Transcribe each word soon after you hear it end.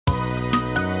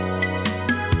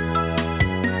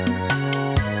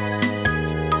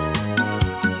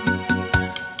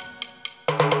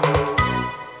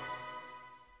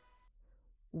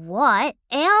What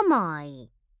am I?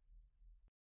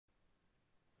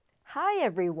 Hi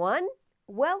everyone,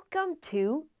 welcome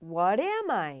to What Am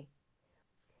I?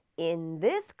 In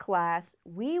this class,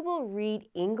 we will read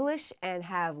English and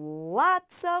have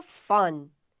lots of fun.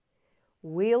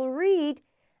 We'll read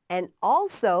and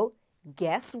also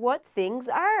guess what things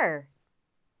are.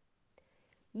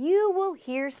 You will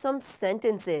hear some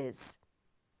sentences.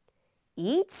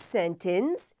 Each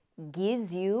sentence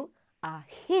gives you a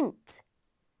hint.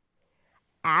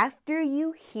 After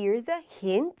you hear the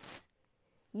hints,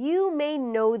 you may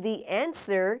know the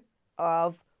answer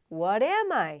of what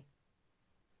am I?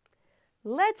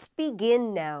 Let's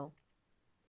begin now.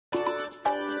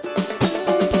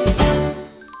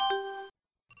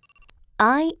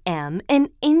 I am an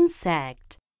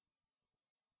insect.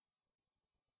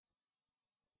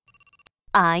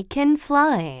 I can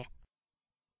fly.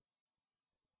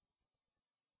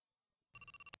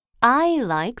 I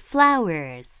like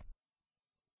flowers.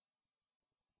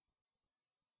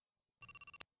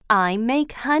 I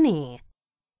make honey.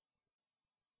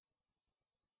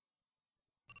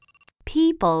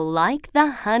 People like the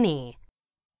honey.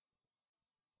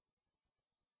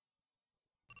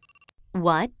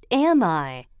 What am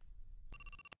I?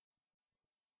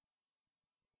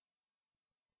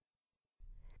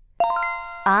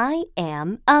 I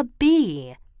am a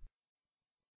bee.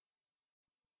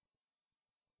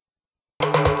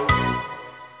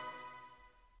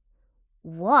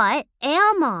 What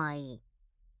am I?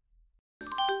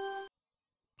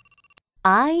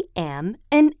 I am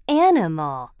an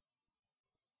animal.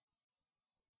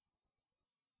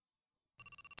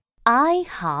 I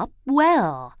hop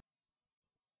well.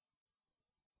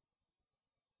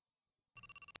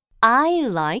 I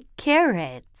like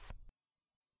carrots.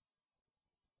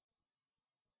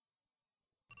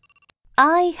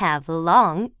 I have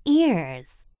long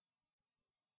ears.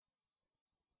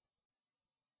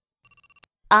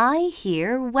 I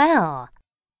hear well.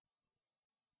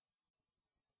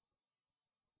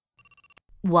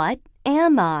 What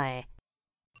am I?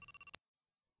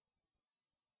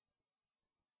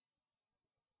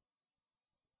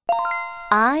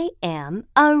 I am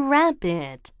a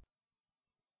rabbit.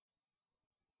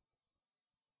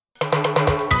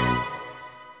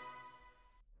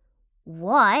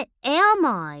 What am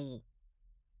I?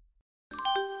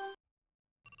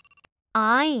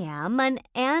 I am an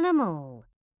animal.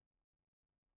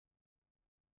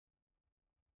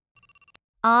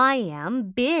 I am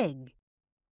big.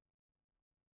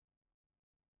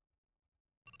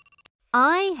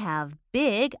 I have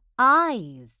big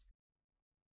eyes.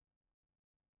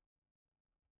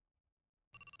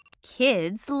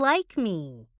 Kids like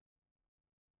me.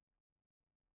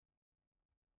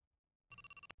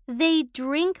 They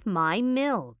drink my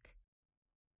milk.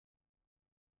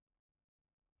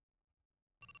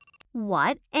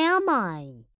 What am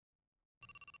I?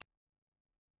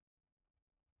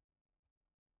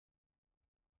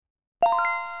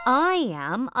 I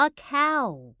am a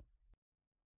cow.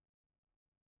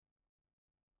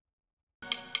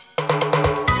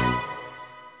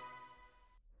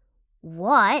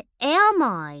 What am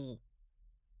I?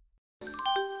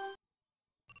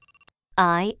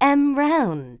 I am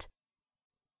round.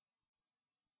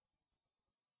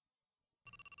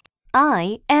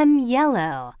 I am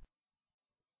yellow.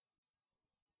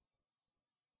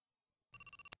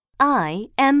 I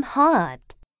am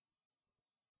hot.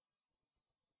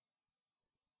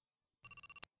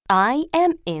 I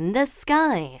am in the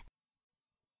sky.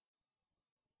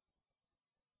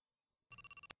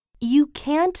 You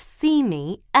can't see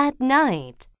me at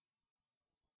night.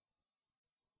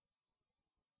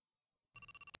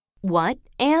 What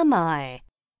am I?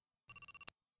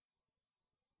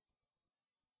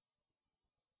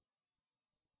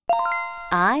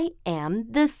 I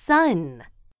am the sun.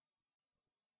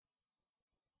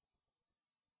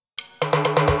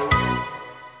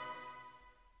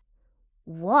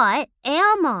 What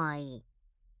am I?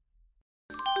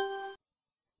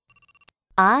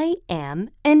 I am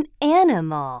an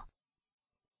animal.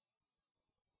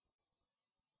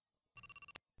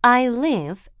 I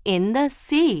live in the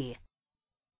sea.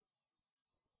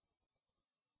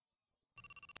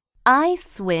 I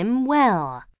swim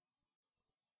well.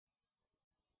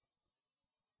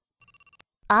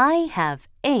 I have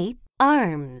 8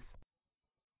 arms.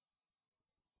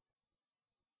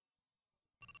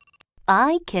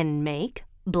 I can make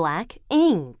black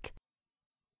ink.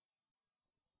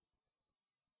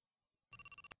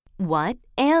 What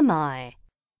am I?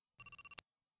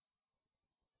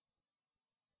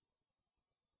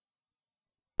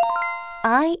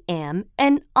 I am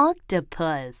an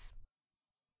octopus.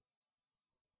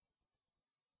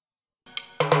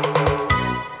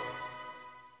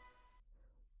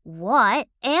 What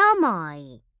am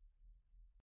I?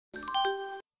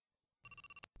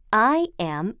 I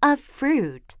am a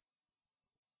fruit.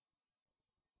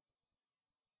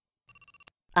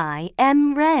 I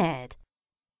am red.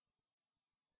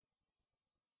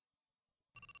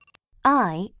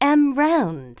 I am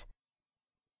round.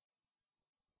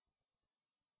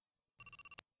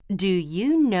 Do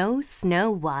you know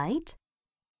Snow White?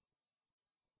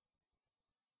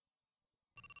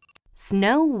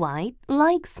 Snow White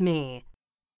likes me.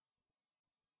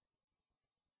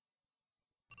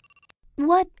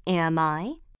 What am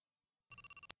I?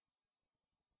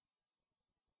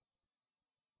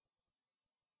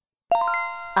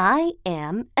 I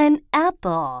am an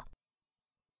apple.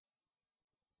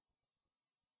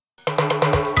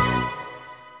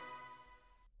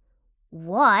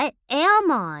 What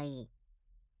am I?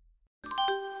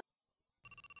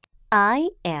 I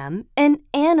am an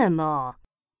animal.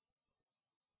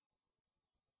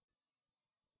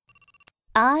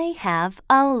 I have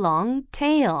a long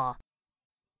tail.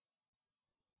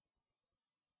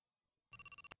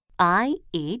 I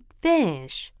eat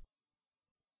fish.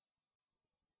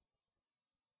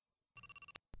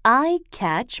 I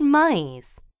catch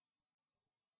mice.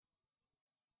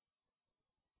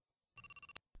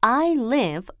 I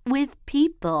live with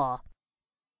people.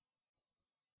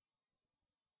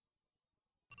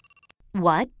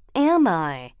 What am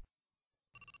I?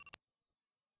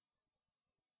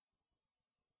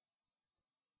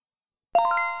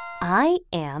 I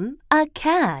am a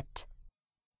cat.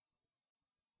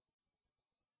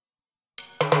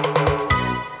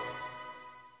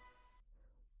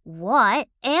 What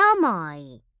am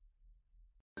I?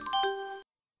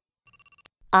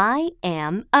 I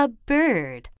am a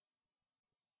bird.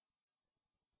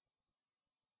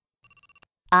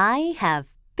 I have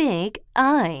big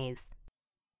eyes.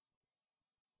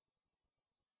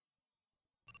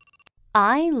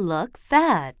 I look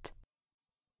fat.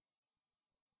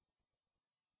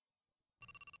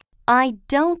 I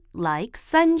don't like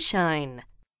sunshine.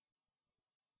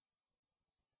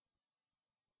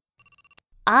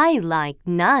 I like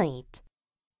night.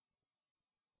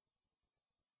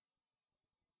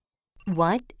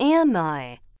 What am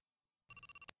I?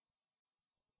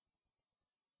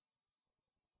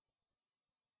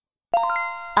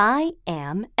 I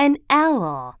am an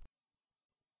owl.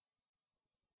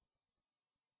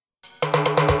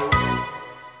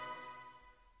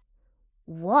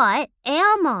 What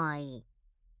am I?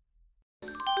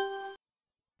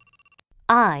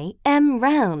 I am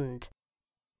round.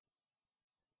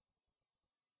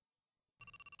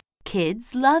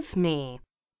 Kids love me.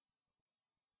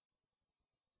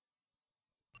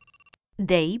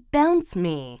 They bounce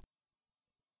me.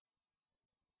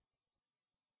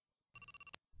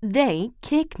 They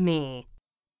kick me.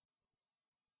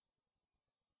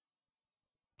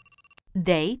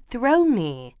 They throw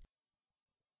me.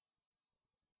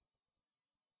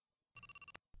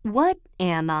 What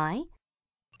am I?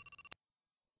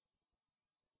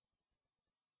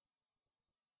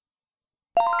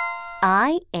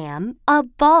 I am a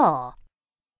ball.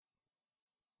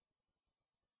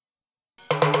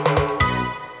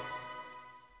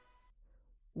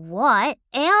 What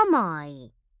am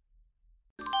I?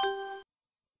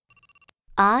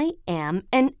 I am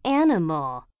an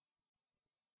animal.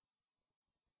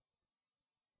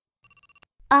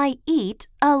 I eat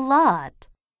a lot.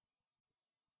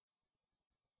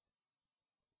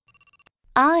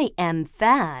 I am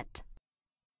fat.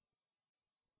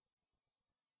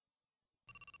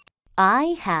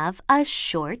 I have a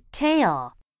short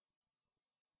tail.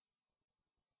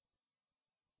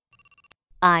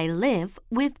 I live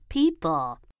with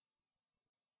people.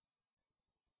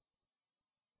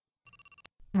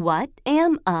 What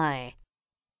am I?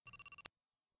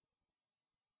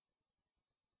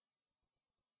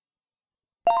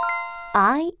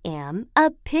 I am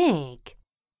a pig.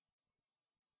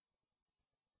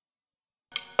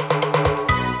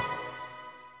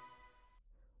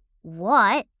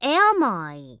 What am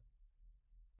I?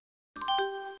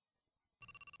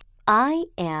 I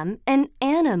am an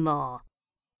animal.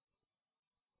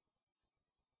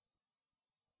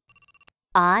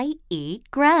 I eat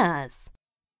grass.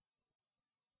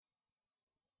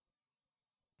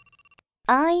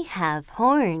 I have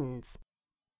horns.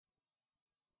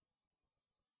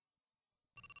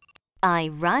 I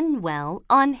run well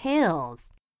on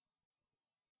hills.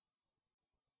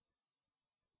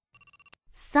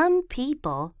 Some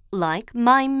people like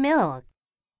my milk.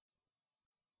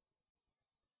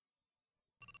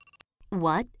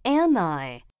 What am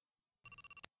I?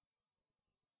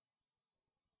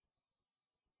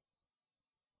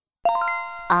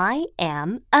 I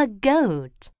am a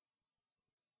goat.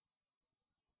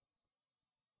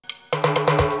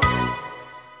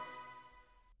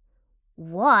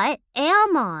 What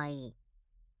am I?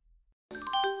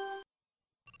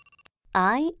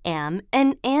 I am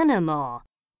an animal.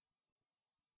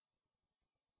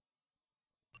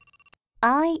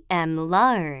 I am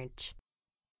large.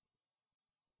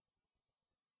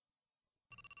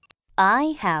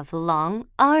 I have long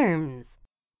arms.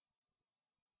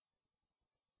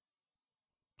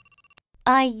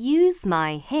 I use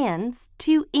my hands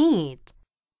to eat.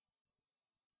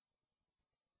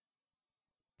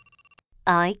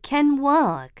 I can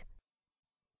walk.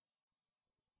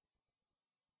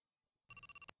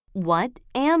 What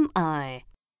am I?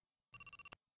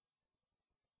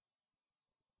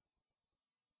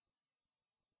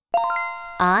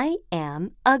 I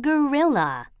am a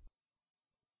gorilla.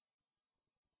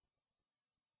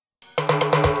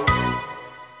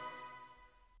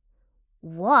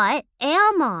 What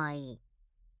am I?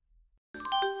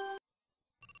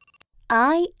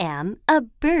 I am a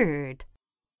bird.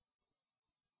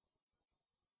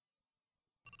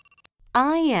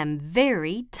 I am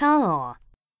very tall.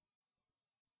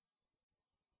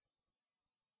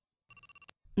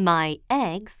 My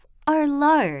eggs are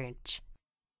large.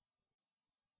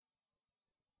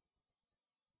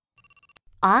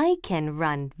 I can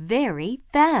run very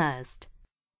fast.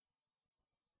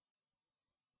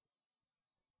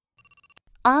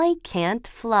 I can't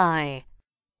fly.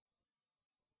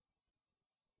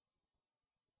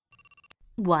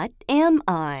 What am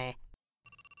I?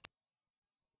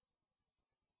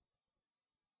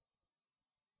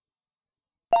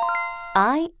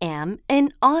 I am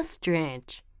an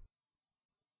ostrich.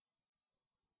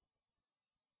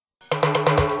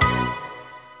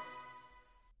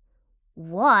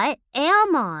 What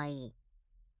am I?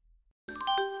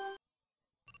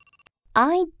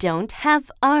 I don't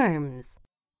have arms.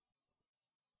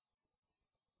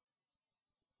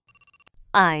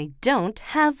 I don't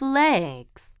have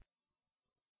legs.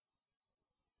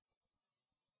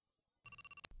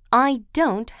 I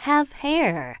don't have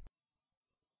hair.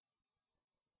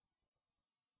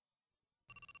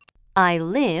 I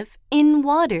live in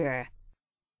water.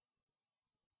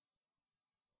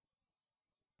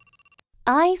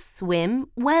 I swim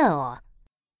well.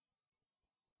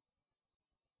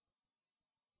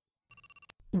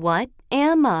 What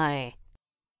am I?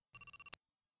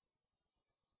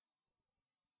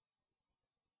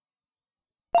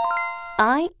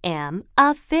 I am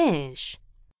a fish.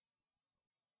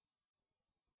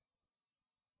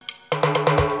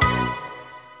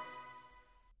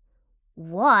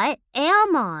 What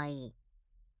am I?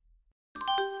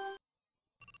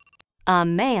 A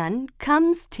man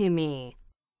comes to me.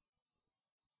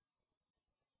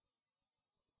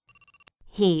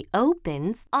 He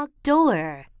opens a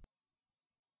door.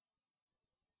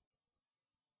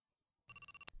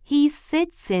 He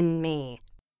sits in me.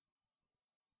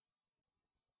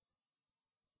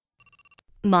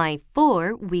 My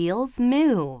 4 wheels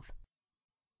move.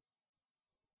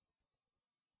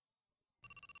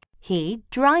 He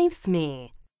drives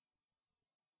me.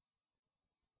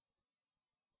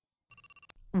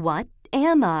 What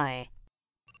am I?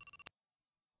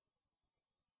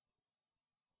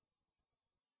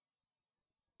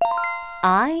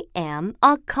 I am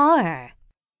a car.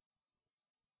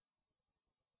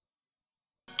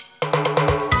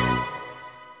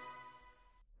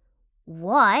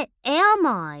 What am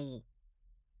I?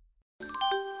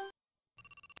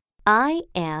 I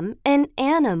am an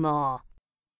animal.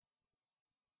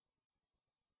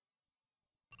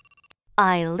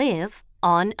 I live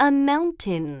on a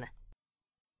mountain.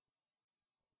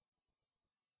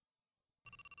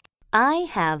 I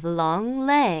have long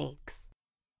legs.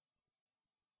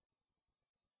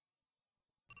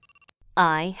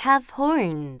 I have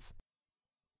horns.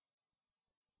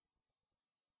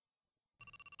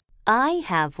 I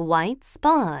have white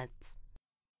spots.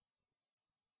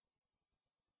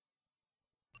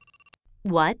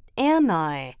 What am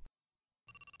I?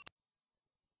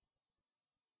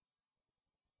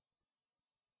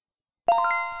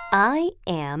 I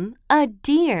am a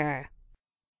deer.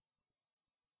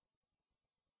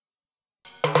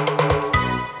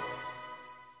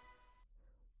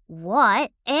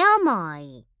 What am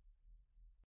I?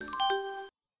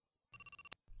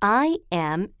 I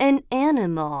am an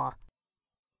animal.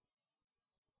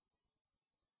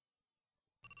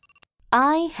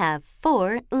 I have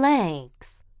 4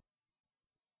 legs.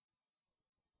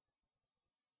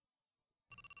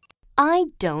 I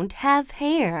don't have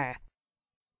hair.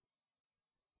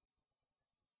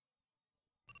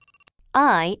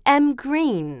 I am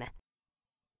green.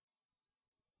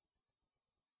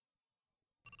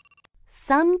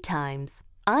 Sometimes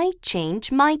I change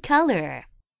my color.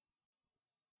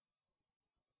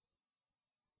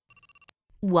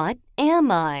 What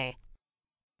am I?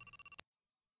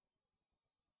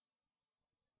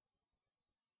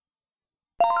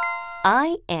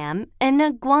 I am an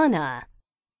iguana.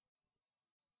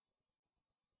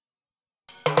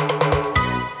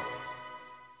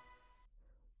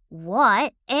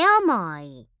 What am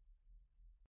I?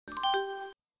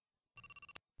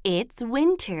 It's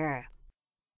winter.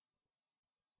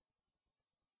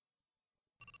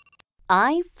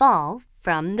 I fall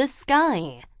from the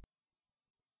sky.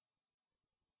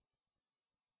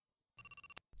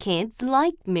 Kids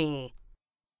like me.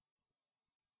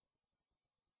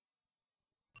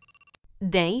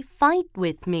 They fight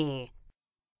with me.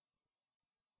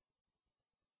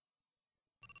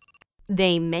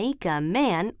 They make a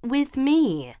man with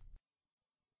me.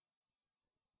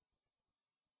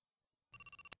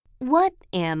 What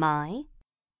am I?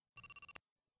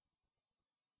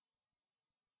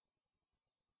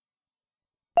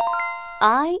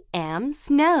 I am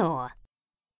snow.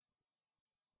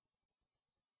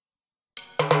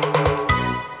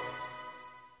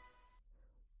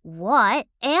 What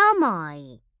am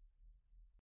I?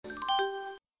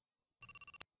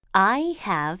 I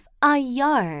have a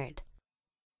yard.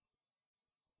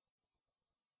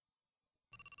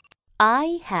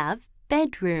 I have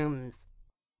bedrooms.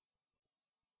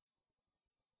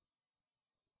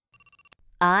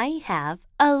 I have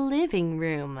a living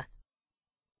room.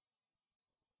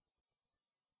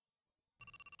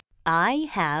 I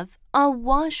have a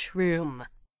washroom.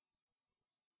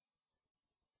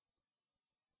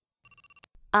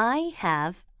 I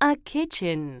have a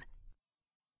kitchen.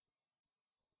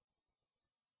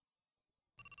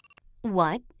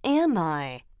 What am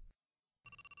I?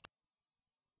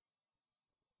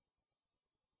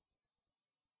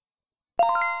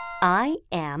 I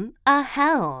am a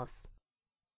house.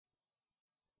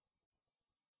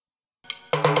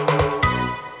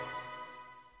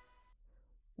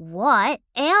 What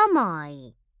am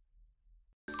I?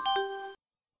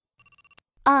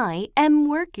 I am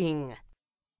working.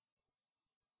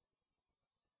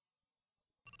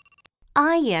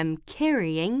 I am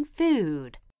carrying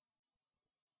food.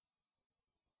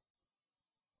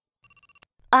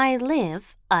 I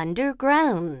live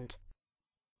underground.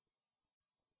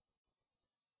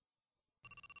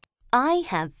 I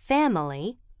have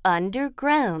family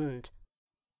underground.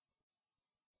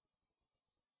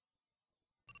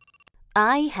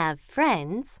 I have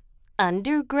friends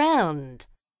underground.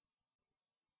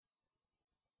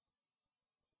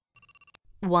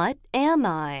 What am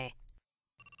I?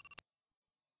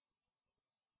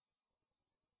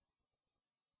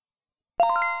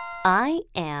 I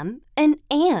am an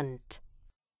ant.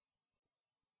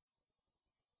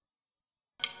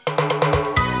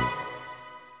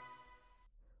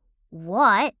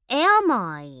 What am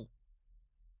I?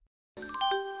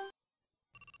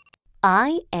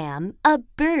 I am a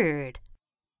bird.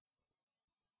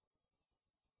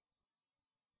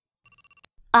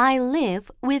 I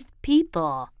live with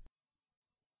people.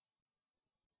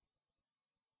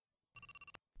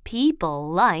 People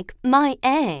like my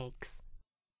eggs.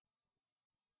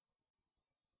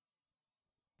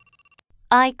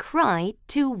 I cry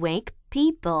to wake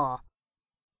people.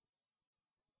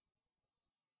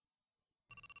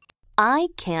 I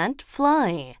can't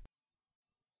fly.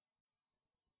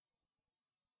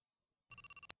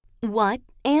 What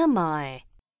am I?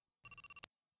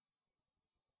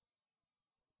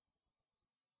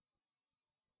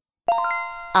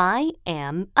 I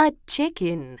am a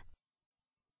chicken.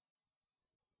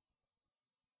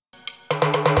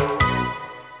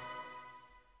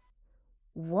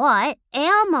 What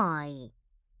am I?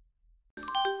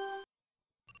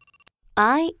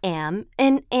 I am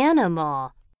an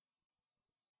animal.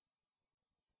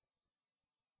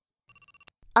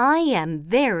 I am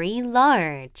very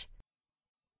large.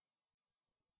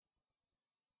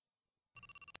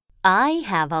 I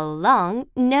have a long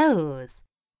nose.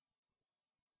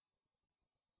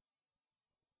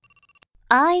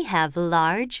 I have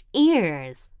large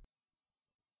ears.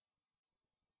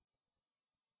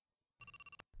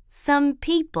 Some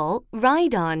people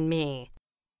ride on me.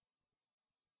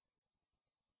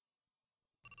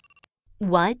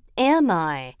 What am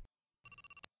I?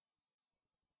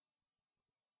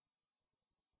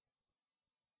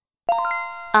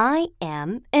 I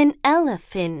am an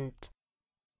elephant.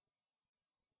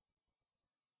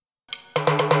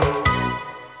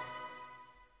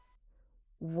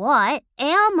 What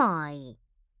am I?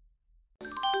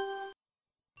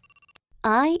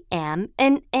 I am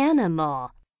an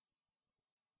animal.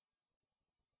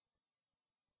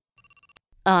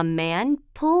 A man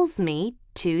pulls me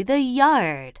to the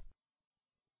yard.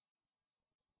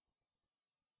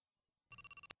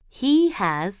 He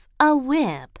has a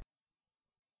whip.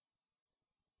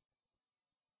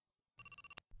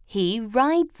 He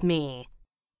rides me.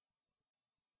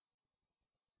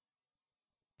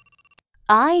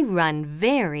 I run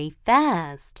very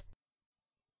fast.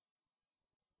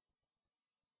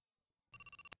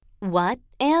 What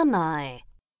am I?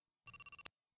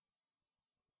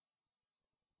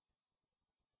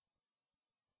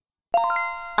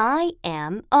 I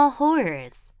am a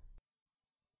horse.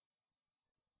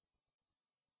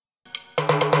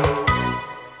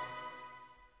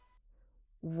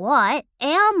 What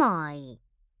am I?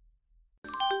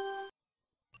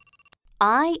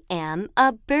 I am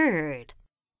a bird.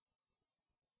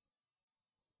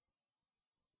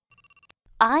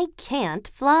 I can't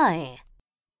fly.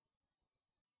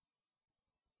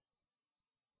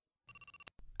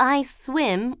 I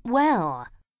swim well.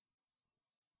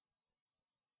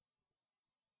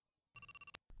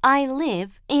 I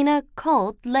live in a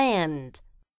cold land.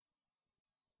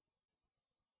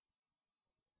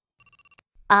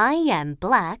 I am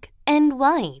black and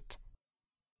white.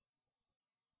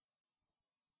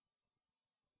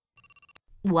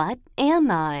 What am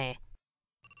I?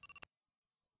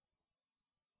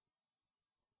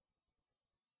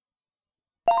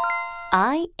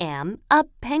 I am a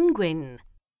penguin.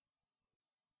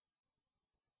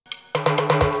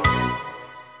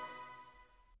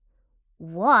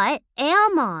 What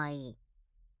am I?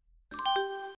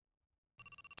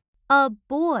 A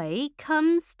boy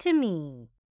comes to me.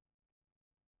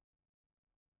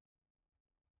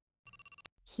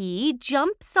 He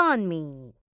jumps on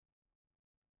me.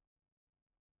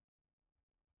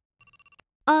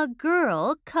 A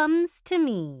girl comes to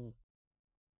me.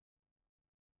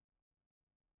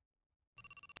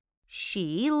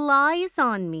 She lies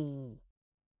on me.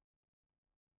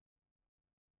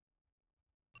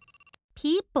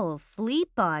 People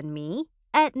sleep on me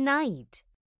at night.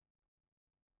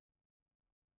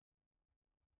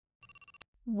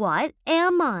 What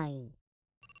am I?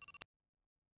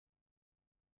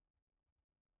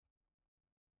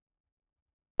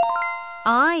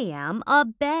 I am a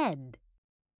bed.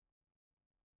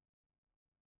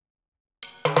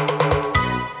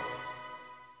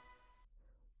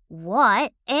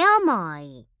 What am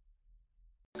I?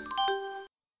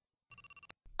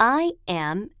 I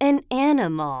am an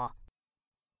animal.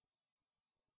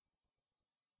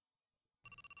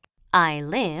 I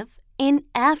live in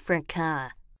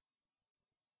Africa.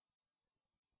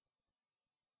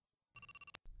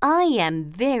 I am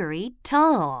very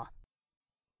tall.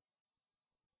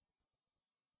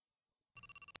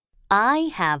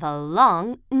 I have a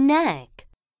long neck.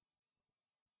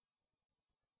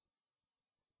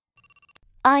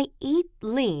 I eat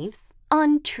leaves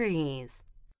on trees.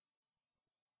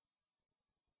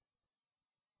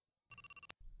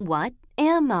 What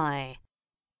am I?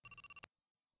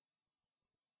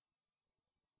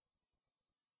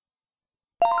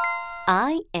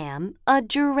 I am a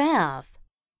giraffe.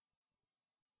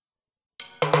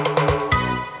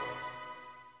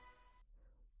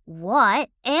 What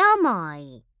am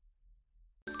I?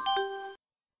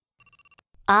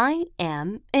 I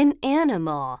am an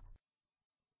animal.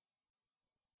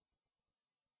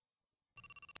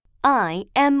 I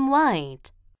am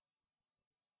white.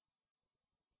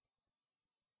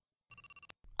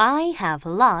 I have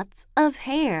lots of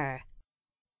hair.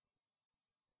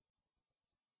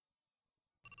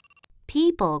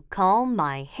 People call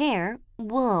my hair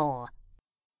wool.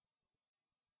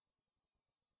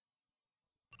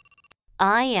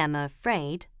 I am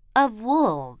afraid of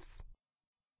wolves.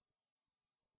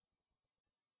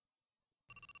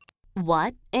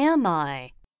 What am I?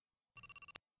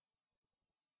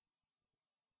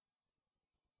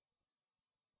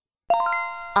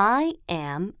 I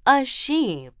am a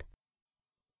sheep.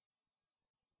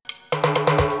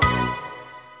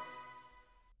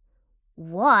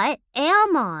 What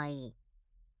am I?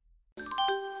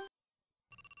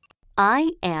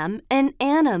 I am an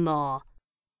animal.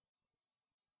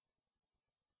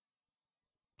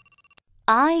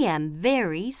 I am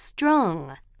very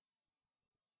strong.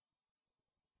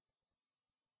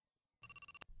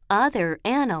 Other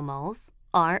animals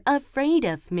are afraid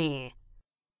of me.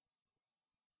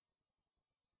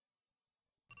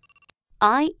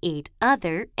 I eat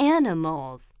other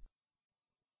animals.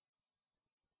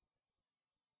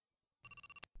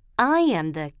 I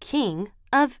am the king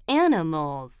of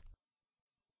animals.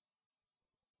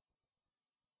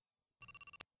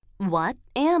 What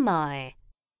am I?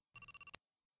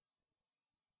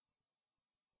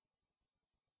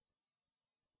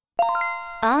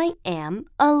 I am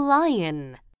a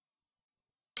lion.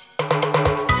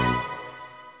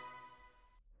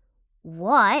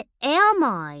 What am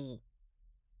I?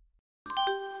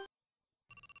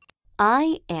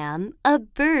 I am a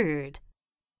bird.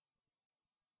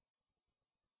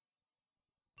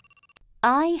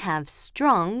 I have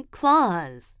strong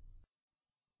claws.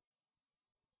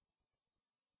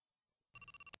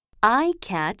 I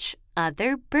catch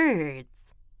other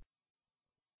birds.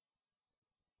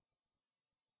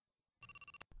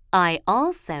 I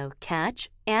also catch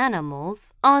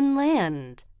animals on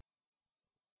land.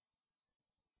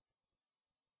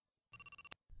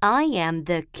 I am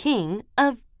the king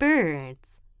of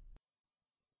birds.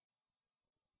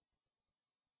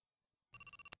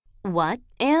 What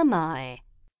am I?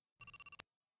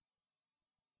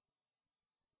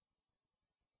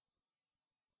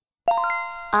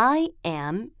 I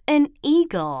am an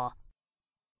eagle.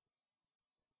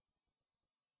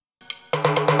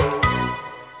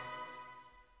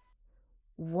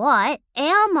 What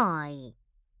am I?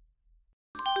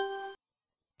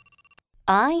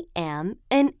 I am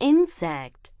an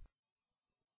insect.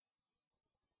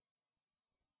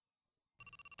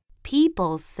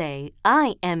 People say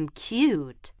I am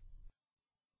cute.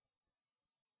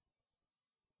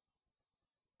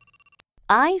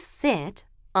 I sit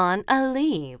on a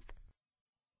leaf.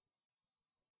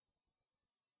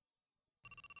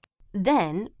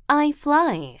 Then I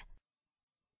fly.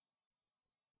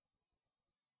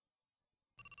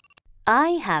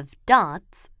 I have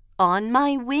dots on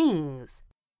my wings.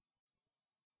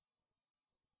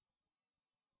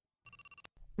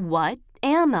 What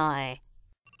am I?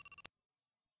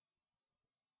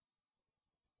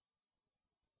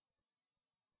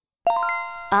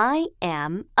 I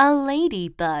am a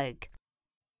ladybug.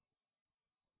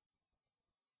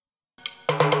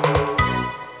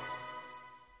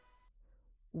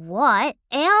 What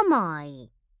am I?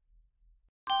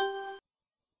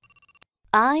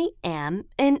 I am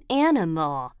an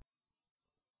animal.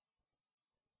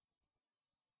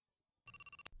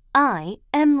 I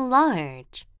am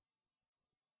large.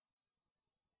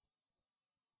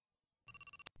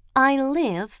 I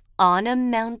live on a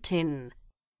mountain.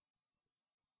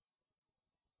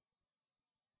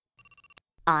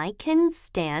 I can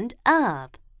stand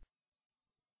up.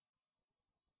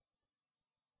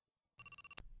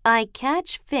 I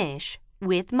catch fish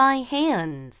with my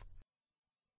hands.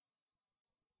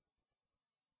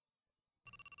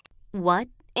 What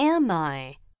am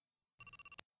I?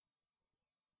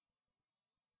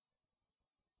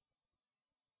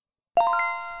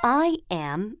 I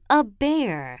am a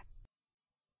bear.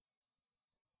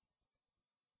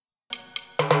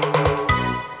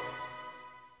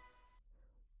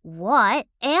 What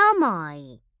am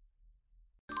I?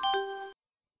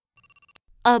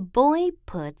 A boy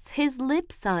puts his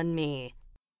lips on me.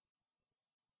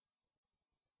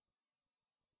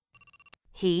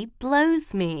 He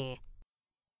blows me.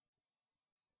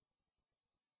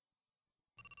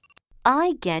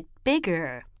 I get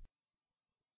bigger.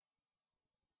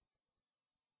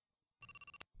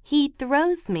 He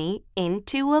throws me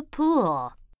into a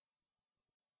pool.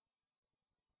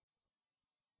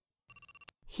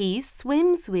 He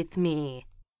swims with me.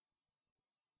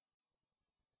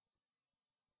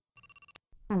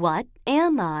 What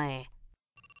am I?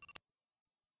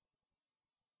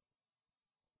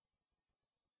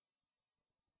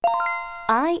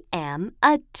 I am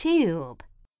a tube.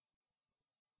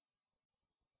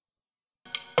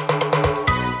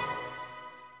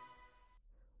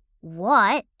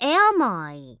 What am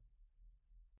I?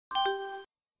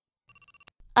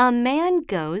 A man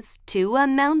goes to a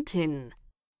mountain.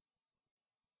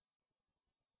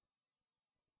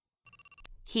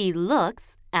 He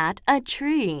looks at a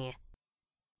tree.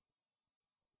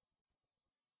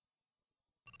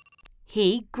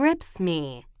 He grips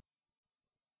me.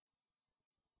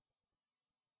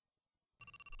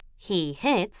 He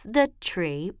hits the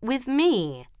tree with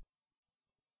me.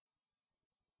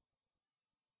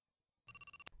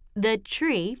 The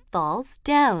tree falls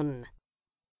down.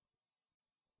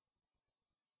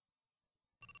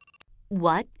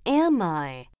 What am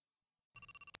I?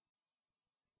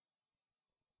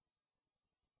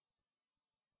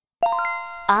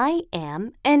 I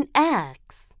am an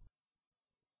axe.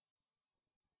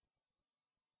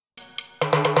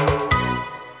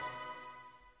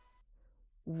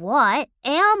 What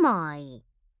am I?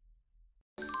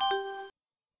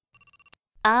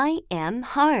 I am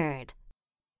hard.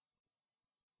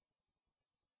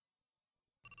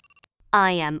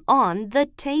 I am on the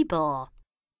table.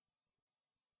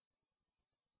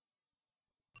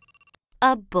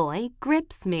 A boy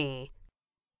grips me.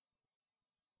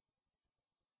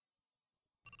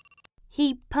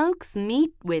 He pokes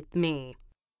meat with me.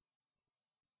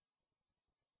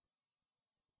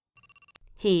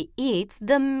 He eats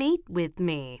the meat with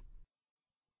me.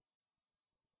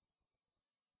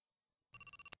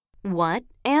 What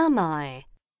am I?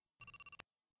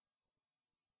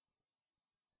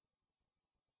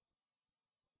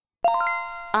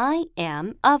 I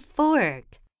am a fork.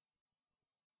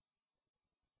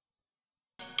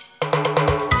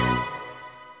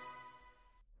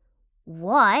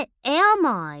 What am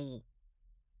I?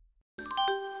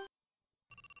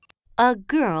 A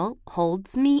girl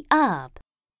holds me up.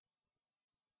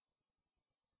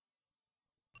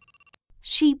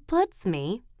 She puts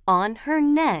me on her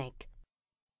neck.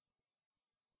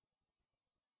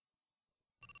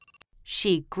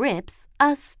 She grips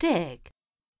a stick.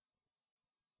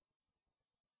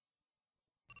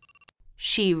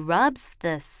 She rubs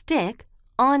the stick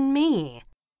on me.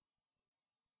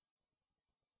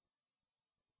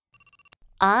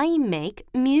 I make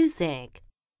music.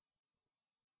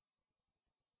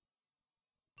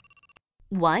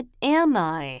 What am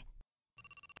I?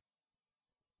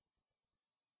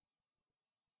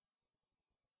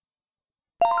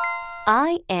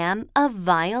 I am a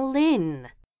violin.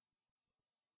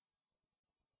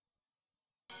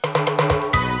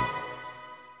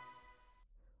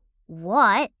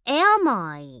 What am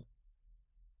I?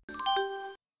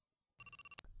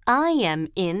 I am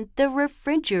in the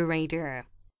refrigerator.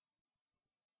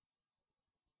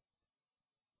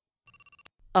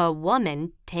 A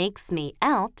woman takes me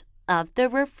out of the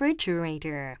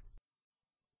refrigerator.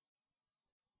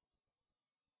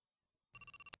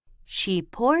 She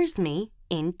pours me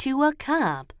into a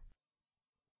cup.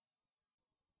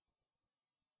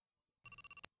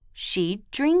 She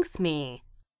drinks me.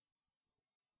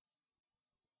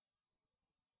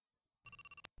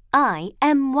 I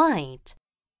am white.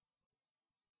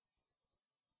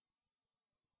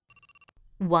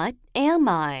 What am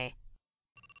I?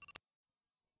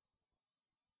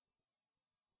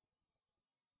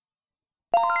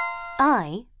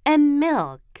 I am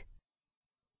milk.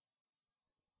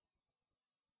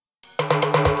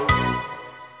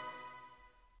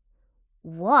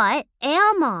 What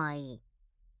am I?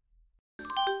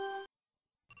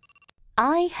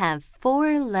 I have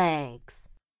 4 legs.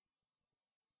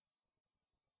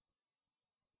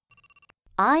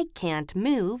 I can't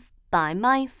move by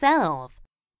myself.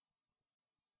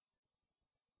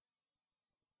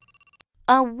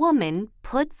 A woman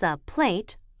puts a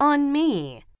plate on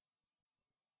me.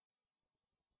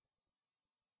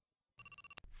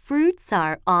 Fruits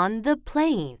are on the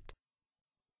plate.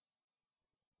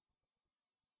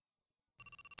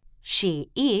 She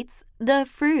eats the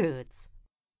fruits.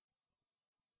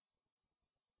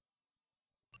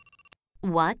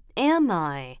 What am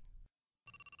I?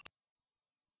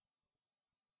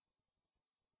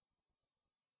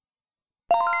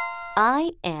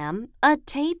 I am a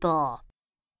table.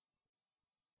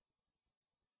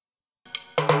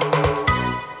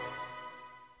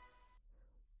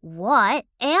 What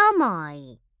am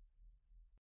I?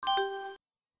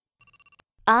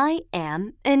 I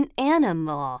am an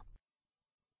animal.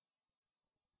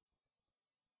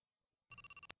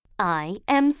 I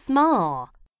am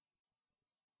small.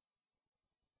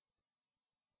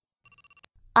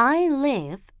 I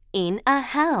live in a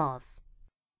house.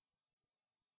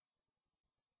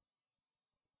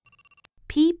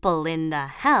 People in the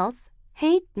house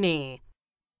hate me.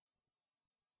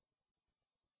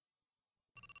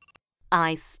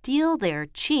 I steal their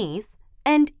cheese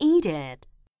and eat it.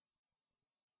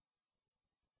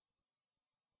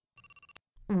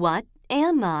 What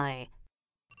am I?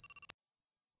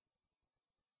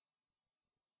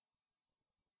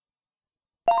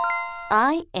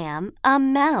 I am a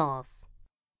mouse.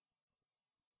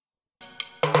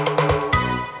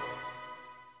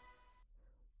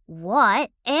 What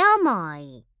am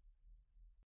I?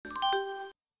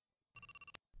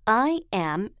 I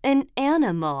am an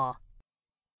animal.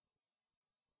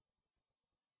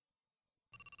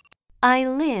 I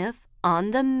live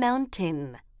on the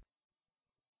mountain.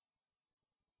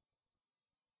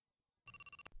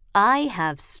 I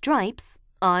have stripes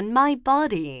on my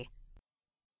body.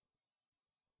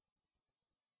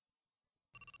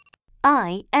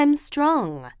 I am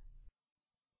strong.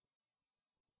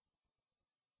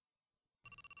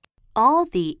 All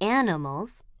the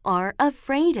animals are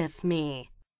afraid of me.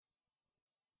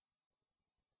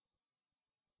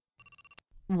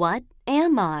 What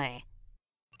am I?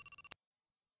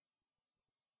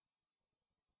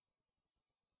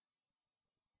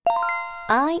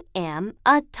 I am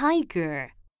a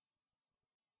tiger.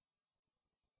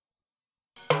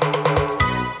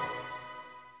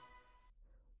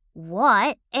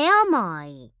 What am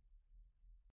I?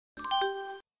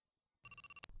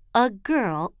 A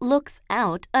girl looks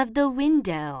out of the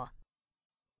window.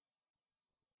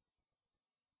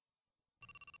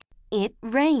 It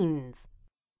rains.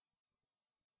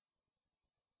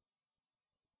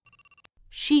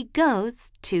 She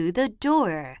goes to the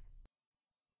door.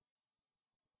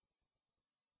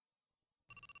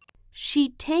 She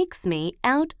takes me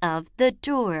out of the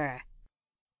door.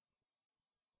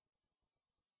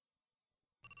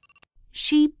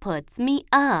 She puts me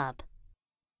up.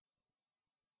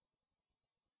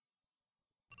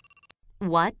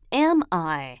 What am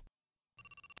I?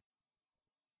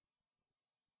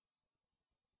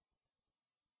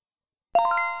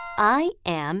 I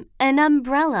am an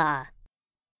umbrella.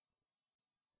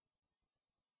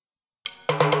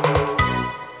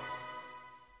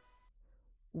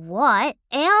 What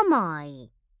am I?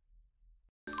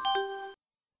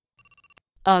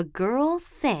 A girl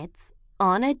sits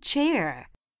on a chair.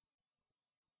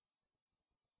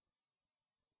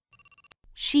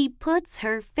 She puts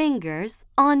her fingers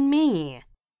on me.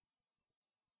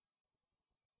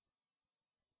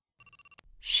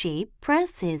 She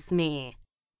presses me.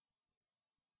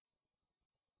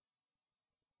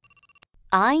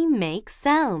 I make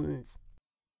sounds.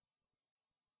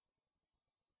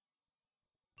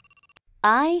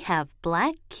 I have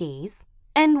black keys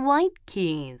and white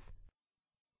keys.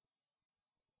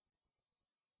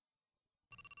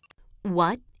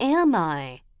 What am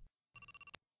I?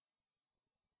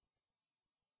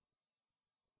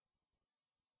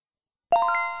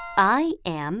 I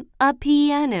am a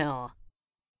piano.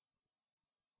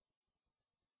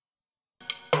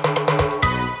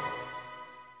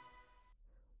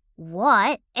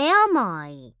 What am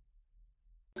I?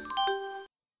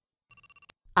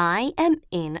 I am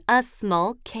in a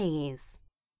small case.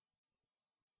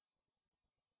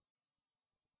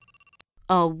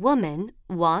 A woman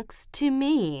walks to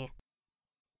me.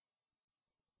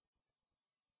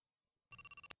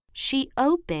 She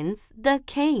opens the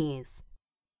case.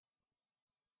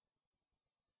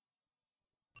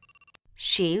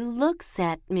 She looks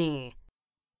at me.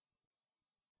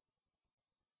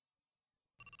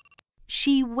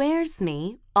 She wears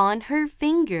me on her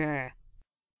finger.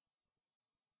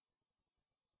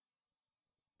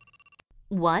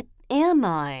 What am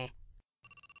I?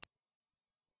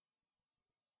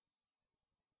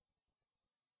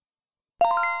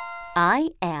 I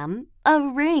am a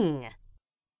ring.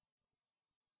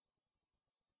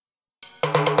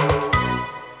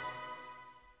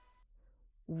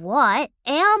 What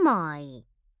am I?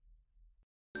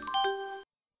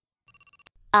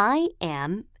 I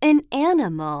am an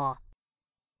animal.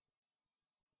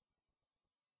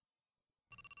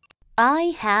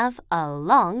 I have a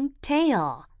long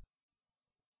tail.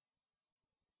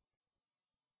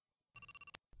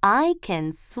 I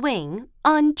can swing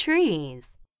on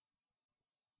trees.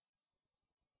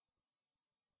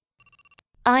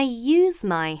 I use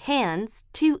my hands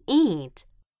to eat.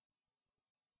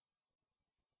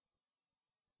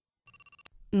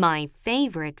 My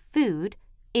favorite food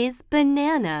is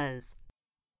bananas.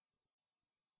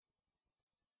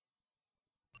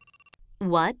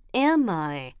 What am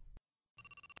I?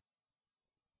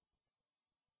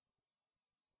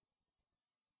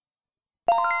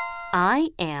 I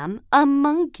am a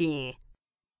monkey.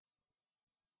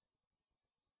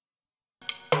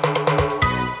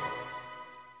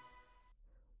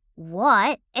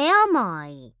 What am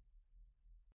I?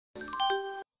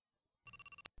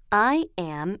 I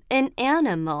am an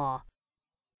animal.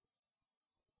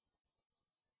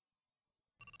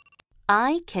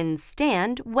 I can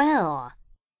stand well.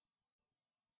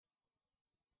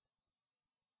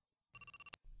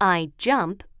 I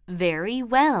jump very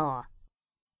well.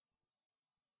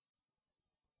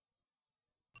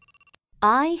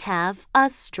 I have a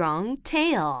strong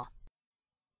tail.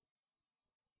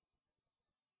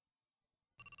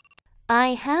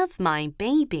 I have my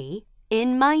baby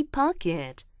in my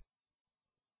pocket.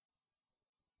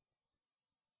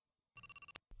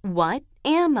 What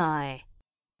am I?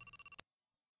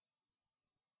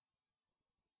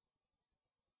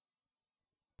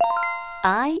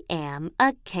 I am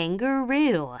a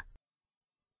kangaroo.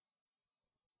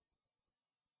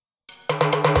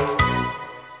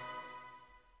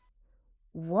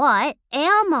 What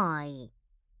am I?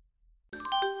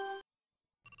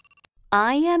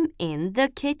 I am in the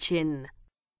kitchen.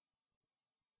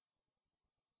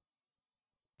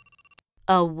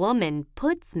 A woman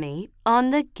puts me on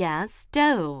the gas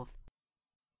stove.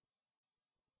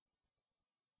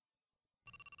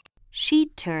 She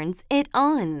turns it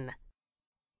on.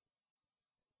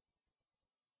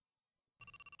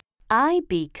 I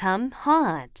become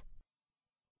hot.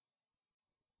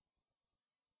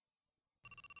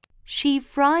 she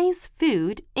fries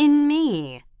food in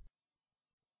me.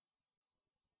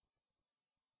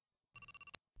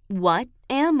 What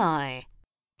am I?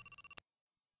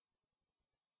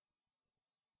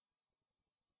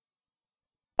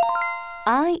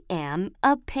 I am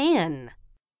a pan.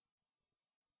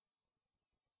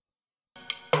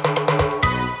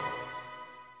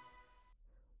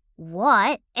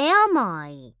 What am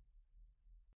I?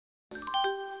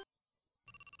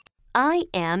 I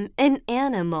am an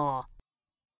animal.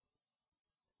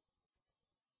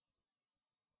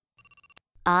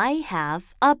 I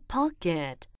have a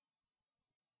pocket.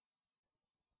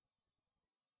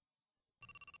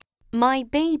 My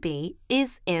baby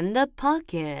is in the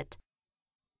pocket.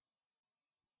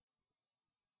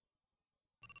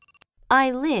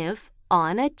 I live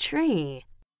on a tree.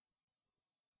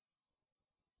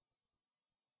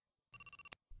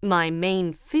 My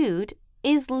main food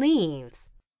is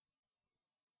leaves.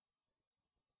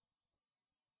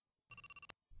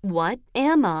 What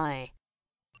am I?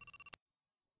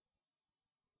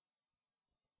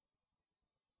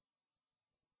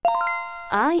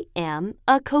 I am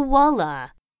a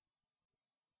koala.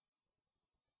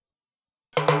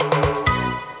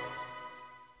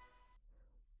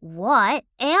 What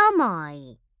am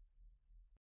I?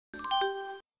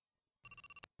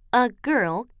 A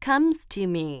girl comes to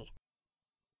me.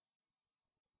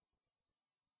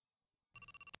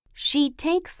 She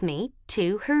takes me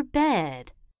to her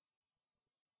bed.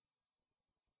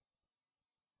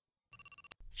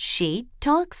 She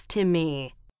talks to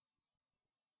me.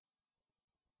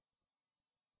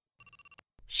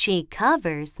 She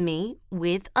covers me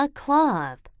with a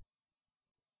cloth.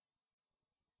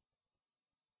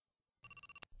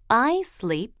 I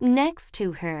sleep next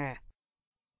to her.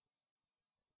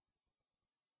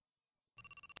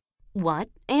 What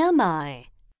am I?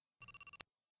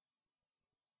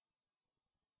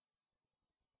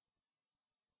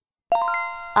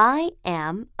 I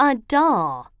am a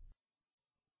doll.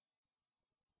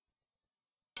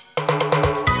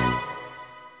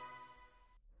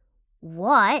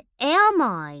 What am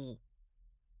I?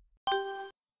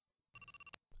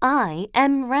 I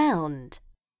am round.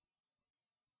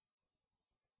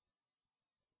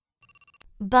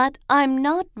 But I'm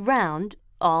not round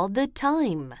all the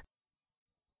time.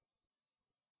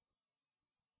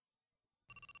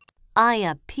 I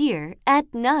appear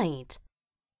at night.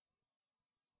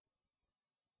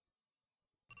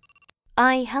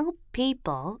 I help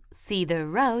people see the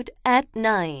road at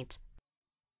night.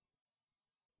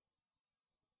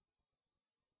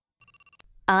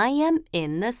 I am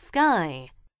in the sky.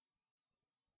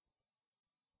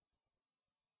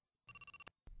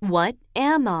 What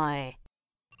am I?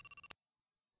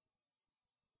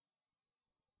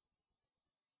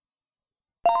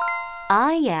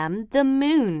 I am the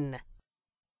moon.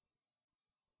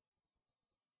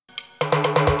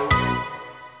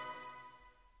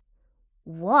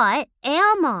 What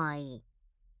am I?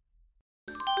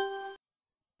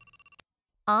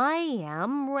 I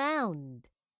am round.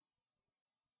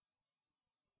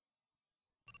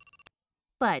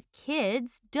 But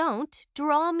kids don't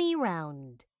draw me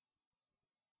round.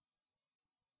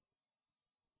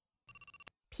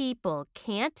 People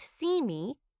can't see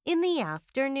me in the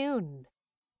afternoon.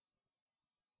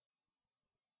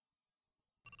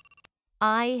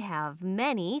 I have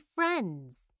many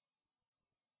friends.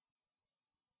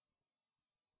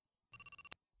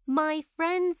 My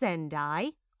friends and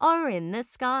I are in the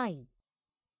sky.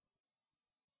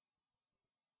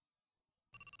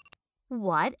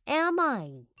 What am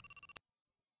I?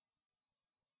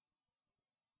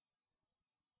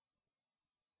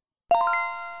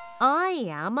 I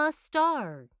am a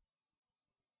star.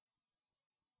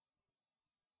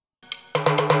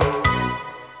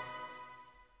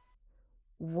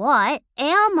 What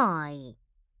am I?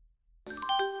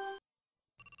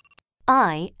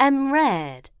 I am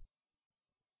red.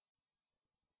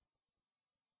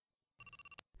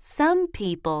 Some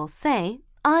people say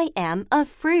I am a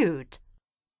fruit.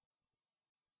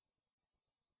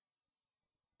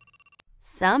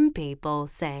 Some people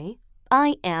say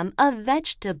I am a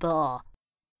vegetable.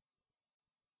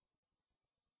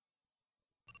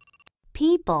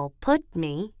 People put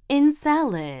me in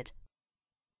salad.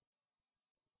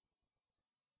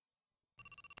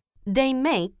 They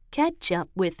make ketchup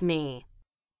with me.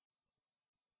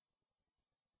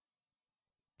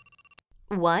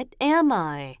 What am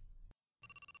I?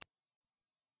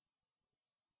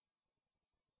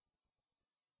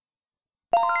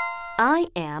 I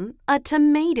am a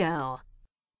tomato.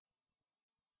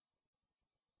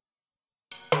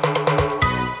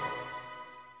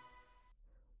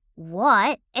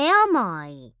 What am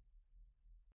I?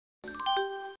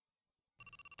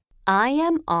 I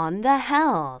am on the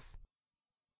house.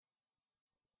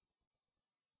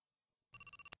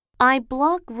 I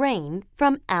block rain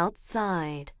from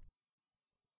outside.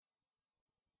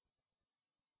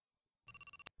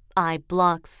 I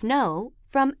block snow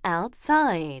from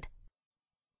outside.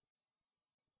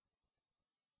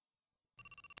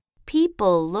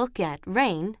 People look at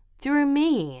rain through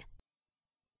me.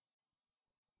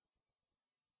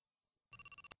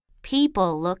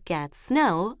 People look at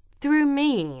snow through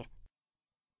me.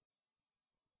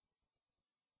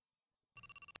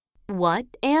 What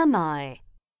am I?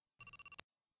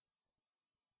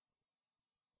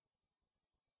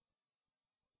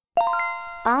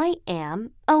 I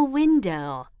am a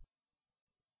window.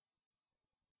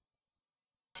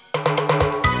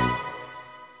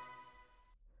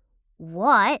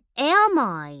 What am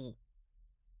I?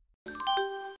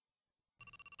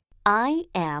 I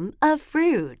am a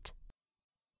fruit.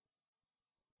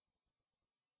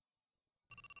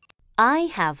 I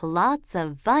have lots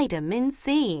of vitamin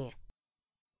C.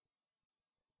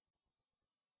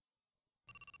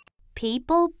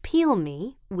 People peel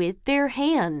me with their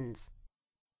hands.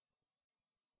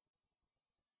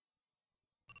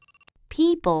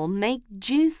 People make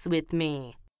juice with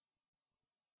me.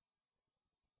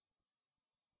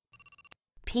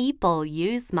 People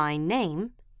use my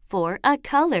name for a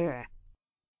color.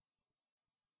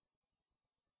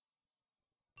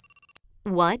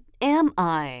 What am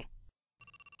I?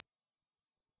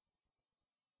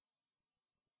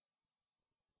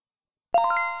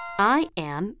 I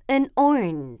am an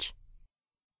orange.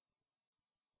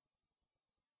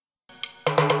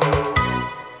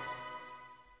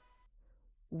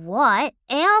 What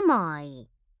am I?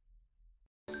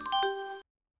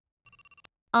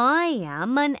 I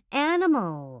am an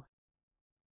animal.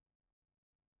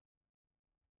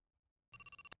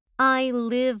 I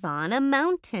live on a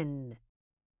mountain.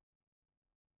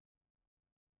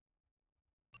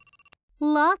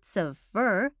 Lots of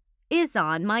fur is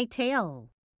on my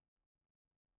tail.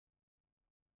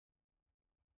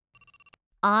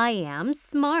 I am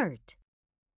smart.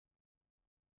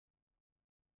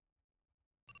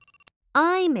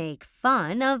 I make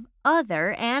fun of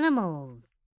other animals.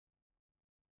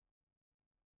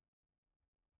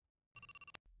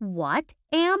 What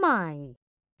am I?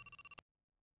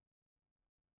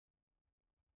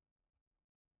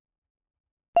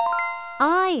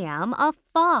 I am a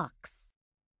fox.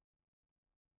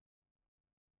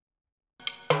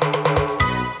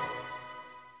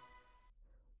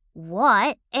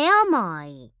 What am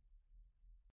I?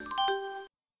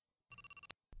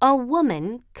 A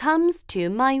woman comes to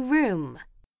my room.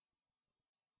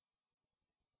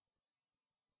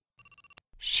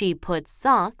 She puts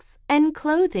socks and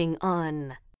clothing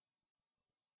on.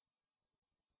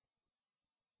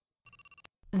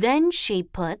 Then she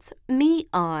puts me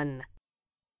on.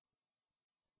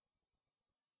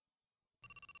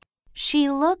 She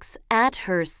looks at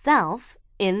herself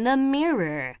in the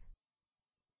mirror.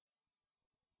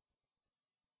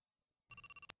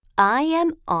 I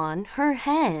am on her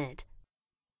head.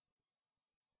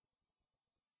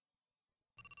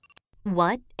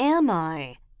 What am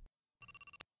I?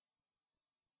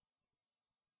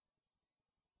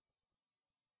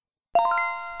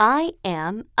 I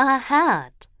am a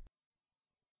hat.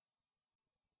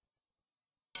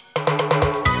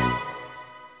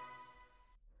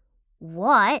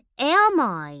 What am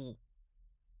I?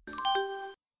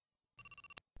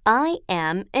 I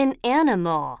am an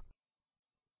animal.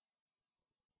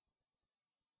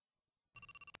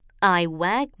 I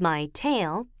wag my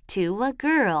tail to a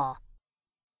girl.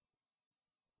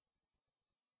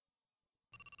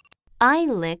 I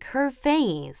lick her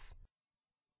face.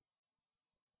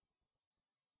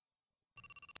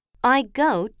 I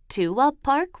go to a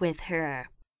park with her.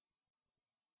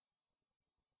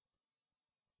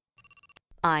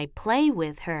 I play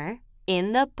with her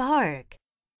in the park.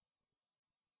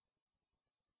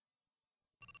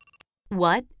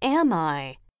 What am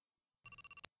I?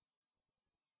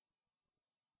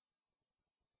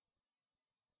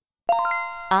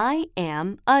 I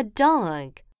am a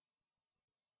dog.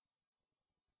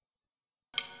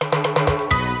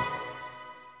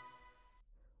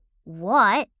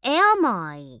 What am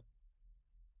I?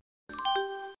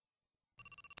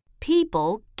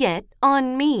 People get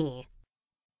on me.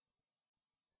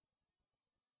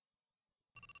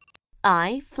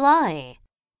 I fly.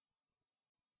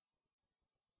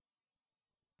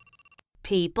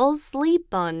 People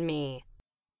sleep on me.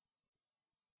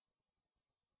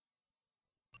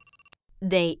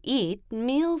 They eat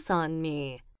meals on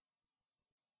me.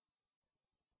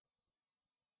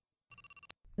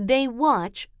 They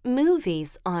watch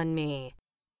movies on me.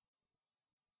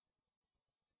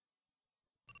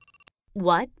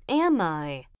 What am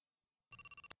I?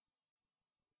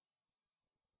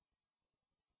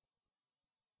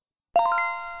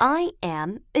 I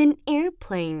am an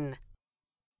airplane.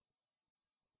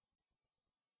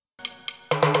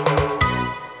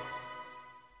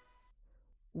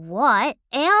 What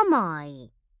am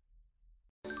I?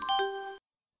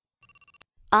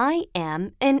 I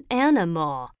am an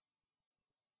animal.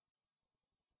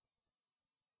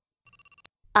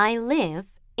 I live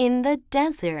in the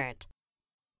desert.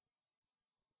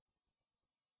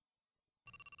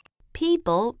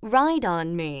 People ride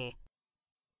on me.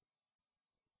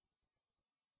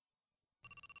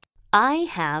 I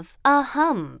have a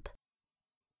hump.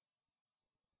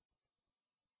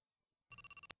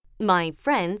 My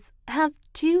friends have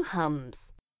 2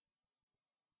 humps.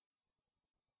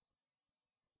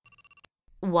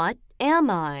 What am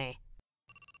I?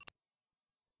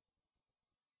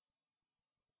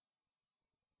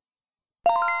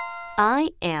 I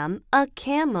am a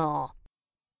camel.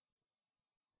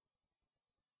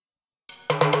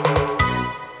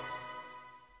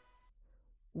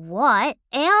 What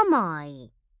am I?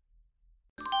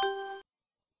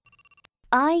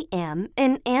 I am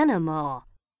an animal.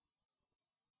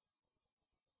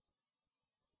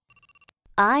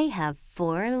 I have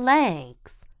 4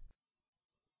 legs.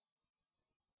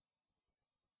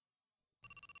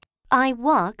 I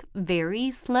walk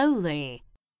very slowly.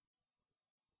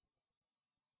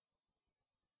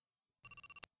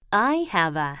 I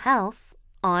have a house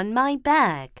on my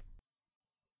back.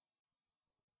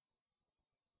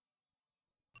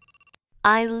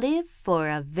 I live for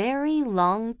a very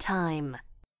long time.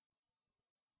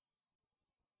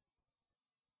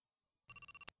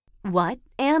 What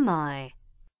am I?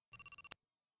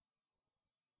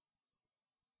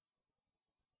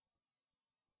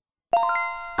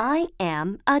 I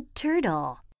am a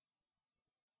turtle.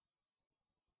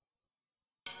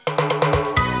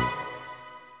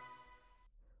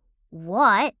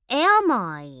 What am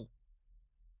I?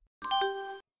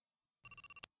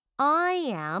 I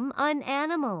am an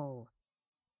animal.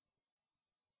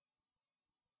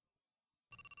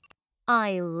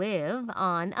 I live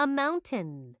on a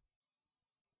mountain.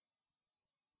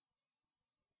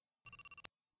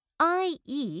 I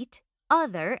eat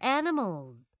other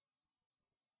animals.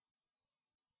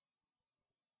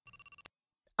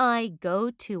 I go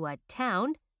to a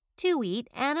town to eat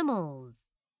animals.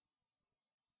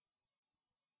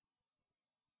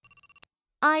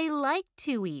 I like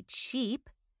to eat sheep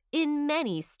in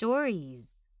many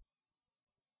stories.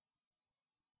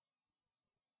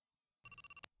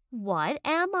 What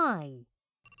am I?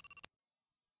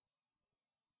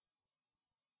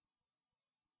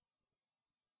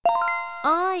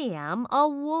 I am a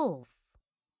wolf.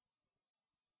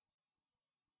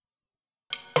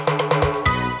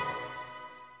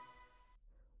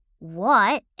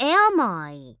 What am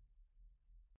I?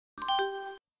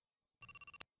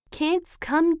 Kids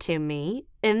come to me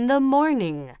in the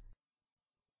morning.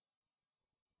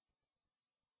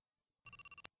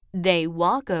 They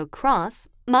walk across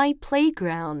my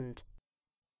playground.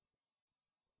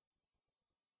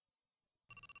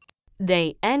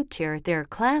 They enter their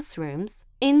classrooms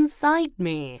inside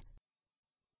me.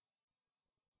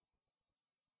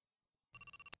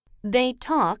 They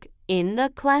talk in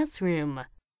the classroom.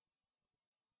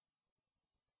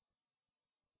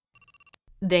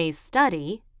 They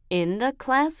study in the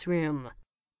classroom.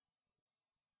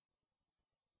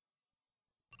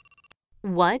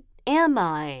 What am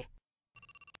I?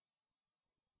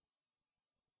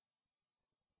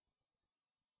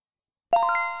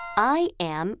 I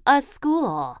am a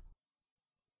school.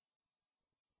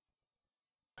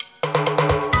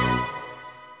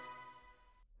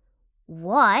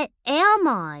 What am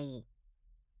I?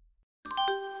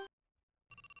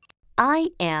 I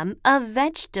am a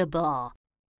vegetable.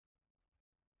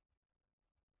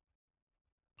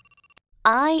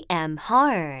 I am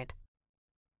hard.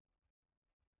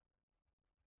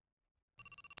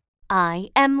 I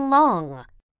am long.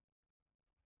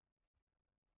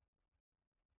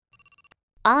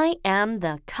 I am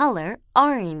the color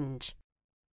orange.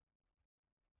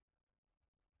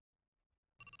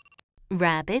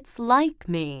 Rabbits like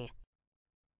me.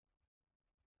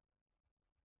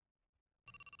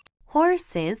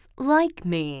 Horses like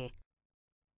me.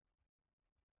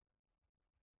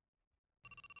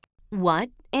 What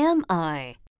am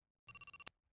I?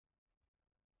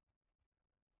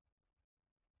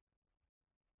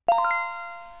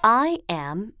 I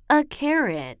am a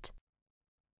carrot.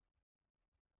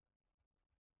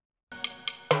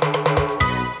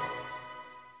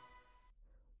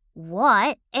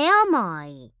 What am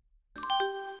I?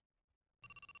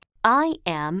 I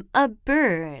am a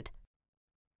bird.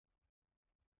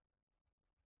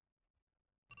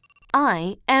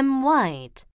 I am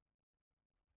white.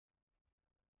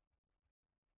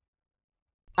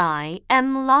 I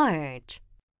am large.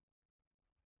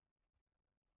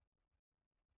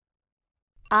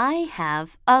 I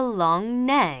have a long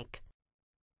neck.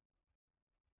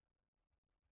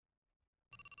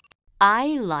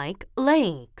 I like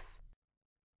lakes.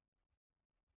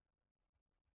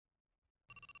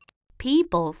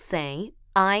 People say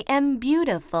I am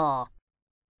beautiful.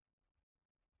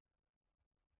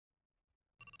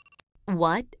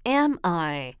 What am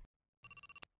I?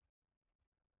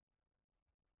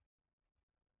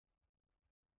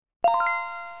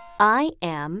 I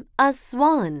am a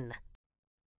swan.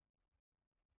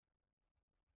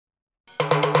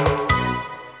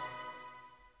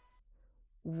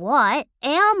 What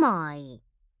am I?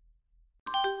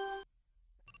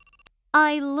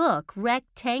 I look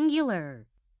rectangular.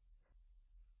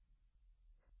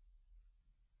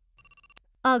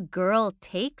 A girl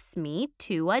takes me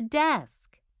to a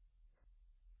desk.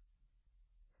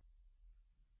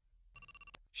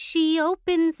 She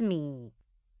opens me.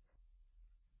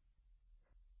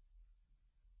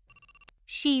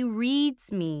 She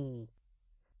reads me.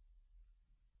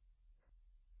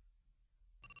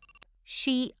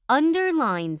 She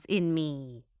underlines in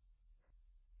me.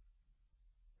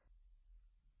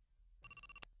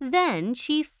 Then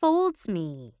she folds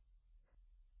me.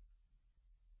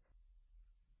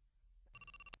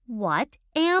 What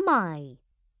am I?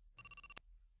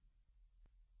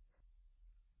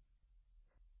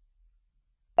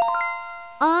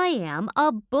 I am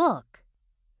a book.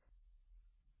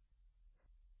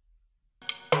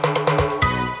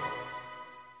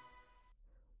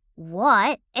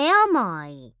 What am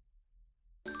I?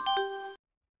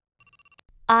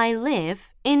 I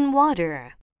live in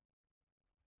water.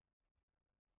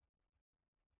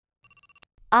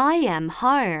 I am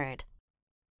hard.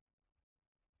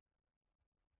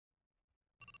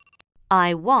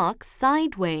 I walk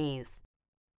sideways.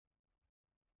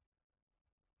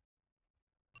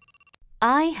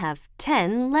 I have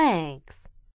 10 legs.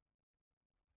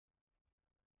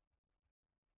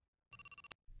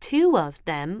 2 of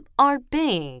them are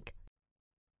big.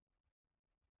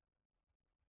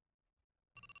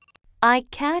 I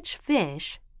catch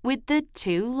fish with the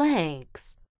 2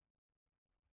 legs.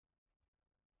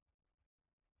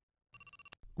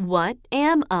 What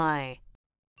am I?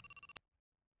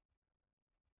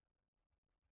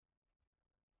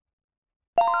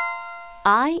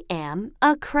 I am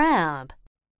a crab.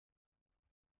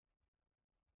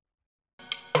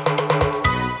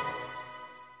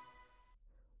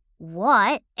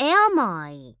 What am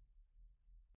I?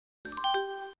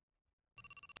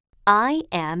 I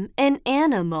am an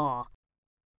animal.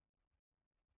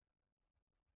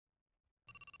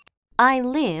 I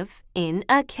live in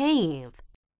a cave.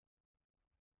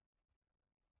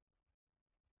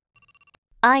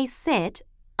 I sit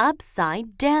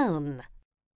upside down.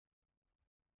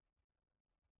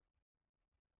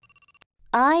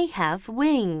 I have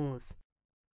wings.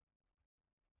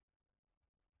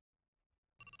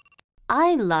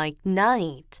 I like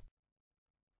night.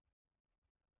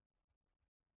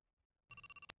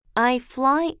 I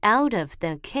fly out of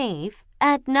the cave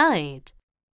at night.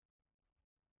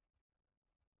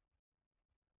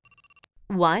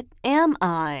 What am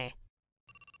I?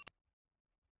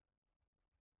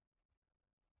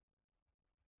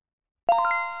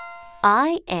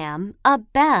 I am a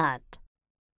bat.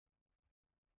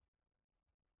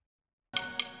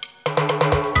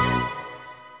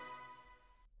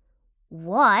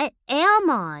 What am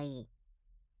I?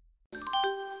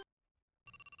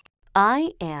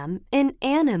 I am an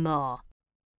animal.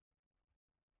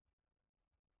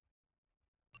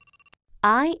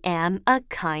 I am a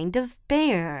kind of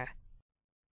bear.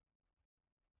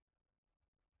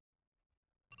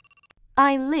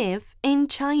 I live in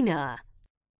China.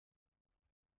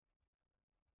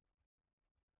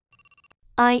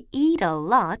 I eat a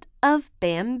lot of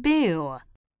bamboo.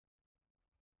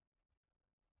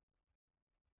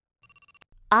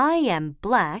 I am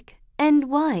black and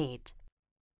white.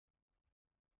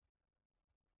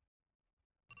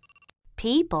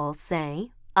 People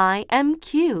say I am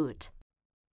cute.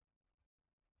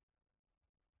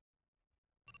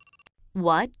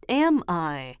 What am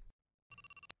I?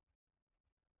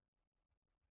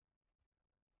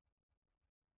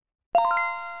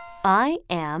 I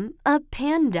am a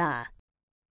panda.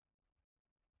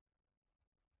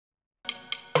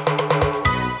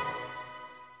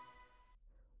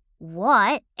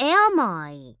 What am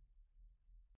I?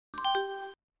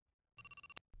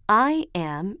 I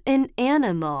am an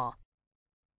animal.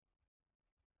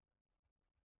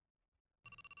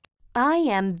 I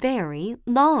am very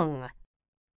long.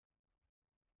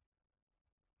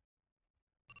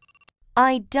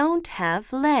 I don't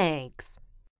have legs.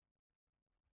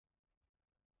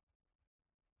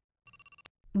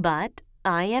 But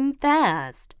I am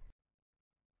fast.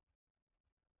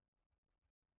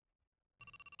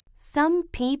 Some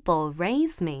people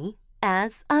raise me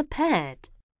as a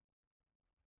pet.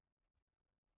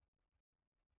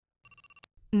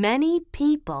 Many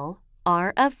people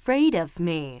are afraid of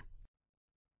me.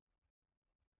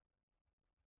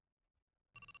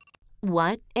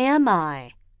 What am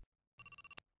I?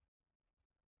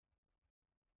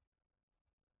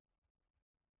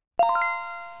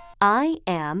 I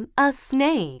am a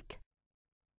snake.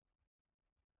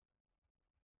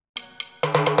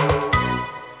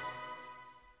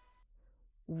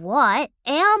 What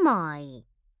am I?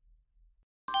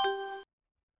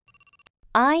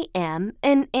 I am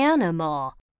an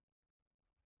animal.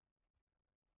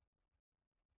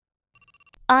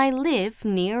 I live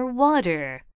near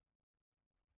water.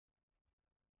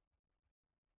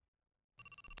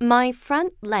 My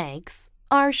front legs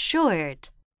are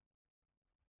short.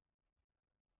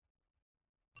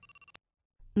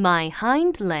 My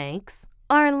hind legs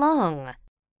are long.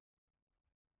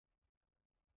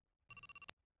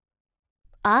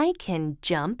 I can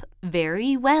jump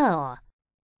very well.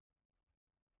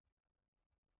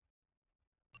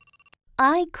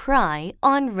 I cry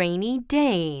on rainy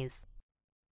days.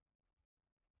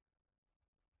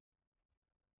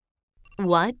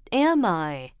 What am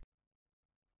I?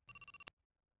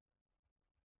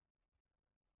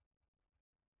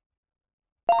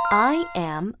 I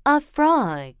am a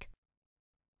frog.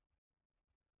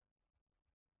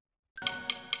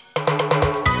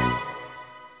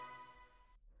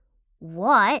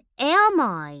 What am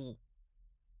I?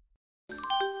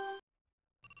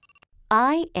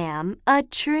 I am a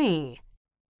tree.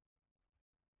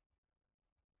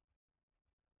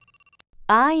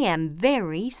 I am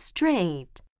very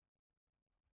straight.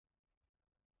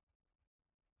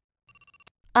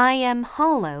 I am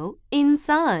hollow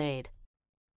inside.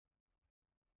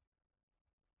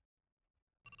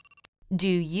 Do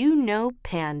you know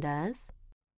pandas?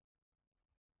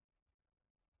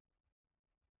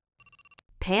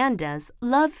 Pandas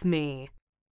love me.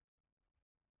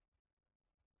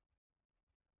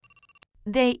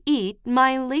 They eat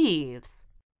my leaves.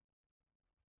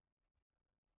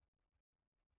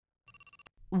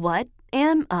 What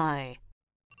am I?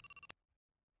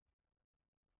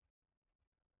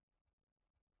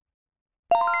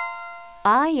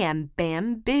 I am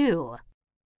bamboo.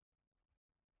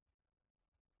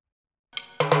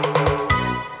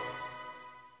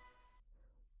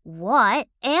 What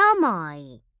am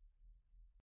I?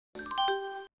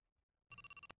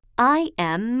 I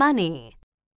am money.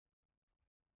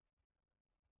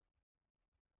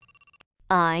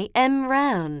 I am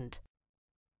round.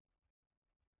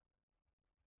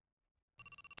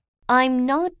 I'm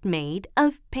not made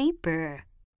of paper.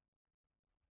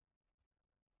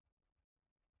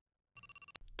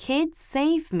 Kids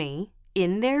save me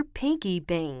in their piggy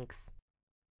banks.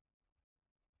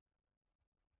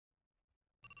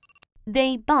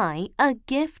 They buy a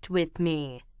gift with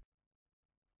me.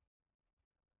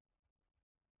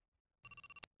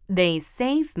 They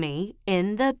save me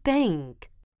in the bank.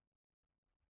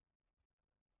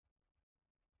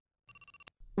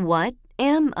 What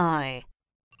am I?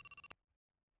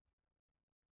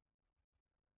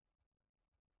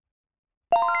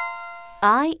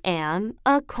 I am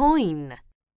a coin.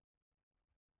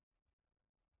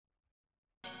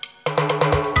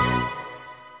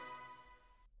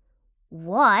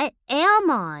 What am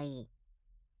I?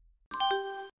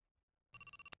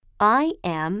 I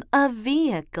am a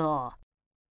vehicle.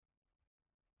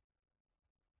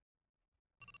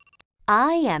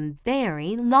 I am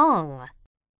very long.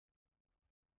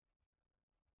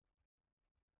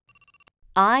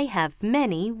 I have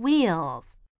many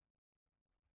wheels.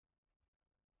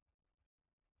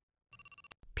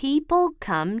 People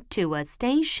come to a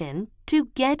station to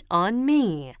get on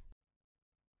me.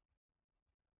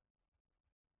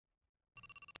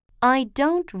 I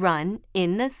don't run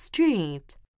in the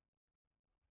street.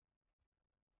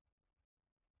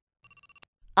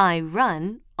 I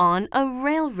run on a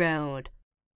railroad.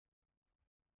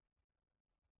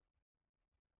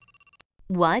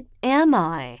 What am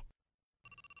I?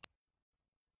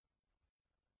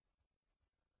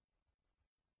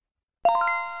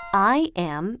 I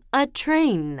am a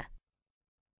train.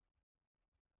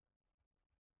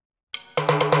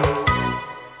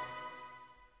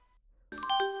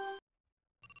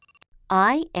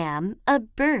 I am a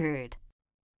bird.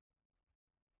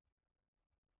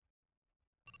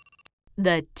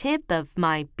 The tip of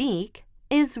my beak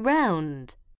is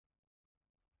round.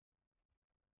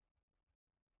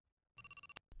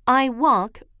 I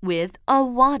walk with a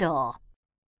waddle.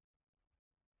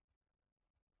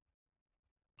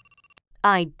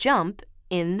 I jump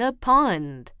in the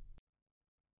pond.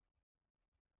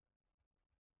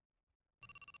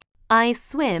 I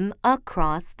swim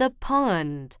across the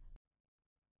pond.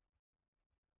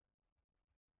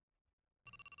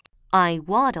 I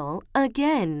waddle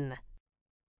again.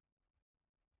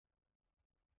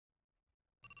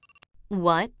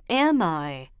 What am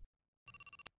I?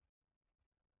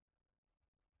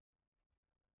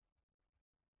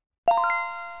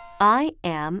 I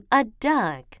am a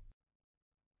duck.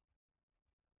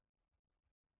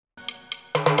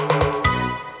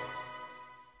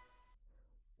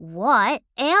 What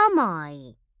am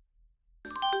I?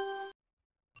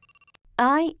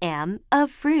 I am a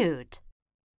fruit.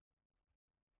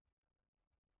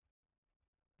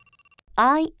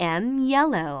 I am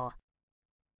yellow.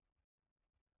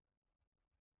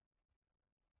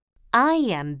 I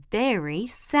am very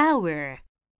sour.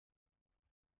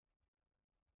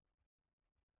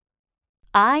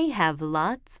 I have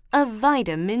lots of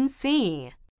vitamin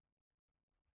C.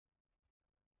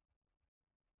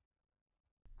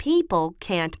 People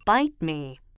can't bite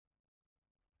me.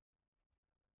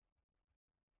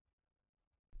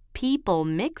 People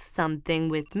mix something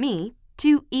with me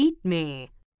to eat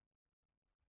me.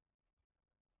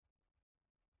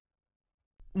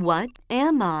 What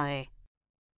am I?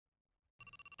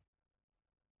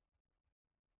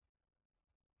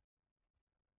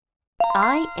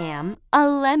 I am a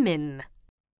lemon.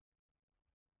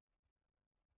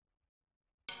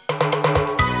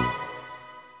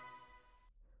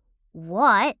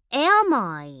 What am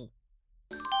I?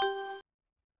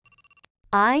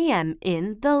 I am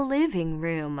in the living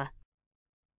room.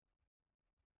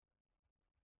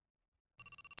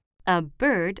 A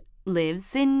bird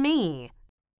lives in me.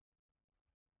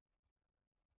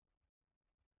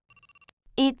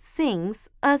 It sings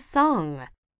a song.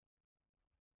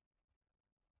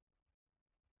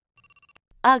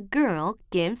 A girl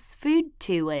gives food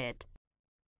to it.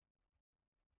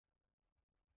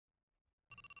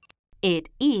 It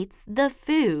eats the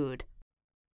food.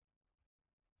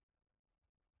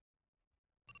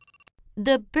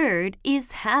 The bird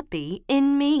is happy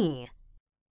in me.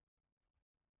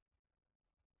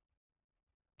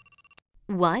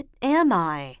 What am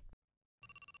I?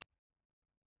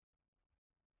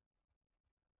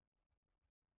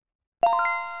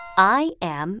 I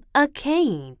am a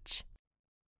cage.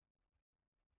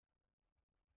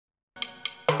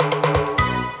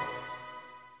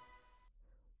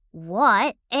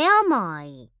 What am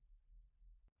I?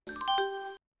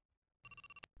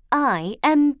 I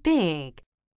am big.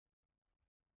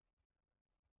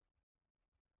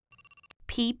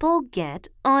 People get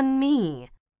on me.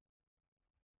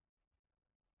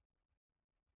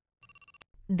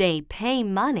 They pay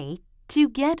money to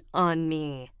get on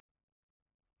me.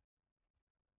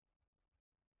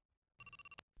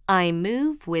 I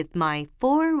move with my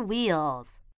 4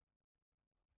 wheels.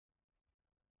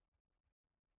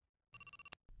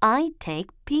 I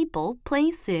take people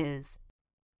places.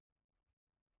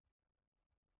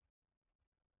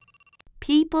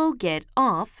 People get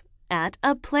off at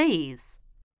a place.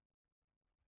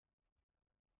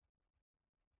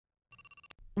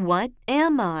 What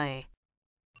am I?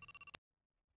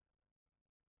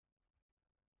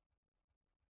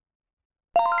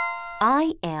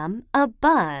 I am a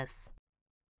bus.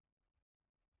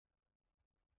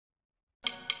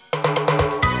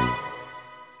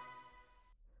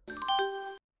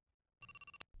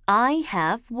 I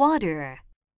have water.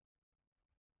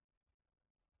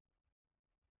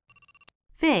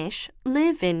 Fish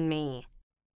live in me.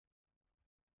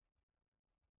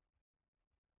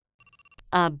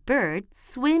 A bird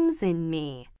swims in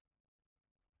me.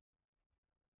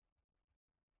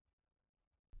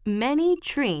 Many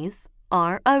trees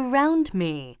are around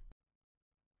me.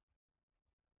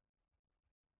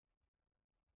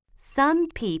 Some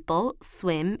people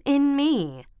swim in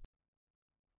me.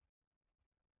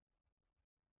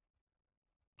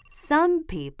 Some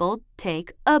people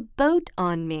take a boat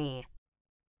on me.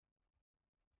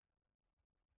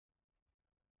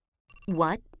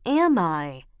 What am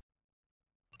I?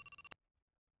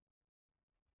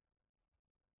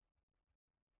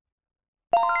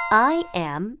 I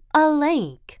am a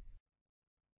lake.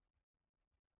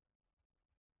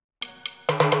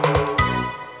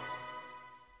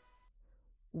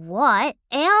 What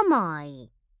am I?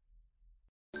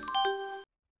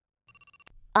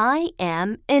 I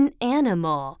am an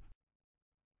animal.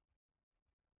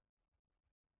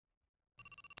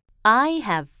 I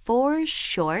have 4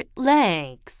 short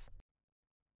legs.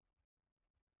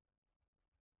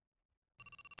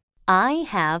 I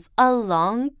have a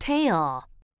long tail.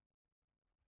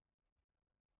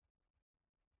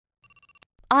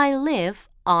 I live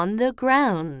on the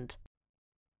ground.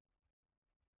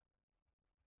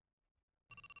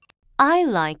 I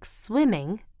like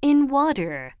swimming in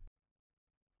water.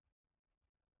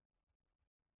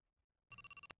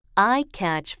 I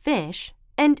catch fish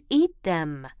and eat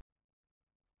them.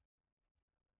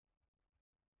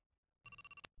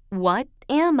 What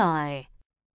am I?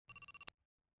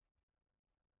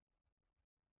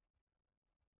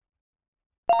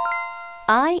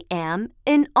 I am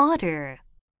an otter.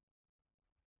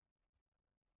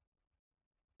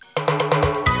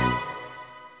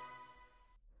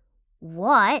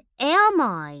 What am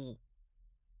I?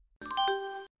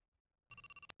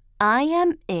 I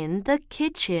am in the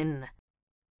kitchen.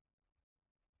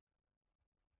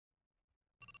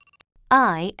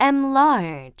 I am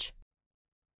large.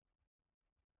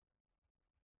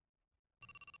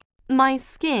 My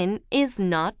skin is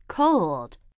not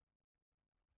cold,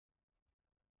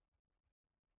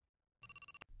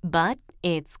 but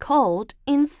it's cold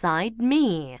inside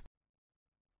me.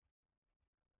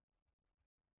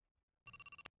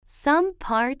 Some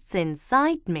parts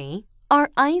inside me are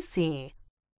icy.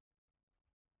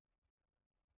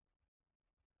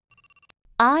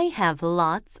 I have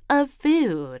lots of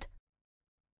food.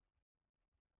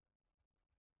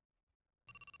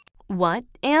 What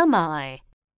am I?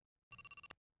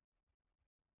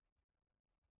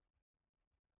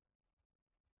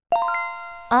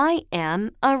 I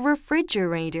am a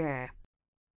refrigerator.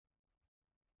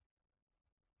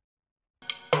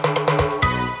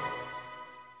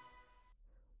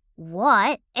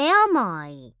 What am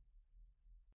I?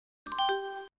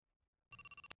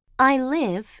 I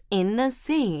live in the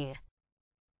sea.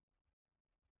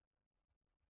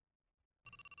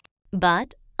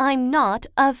 But I'm not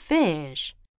a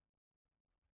fish.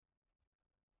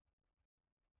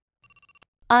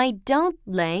 I don't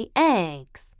lay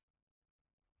eggs.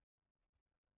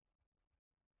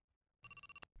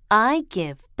 I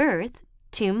give birth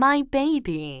to my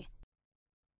baby.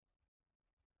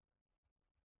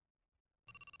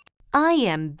 I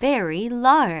am very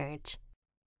large.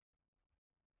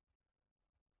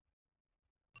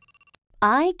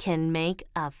 I can make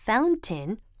a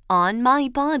fountain on my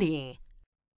body.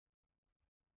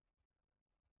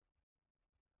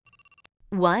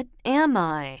 What am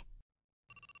I?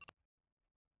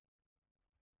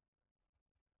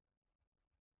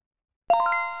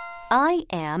 I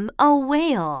am a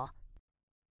whale.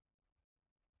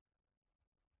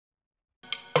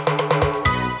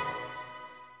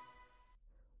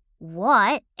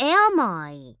 What am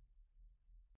I?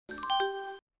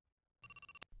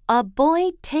 A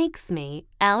boy takes me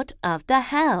out of the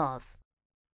house.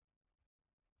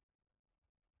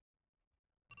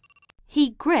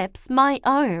 He grips my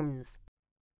arms.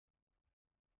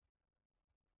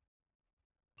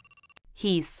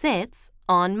 He sits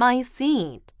on my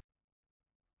seat.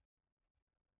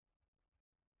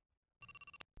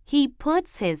 He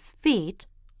puts his feet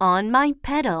on my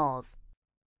pedals.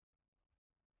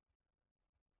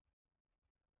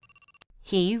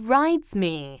 He rides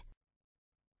me.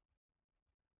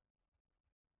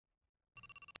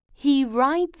 He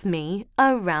rides me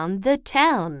around the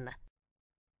town.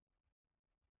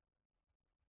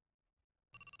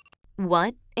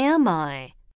 What am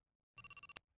I?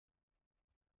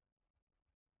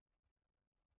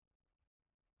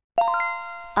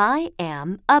 I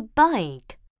am a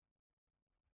bike.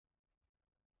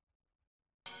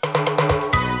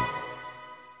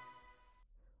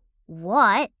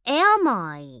 What am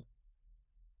I?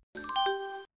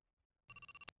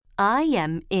 I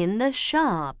am in the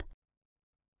shop.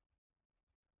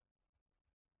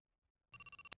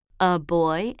 A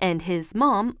boy and his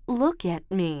mom look at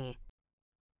me.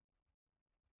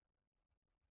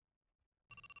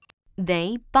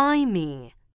 They buy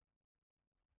me.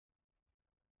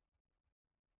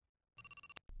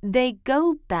 They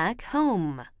go back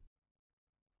home.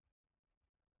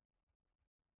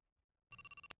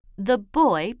 The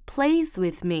boy plays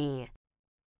with me.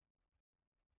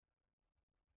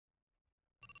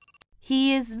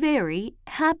 He is very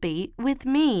happy with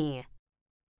me.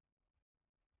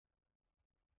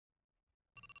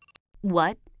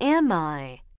 What am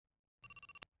I?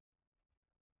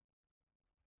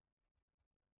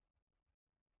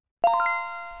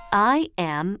 I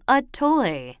am a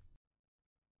toy.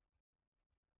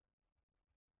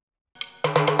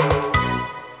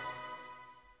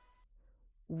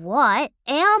 What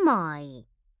am I?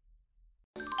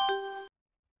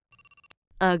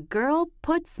 A girl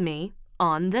puts me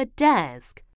on the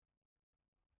desk.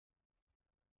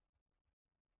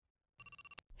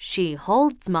 She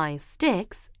holds my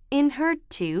sticks in her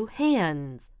 2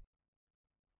 hands.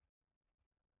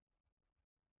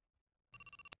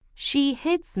 She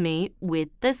hits me with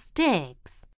the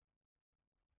sticks.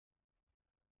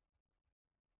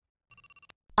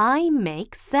 I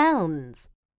make sounds.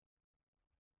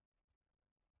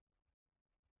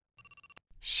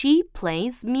 She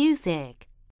plays music.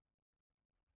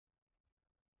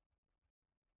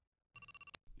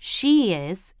 She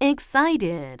is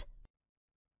excited.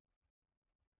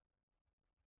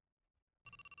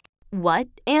 What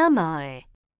am I?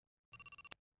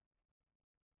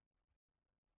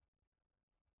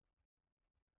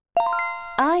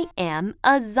 I am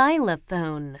a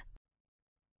xylophone.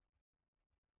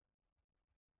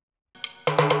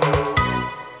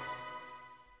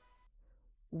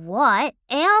 What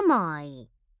am I?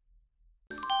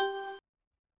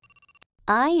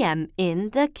 I am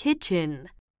in the kitchen.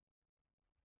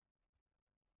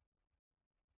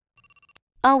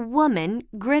 A woman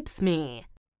grips me.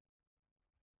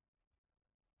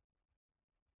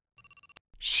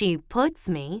 She puts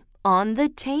me on the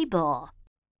table.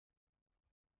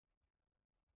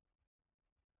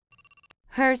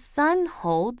 Her son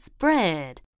holds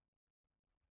bread.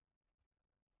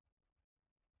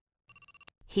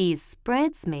 He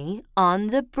spreads me on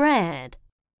the bread.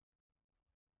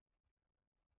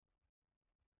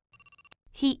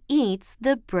 He eats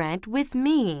the bread with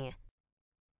me.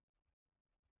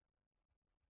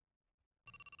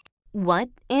 What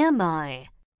am I?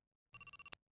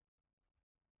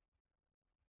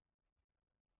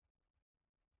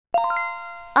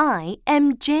 I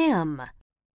am jam.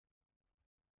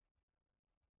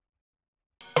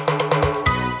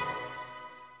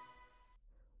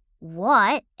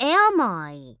 What am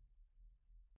I?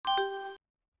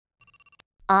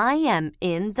 I am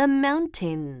in the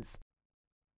mountains.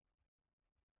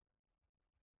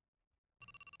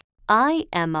 I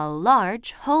am a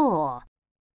large hole.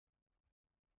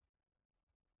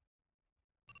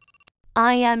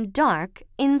 I am dark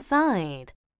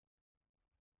inside.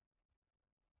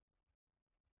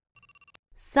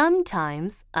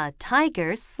 Sometimes a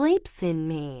tiger sleeps in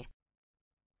me.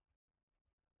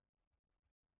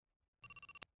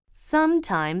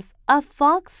 Sometimes a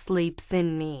fox sleeps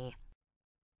in me.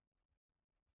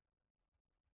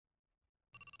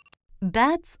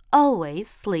 Bats always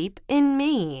sleep in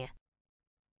me.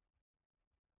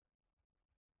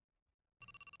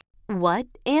 What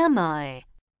am I?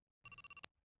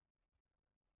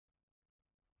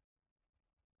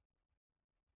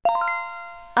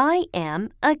 I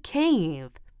am a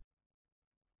cave.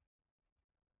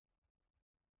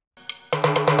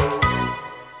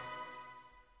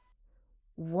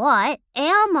 What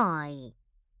am I?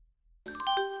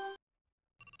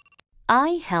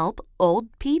 I help old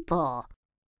people.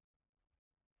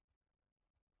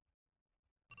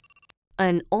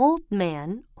 An old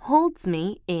man holds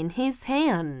me in his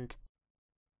hand.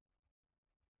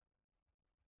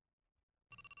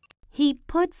 He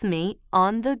puts me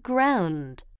on the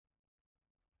ground.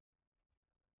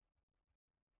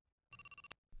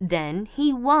 Then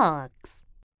he walks.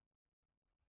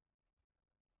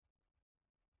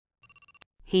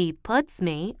 He puts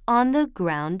me on the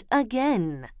ground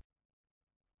again.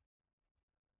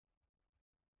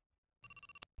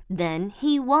 Then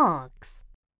he walks.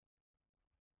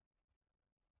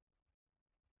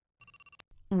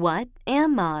 What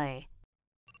am I?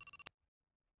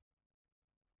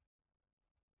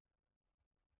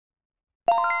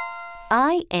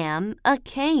 I am a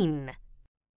cane.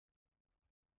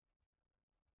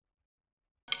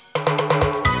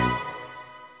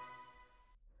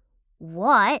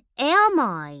 What am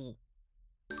I?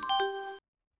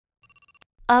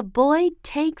 A boy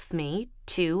takes me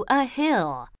to a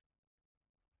hill.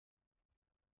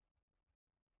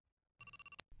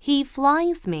 He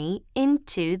flies me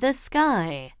into the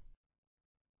sky.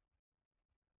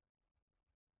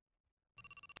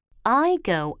 I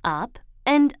go up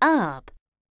and up.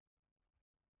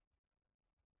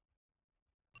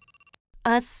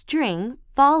 A string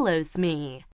follows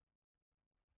me.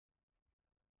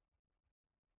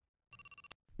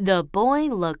 The boy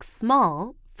looks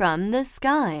small from the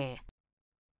sky.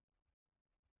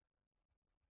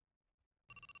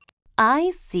 I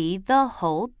see the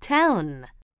whole town.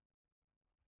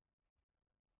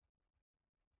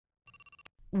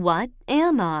 What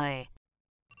am I?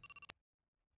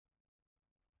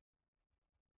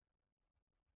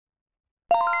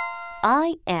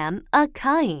 I am a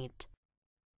kite.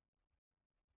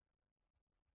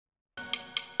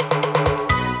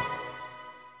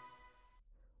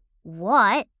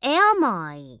 What am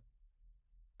I?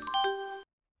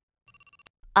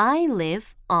 I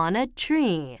live on a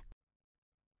tree.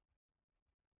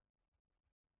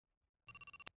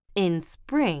 In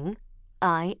spring,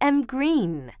 I am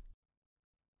green.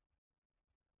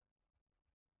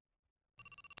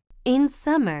 In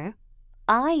summer,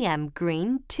 I am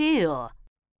green too.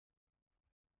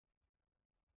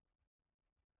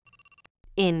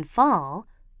 In fall,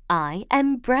 I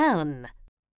am brown.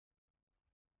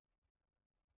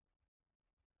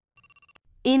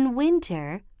 In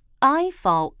winter, I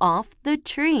fall off the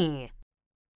tree.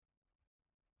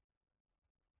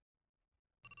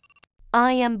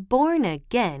 I am born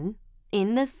again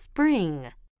in the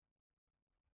spring.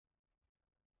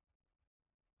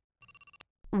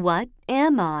 What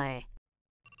am I?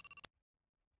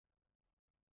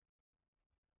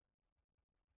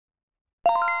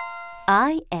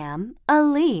 I am a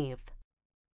leaf.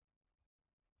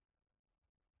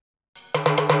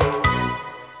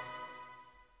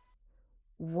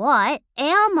 What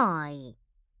am I?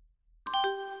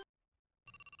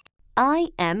 I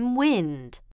am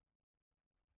wind.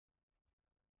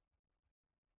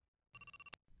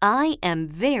 I am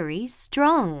very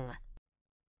strong.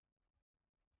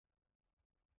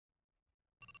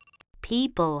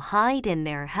 People hide in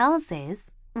their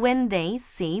houses when they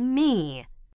see me.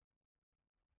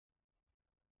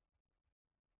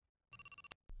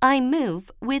 I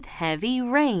move with heavy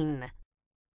rain.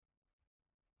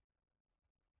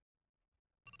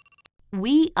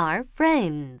 We are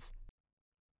friends.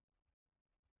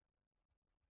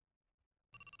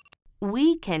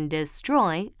 We can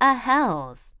destroy a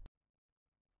house.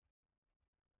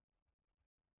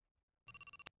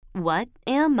 What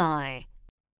am I?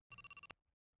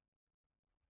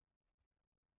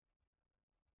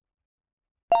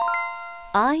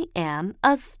 I am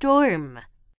a storm.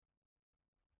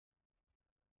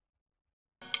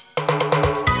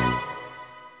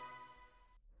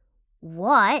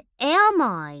 What am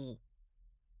I?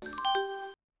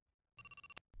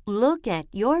 Look at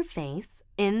your face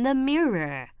in the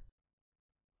mirror.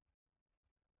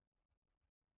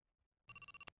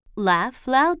 Laugh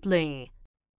loudly.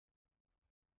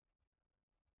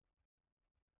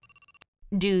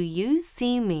 Do you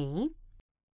see me?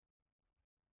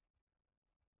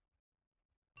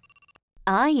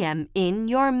 I am in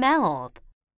your mouth.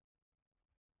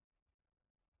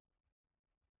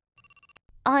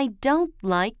 I don't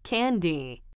like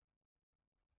candy.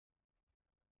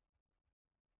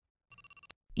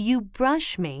 You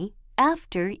brush me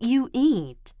after you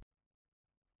eat.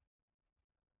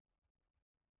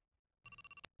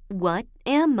 What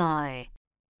am I?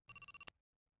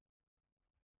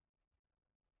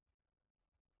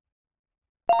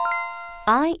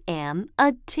 I am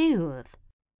a tooth.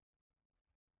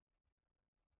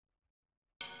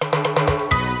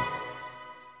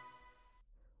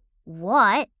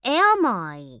 What am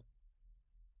I?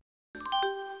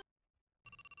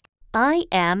 I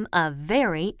am a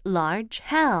very large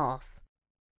house.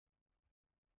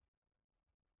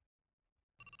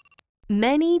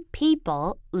 Many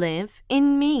people live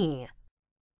in me.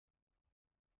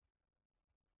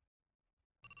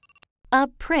 A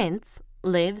prince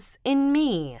lives in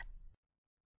me.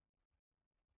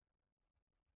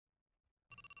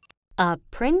 A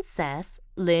princess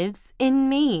lives in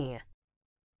me.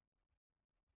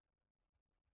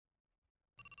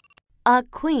 A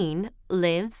queen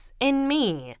lives in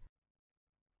me.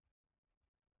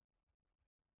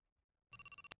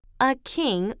 A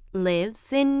king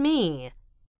lives in me.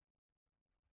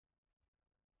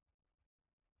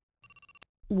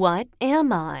 What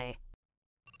am I?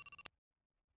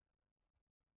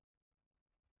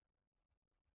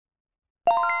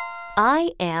 I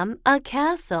am a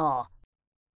castle.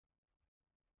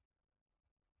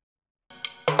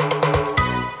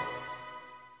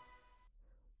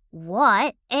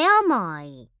 What am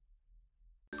I?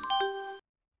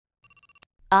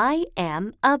 I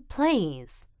am a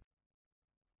place.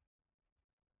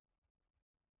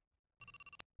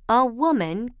 A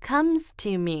woman comes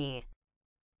to me.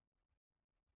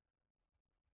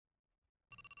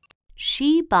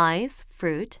 She buys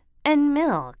fruit and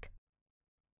milk.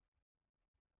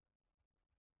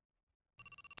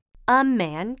 A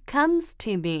man comes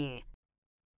to me.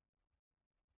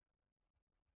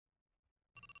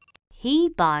 He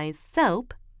buys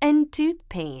soap and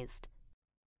toothpaste.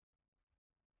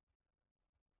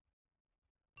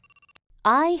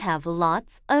 I have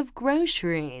lots of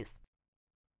groceries.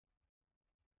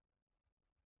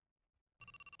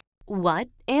 What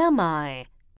am I?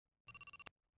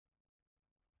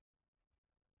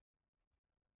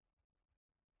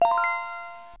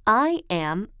 I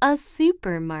am a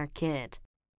supermarket.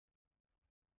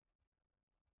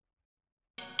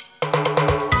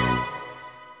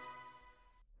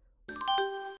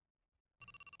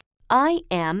 I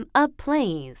am a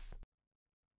place.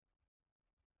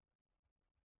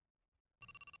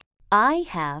 I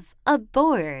have a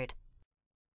board.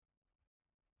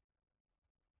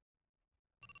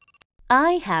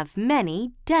 I have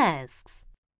many desks.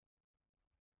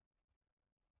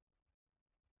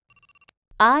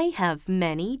 I have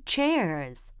many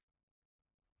chairs.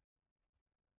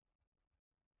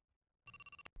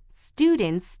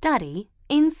 Students study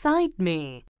inside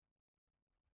me.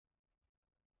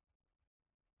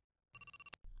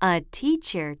 A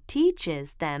teacher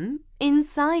teaches them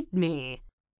inside me.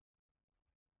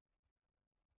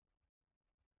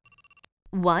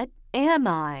 What am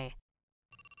I?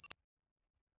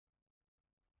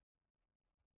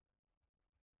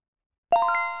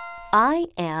 I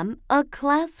am a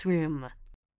classroom.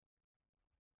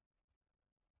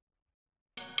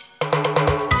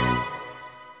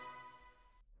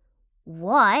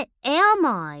 What am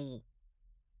I?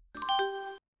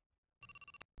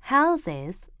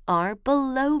 Houses are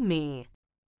below me.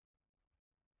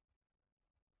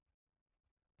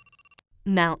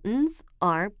 Mountains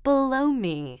are below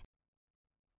me.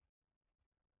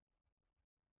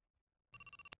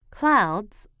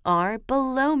 Clouds are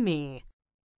below me.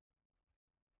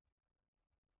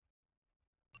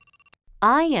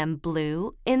 I am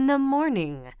blue in the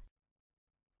morning.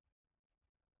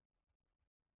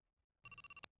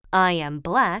 I am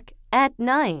black at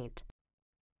night.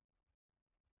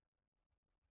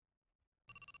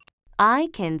 I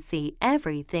can see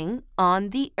everything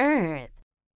on the earth.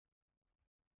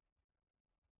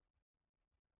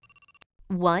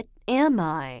 What am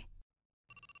I?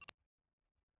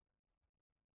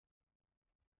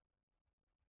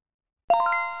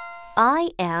 I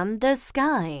am the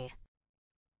sky.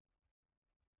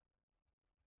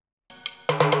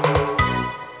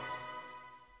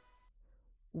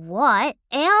 What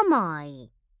am I?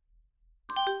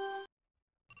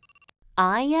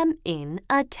 I am in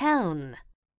a town.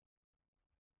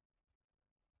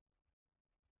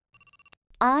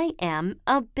 I am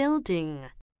a building.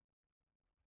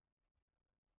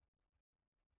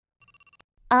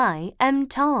 I am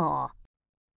tall.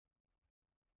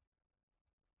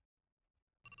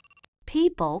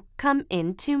 People come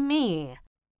into me.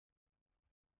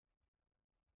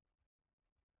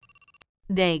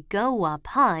 They go up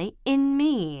high in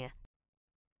me.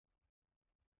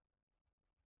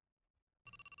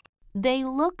 They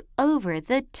look over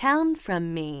the town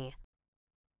from me.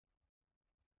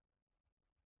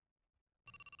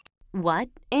 What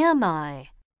am I?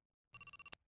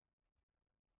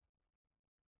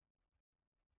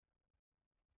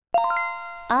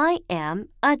 I am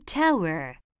a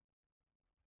tower.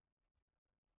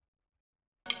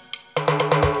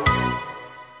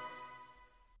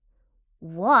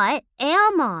 What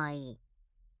am I?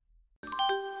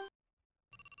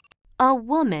 A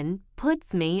woman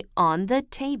puts me on the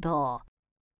table.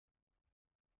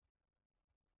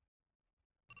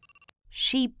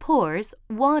 She pours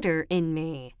water in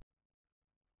me.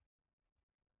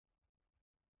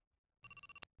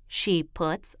 She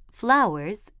puts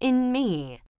flowers in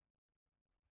me.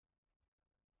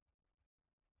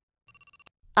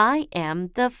 I am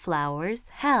the flower's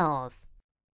house.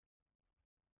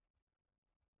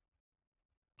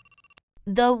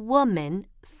 The woman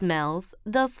smells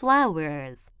the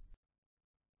flowers.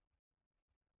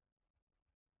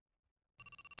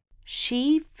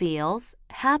 She feels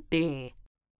happy.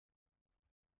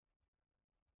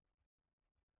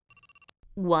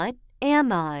 What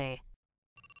am I?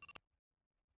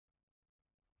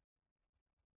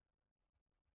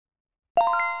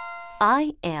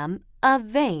 I am a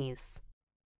vase.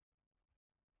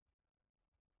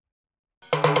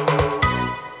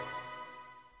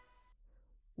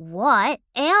 What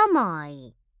am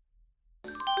I?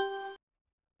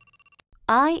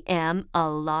 I am a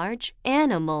large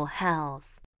animal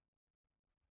house.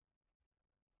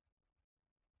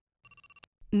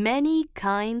 Many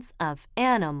kinds of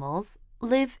animals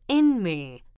live in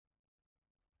me.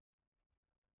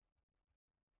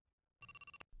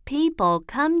 People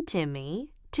come to me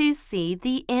to see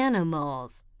the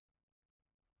animals.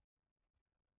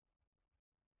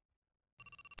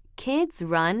 Kids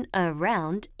run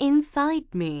around inside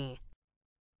me.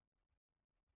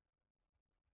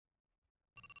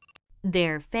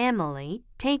 Their family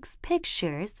takes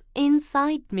pictures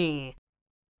inside me.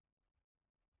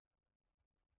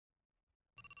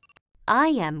 I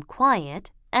am quiet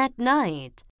at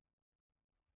night.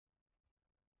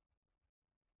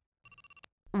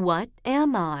 What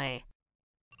am I?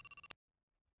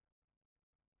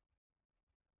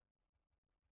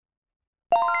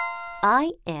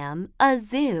 I am a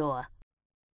zoo.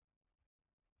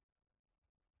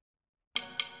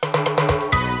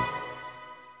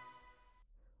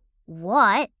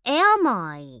 What am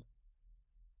I?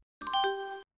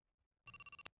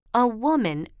 A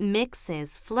woman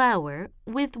mixes flour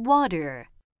with water.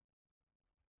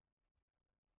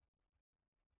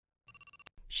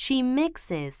 She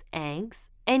mixes eggs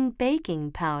and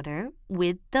baking powder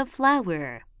with the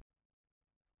flour.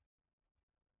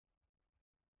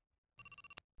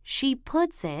 She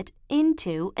puts it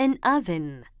into an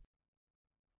oven.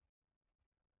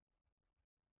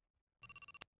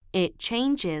 It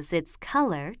changes its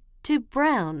color to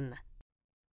brown.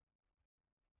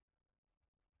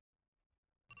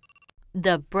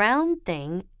 The brown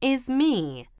thing is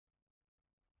me.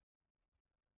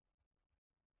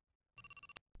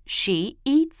 She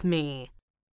eats me.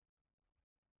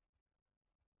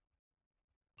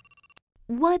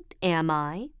 What am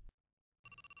I?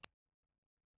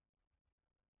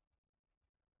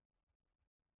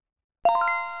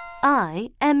 I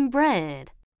am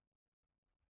bread.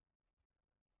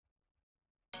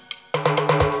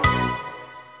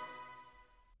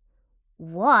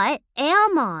 What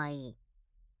am I?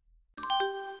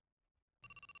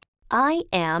 I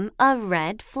am a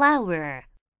red flower.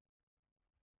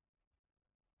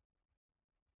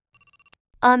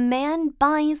 A man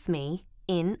buys me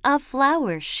in a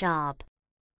flower shop.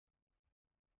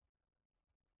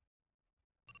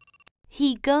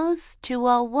 He goes to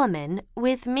a woman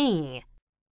with me.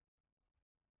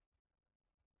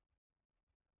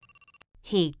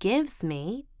 He gives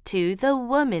me to the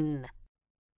woman.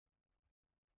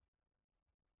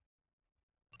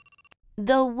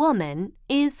 The woman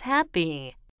is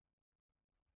happy.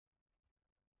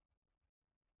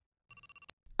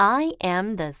 I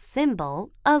am the symbol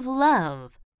of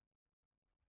love.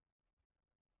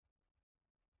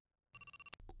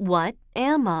 What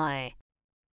am I?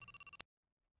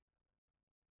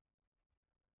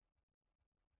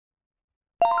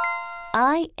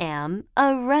 I am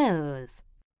a rose.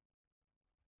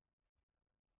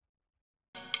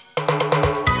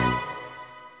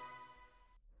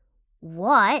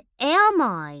 What am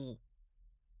I?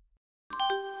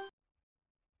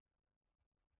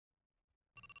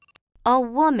 A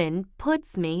woman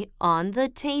puts me on the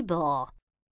table.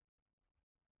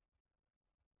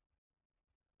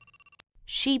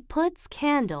 She puts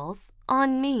candles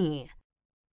on me.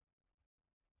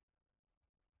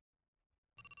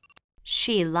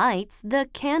 She lights the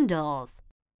candles.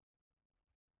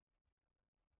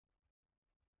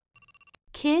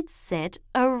 Kids sit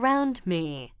around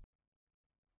me.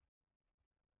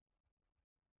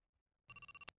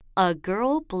 A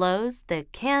girl blows the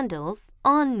candles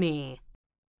on me.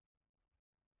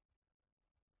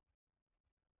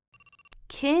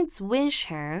 Kids wish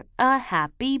her a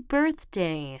happy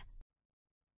birthday.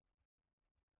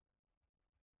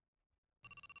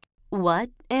 What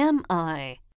am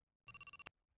I?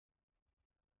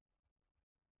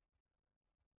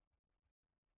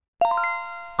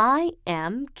 I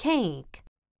am cake.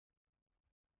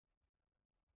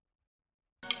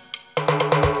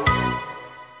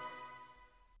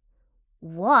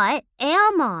 What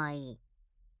am I?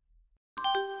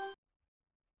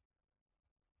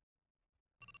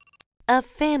 A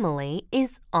family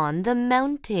is on the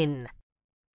mountain.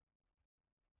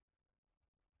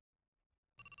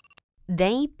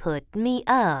 They put me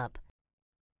up.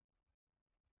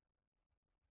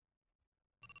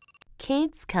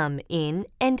 Kids come in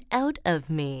and out of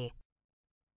me.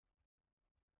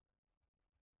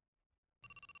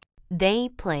 They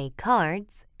play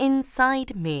cards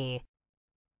inside me.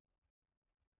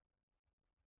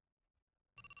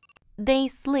 They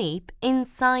sleep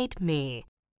inside me.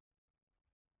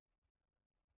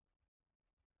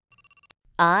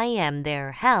 I am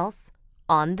their house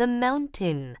on the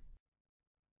mountain.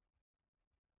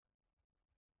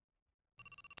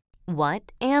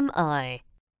 What am I?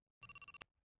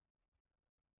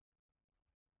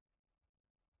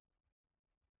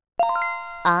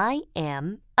 I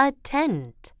am a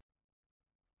tent.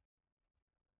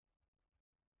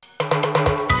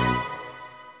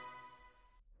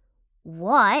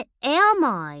 What am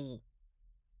I?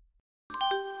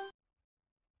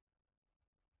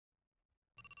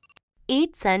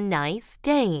 It's a nice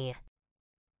day.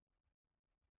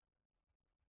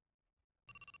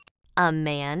 A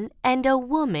man and a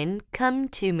woman come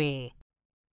to me.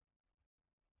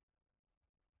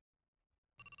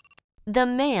 The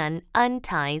man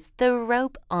unties the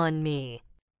rope on me.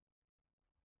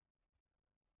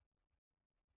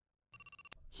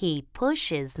 He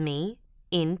pushes me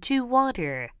into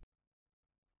water.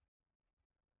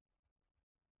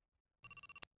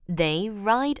 They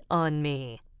ride on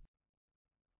me.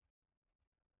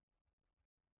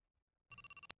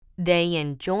 They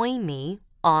enjoy me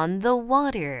on the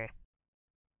water.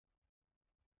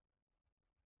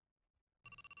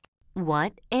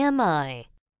 What am I?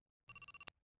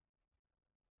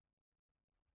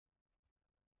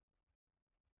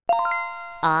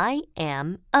 I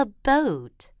am a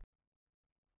boat.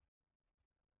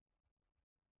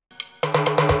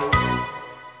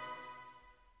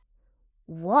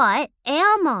 What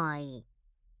am I?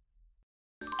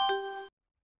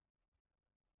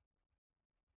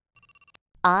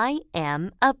 I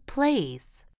am a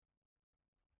place.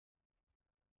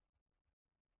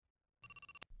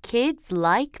 Kids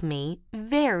like me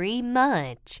very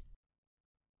much.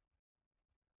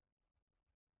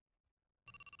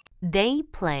 They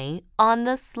play on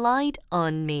the slide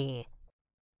on me.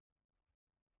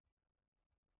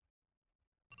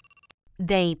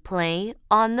 They play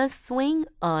on the swing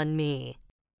on me.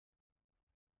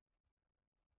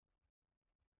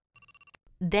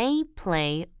 They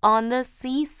play on the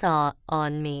seesaw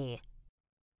on me.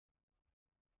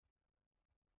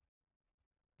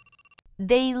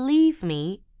 They leave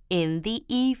me in the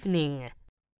evening.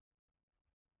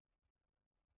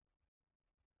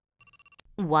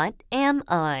 What am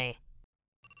I?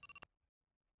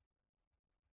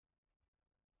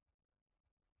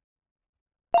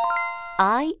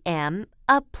 I am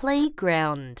a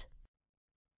playground.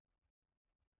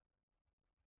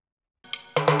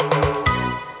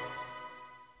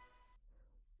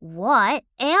 What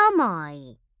am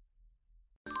I?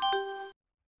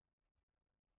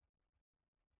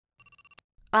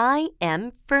 I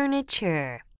am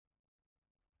furniture.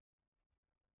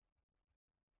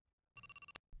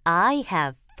 I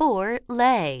have 4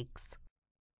 legs.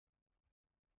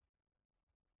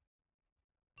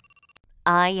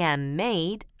 I am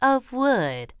made of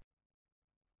wood.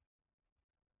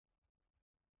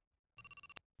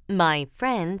 My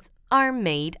friends are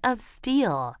made of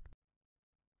steel.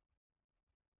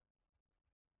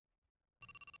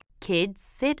 Kids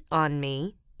sit on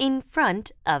me in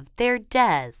front of their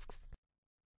desks.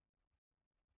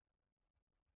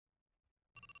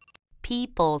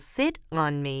 People sit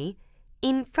on me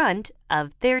in front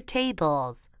of their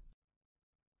tables.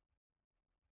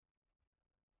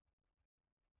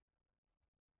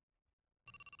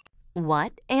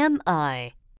 What am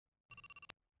I?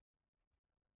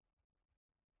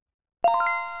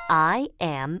 I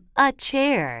am a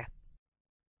chair.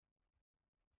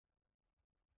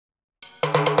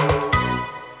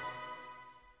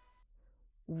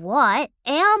 What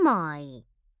am I?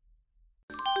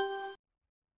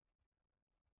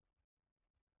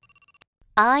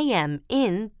 I am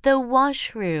in the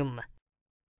washroom.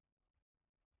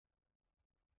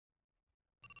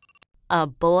 A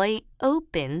boy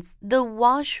opens the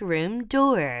washroom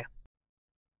door.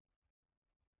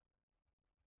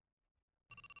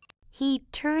 He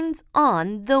turns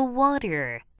on the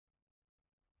water.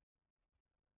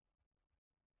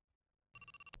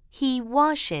 He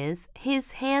washes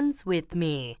his hands with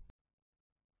me.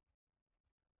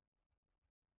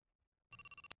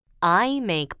 I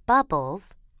make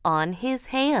bubbles on his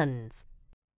hands.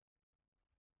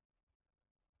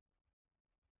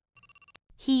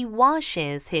 He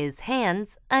washes his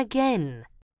hands again.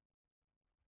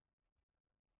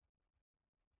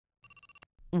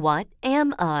 What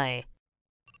am I?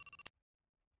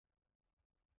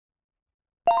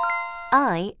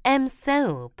 I am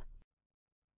soap.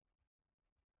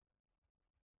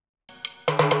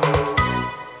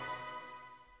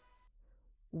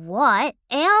 What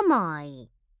am I?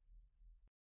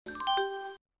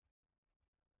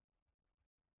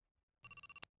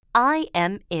 I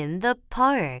am in the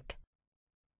park.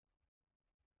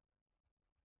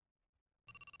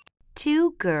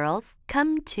 2 girls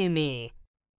come to me.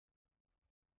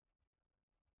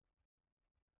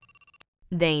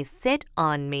 They sit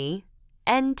on me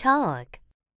and talk.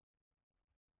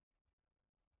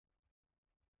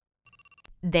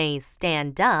 They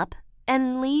stand up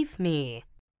and leave me.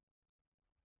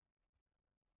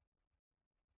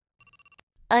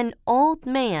 An old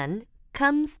man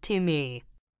comes to me.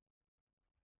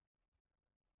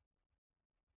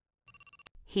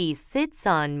 He sits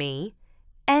on me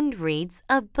and reads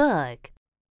a book.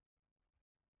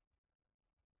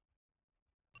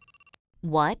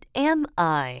 What am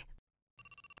I?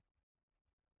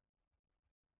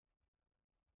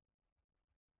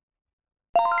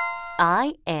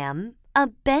 I am a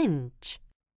bench.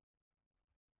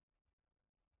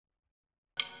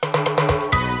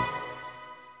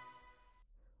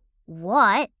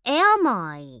 What am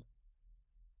I?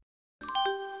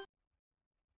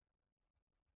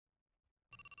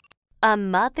 A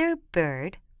mother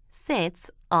bird sits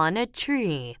on a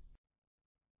tree.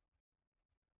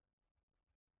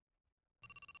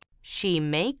 She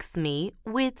makes me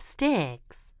with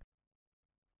sticks.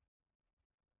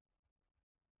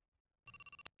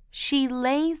 She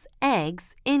lays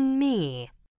eggs in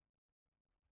me.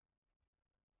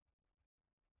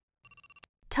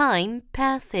 Time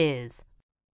passes.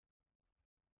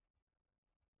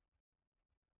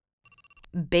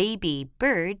 Baby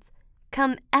birds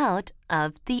come out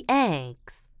of the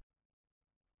eggs.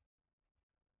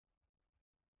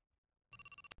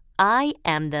 I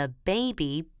am the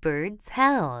baby bird's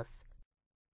house.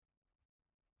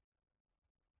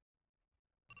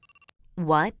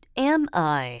 What am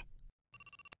I?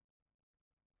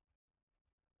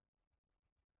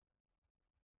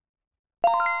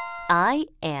 I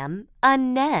am a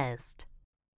nest.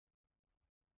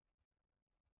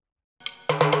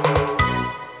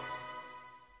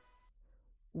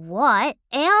 What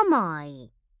am I?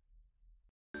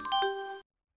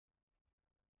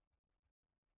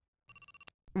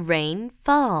 Rain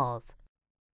falls.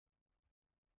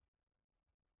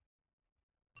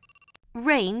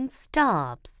 Rain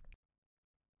stops.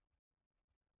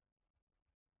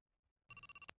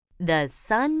 The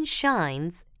sun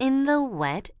shines in the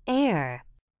wet air.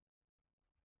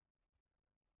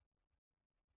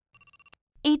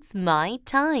 It's my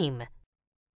time.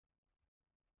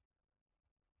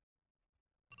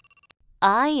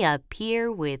 I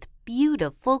appear with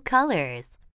beautiful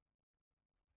colors.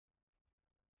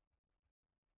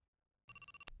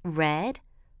 Red,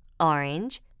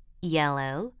 orange,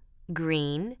 yellow,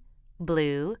 green,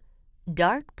 blue,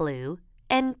 dark blue,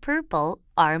 and purple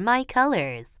are my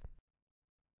colors.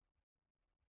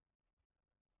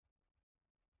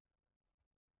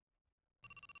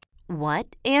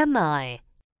 What am I?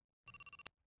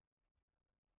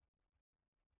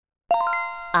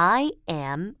 I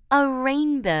am a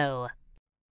rainbow.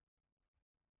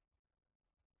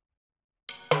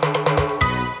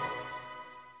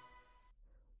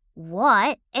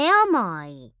 What am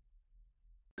I?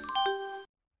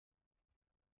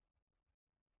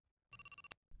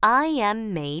 I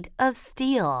am made of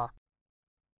steel.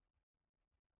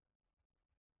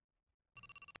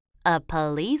 A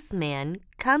policeman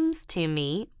comes to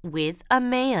me with a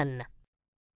man.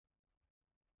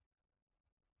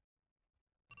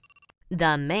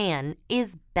 The man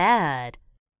is bad.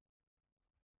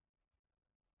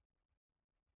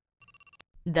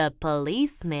 The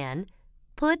policeman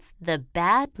puts the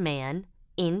bad man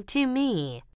into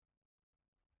me.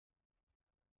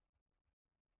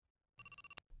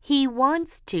 He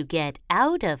wants to get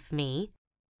out of me,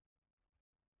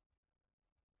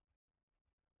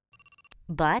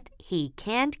 but he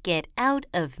can't get out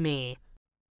of me.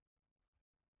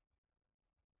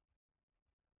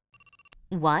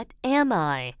 What am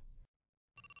I?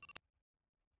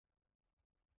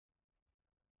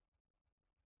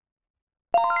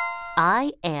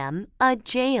 I am a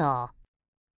jail.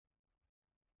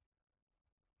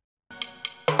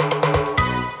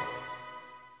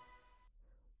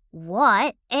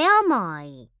 What am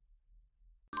I?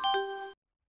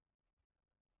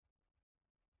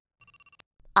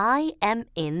 I am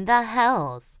in the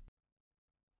house.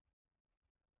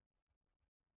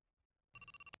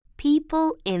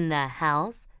 People in the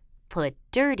house put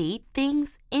dirty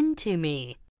things into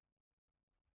me.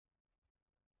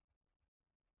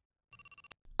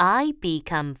 I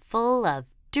become full of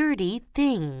dirty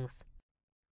things.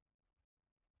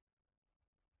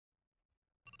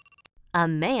 A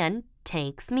man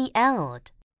takes me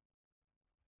out.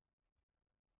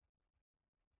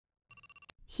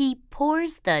 He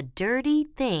pours the dirty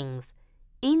things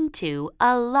into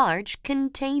a large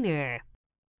container.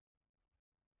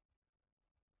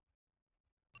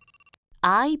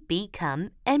 I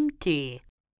become empty.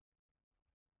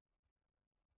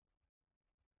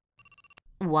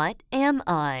 What am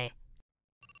I?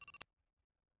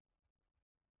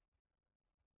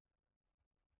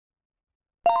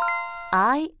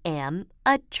 I am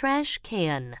a trash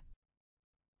can.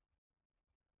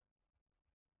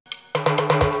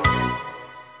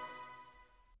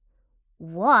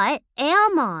 What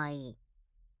am I?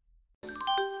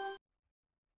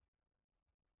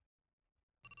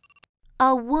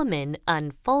 A woman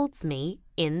unfolds me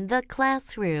in the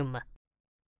classroom.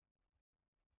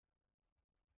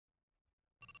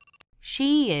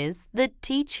 She is the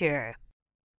teacher.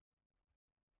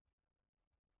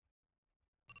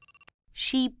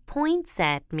 She points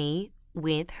at me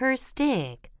with her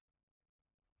stick.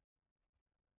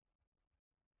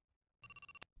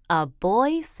 A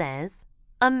boy says,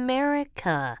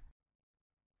 America.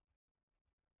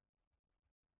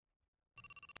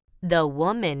 The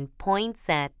woman points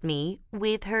at me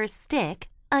with her stick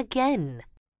again.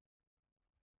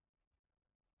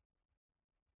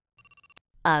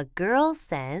 A girl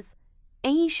says,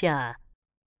 Asia.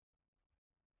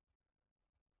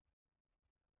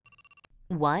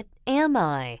 What am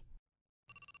I?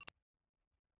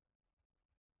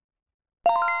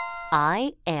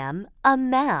 I am a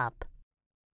map.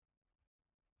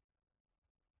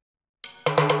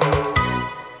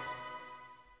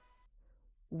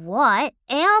 What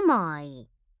am I?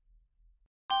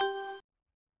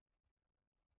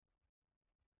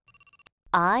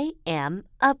 I am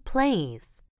a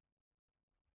place.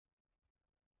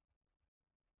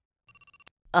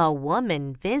 A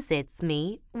woman visits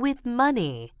me with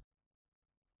money.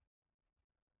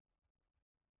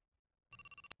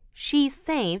 She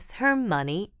saves her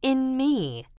money in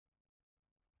me.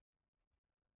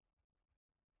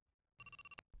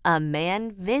 A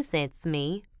man visits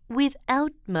me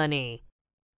without money.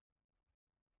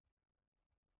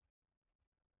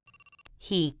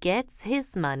 He gets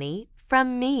his money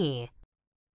from me.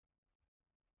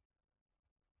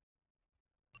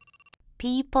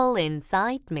 People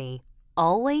inside me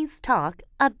always talk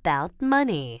about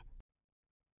money.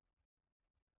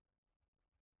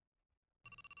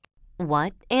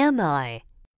 What am I?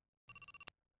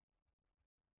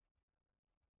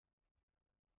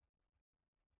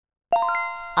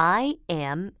 I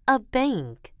am a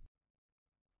bank.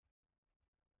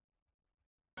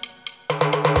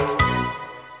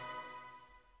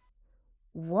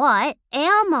 What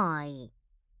am I?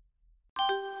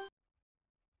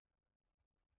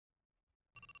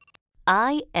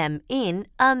 I am in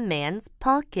a man's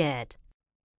pocket.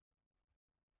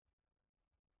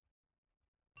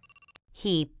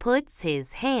 He puts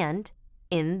his hand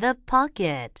in the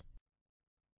pocket.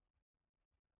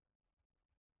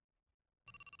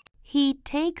 He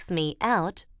takes me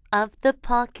out of the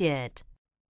pocket.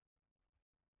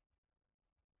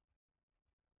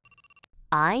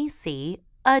 I see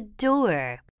a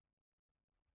door.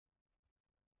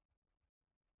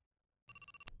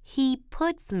 He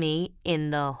puts me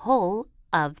in the hole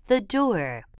of the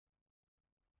door.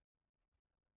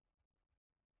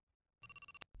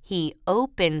 He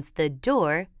opens the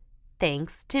door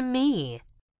thanks to me.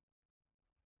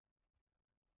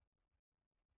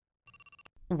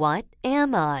 What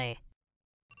am I?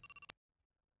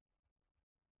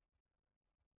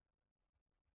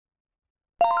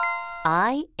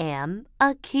 I am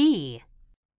a key.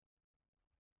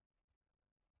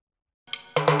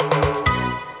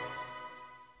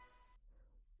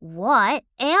 What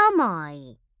am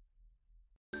I?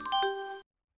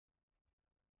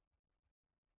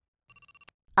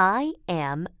 I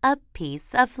am a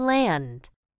piece of land.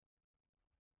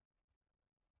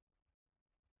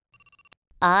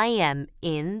 I am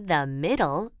in the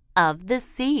middle of the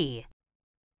sea.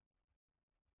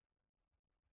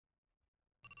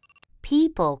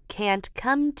 People can't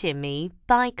come to me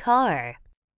by car.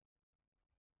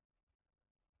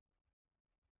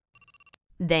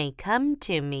 They come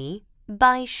to me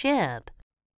by ship.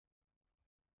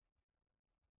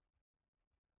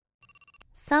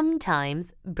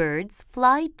 Sometimes birds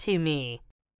fly to me.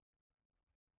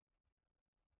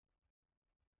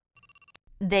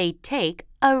 They take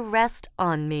a rest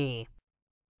on me.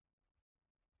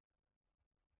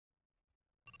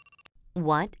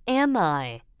 What am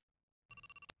I?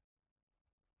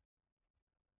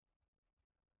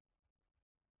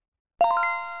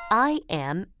 I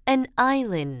am an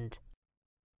island.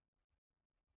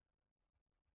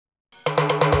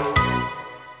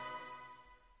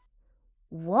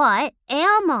 What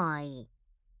am I?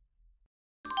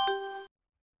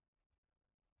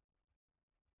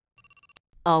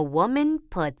 A woman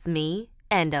puts me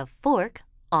and a fork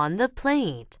on the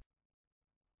plate.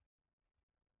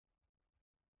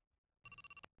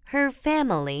 Her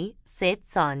family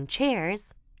sits on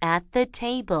chairs at the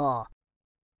table.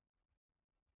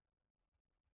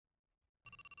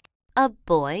 A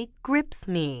boy grips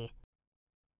me.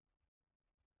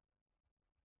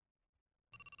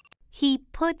 He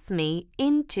puts me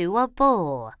into a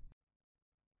bowl.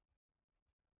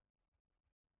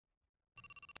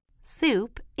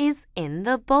 Soup is in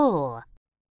the bowl.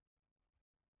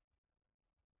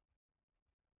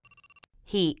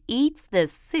 He eats the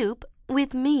soup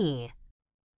with me.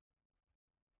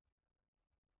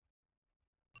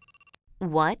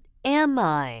 What am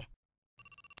I?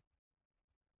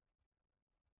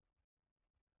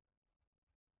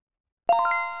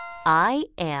 I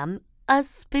am a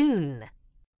spoon.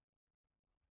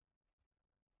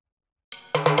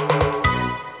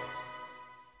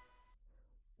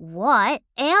 What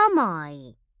am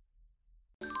I?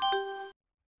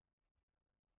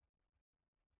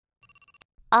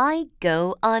 I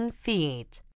go on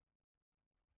feet.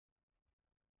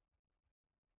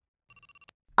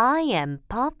 I am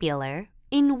popular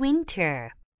in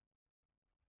winter.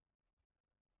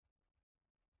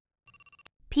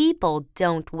 People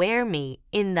don't wear me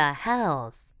in the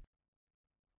house.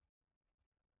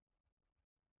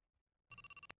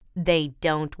 They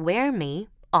don't wear me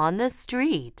on the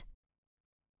street.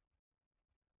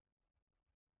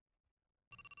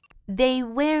 They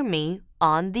wear me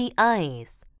on the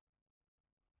ice.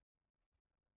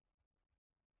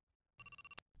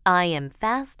 I am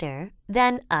faster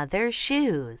than other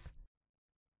shoes.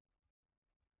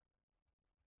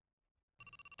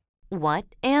 What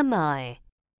am I?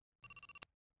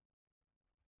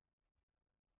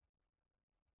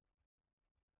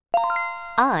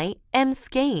 I am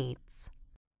skates.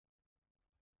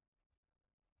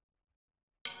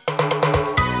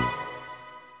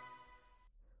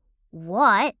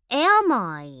 What am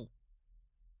I?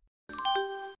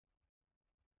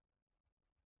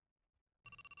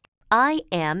 I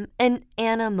am an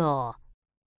animal.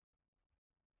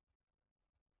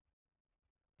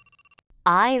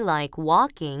 I like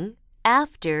walking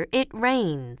after it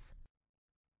rains.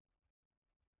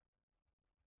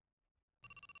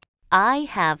 I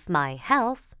have my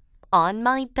house on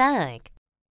my back.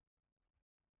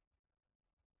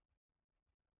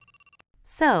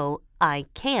 So I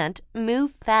can't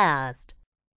move fast.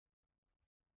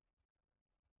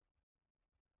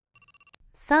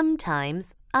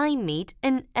 Sometimes I meet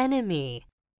an enemy.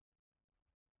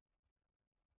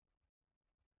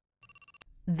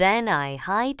 Then I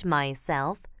hide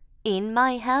myself in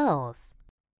my house.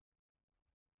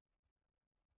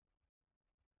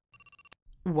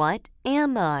 What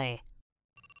am I?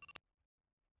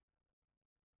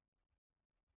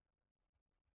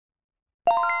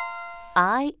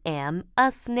 I am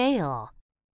a snail.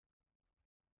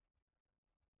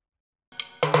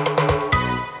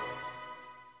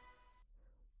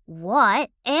 What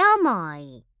am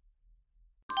I?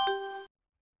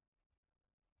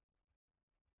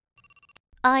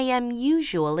 I am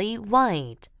usually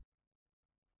white.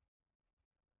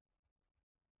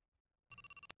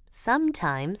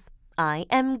 Sometimes I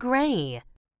am gray.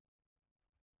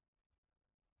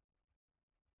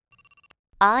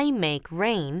 I make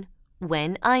rain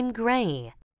when I'm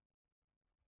gray.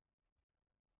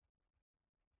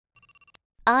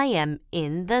 I am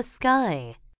in the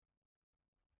sky.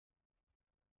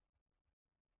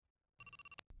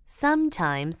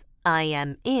 Sometimes I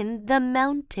am in the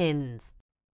mountains.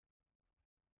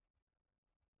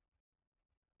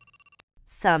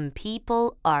 Some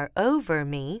people are over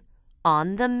me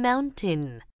on the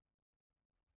mountain.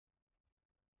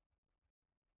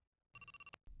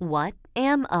 What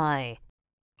am I?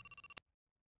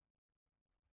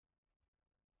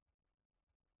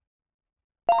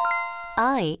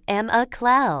 I am a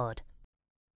cloud.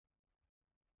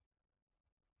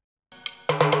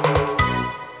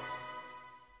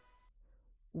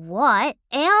 What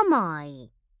am I?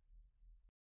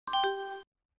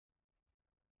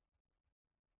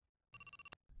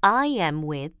 I am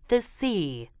with the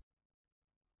sea.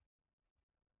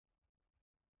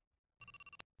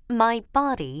 My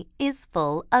body is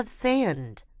full of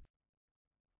sand.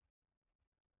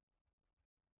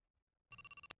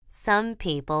 Some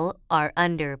people are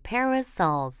under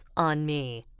parasols on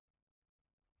me.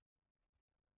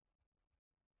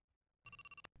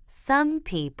 Some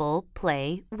people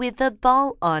play with a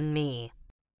ball on me.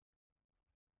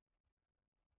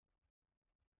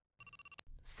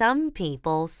 Some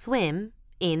people swim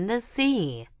in the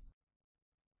sea.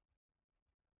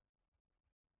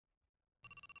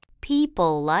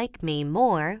 People like me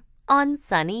more on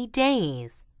sunny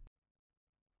days.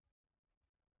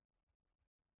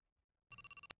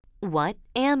 What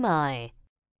am I?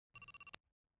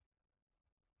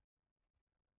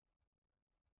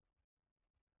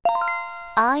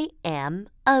 I am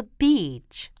a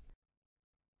beach.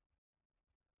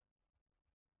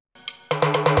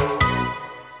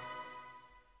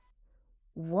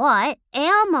 What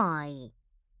am I?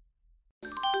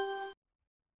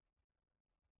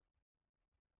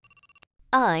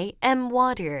 I am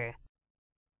water.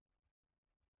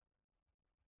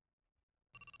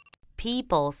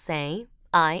 People say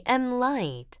I am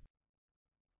light.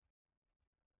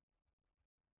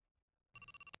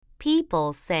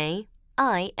 People say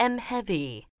I am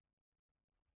heavy.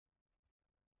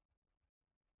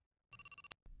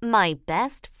 My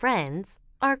best friends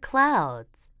are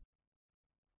clouds.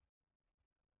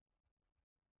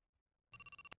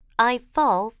 I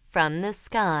fall from the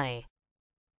sky.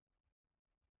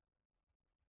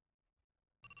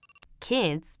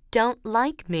 kids don't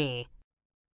like me.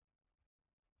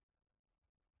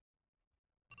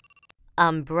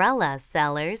 Umbrella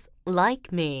sellers like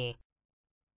me.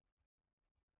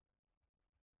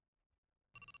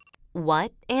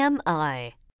 What am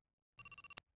I?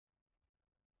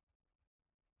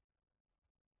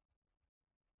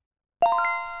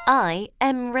 I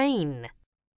am rain.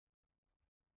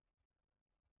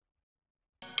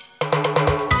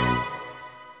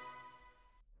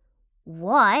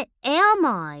 What am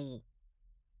I?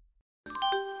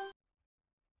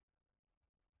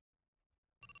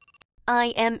 I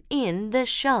am in the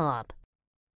shop.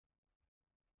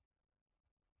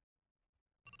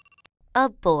 A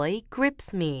boy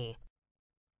grips me.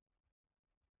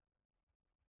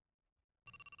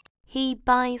 He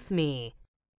buys me.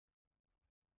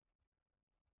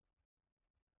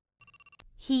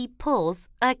 He pulls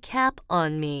a cap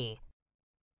on me.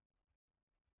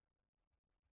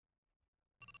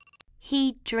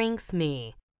 He drinks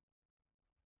me.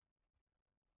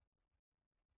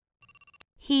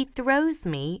 He throws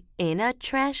me in a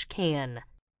trash can.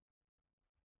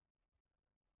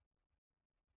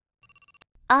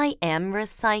 I am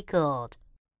recycled.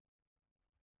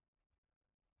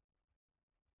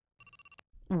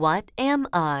 What am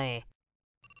I?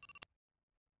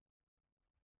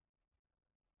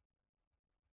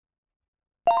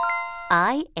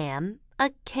 I am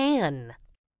a can.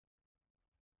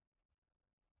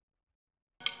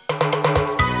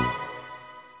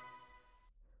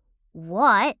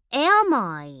 What am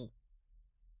I?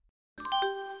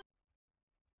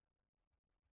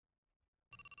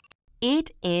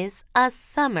 It is a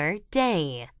summer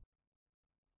day.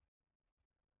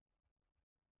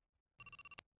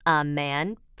 A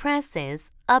man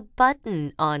presses a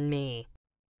button on me.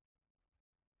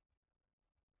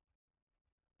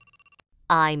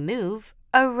 I move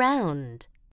around.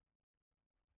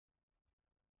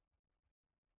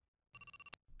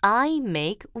 I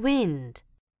make wind.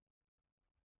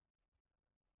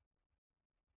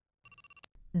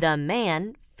 The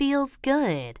man feels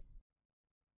good.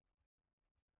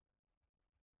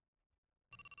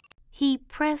 He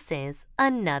presses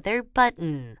another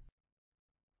button.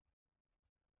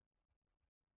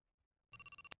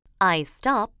 I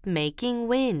stop making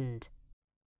wind.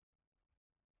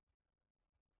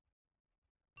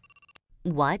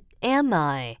 What am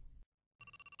I?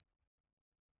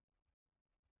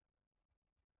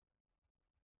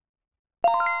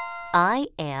 I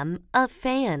am a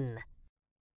fan.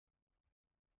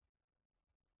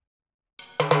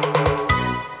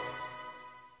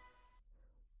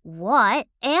 What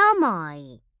am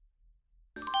I?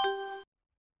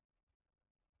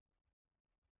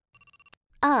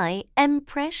 I am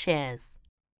precious.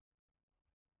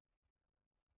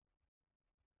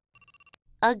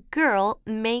 A girl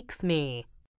makes me.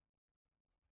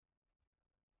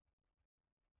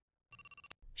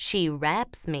 She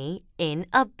wraps me in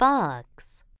a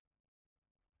box.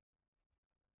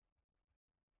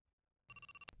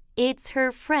 It's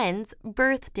her friend's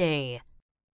birthday.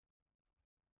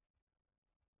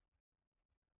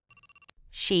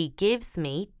 She gives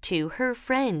me to her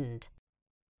friend.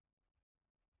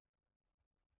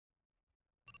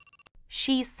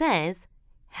 She says,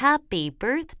 "Happy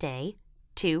birthday"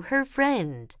 to her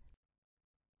friend.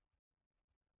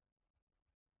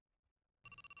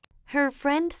 Her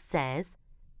friend says,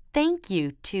 "Thank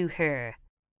you" to her.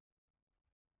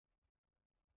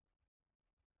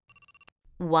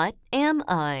 What am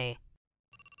I?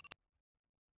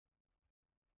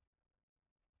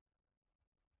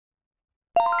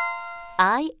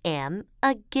 I am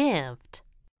a gift.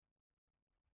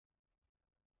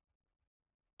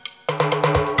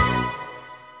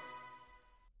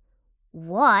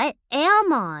 What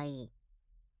am I?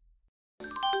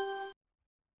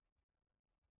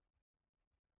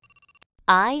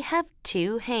 I have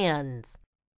two hands.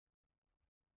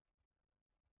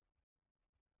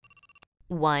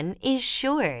 One is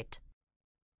short.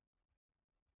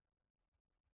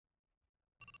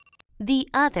 The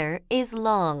other is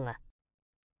long.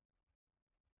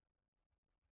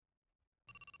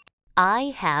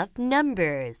 I have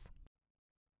numbers.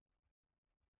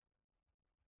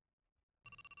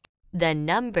 The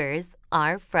numbers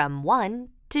are from 1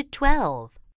 to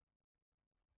 12.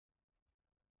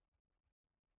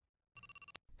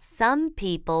 Some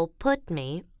people put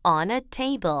me on a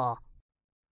table.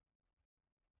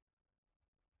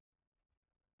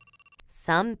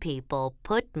 Some people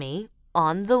put me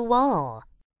on the wall.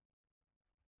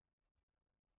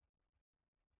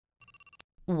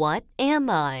 What am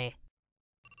I?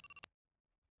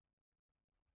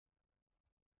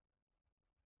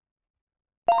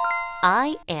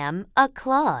 I am a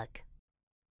clock.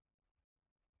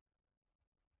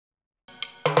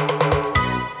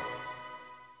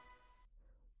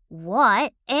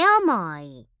 What am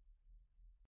I?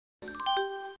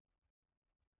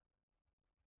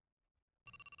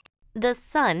 The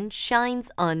sun shines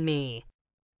on me.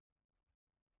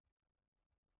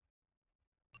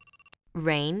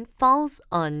 Rain falls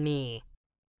on me.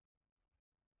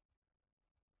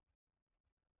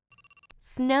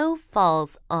 Snow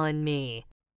falls on me.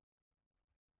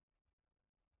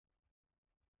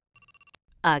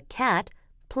 A cat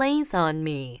plays on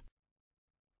me.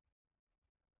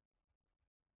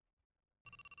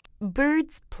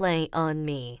 Birds play on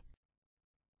me.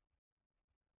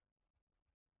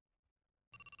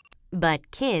 But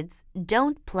kids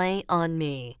don't play on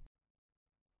me.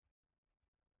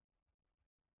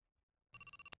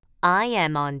 I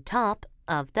am on top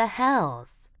of the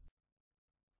house.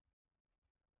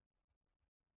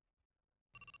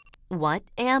 What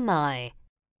am I?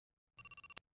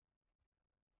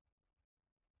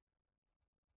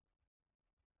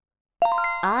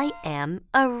 I am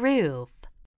a roof.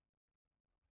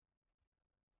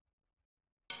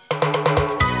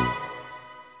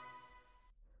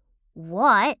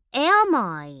 What am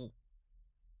I?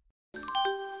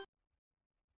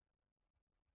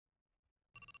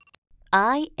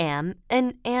 I am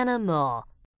an animal.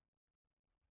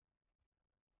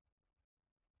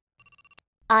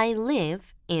 I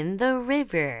live in the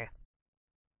river.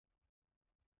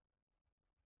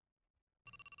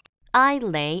 I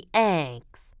lay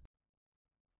eggs.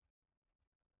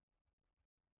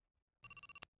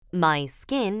 My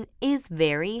skin is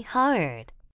very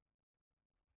hard.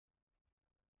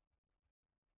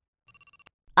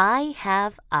 I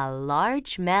have a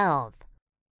large mouth.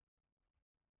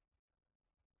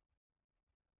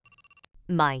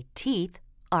 My teeth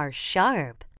are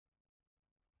sharp.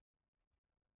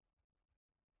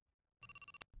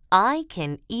 I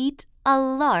can eat a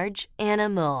large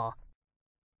animal.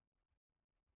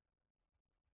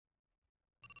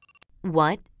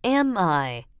 What am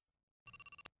I?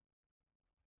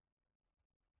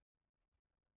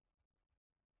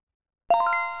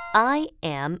 I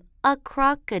am a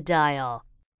crocodile.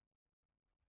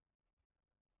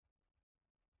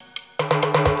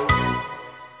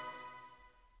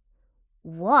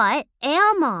 What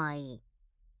am I?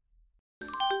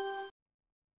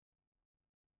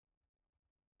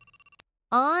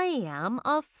 I am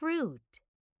a fruit.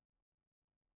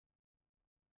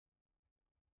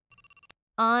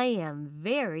 I am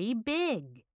very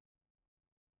big.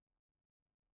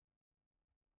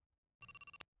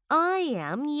 I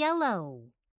am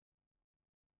yellow.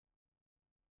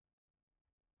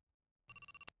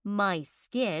 My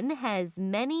skin has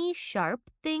many sharp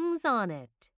things on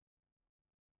it.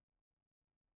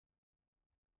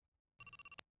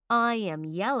 I am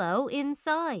yellow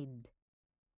inside.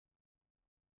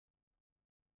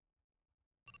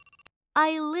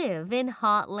 I live in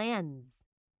hot lands.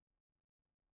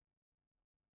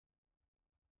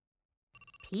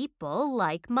 People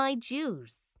like my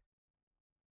juice.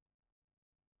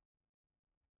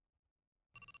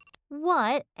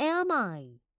 What am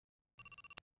I?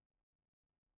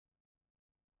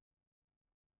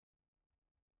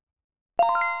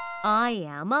 I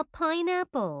am a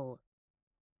pineapple.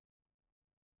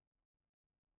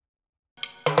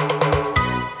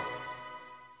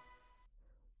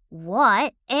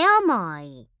 What am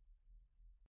I?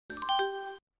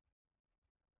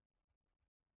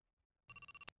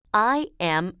 I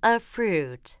am a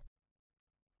fruit.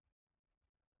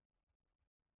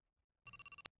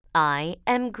 I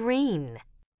am green.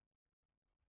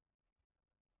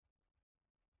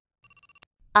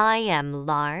 I am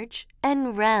large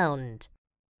and round.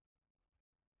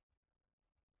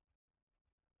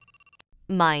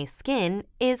 My skin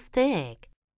is thick.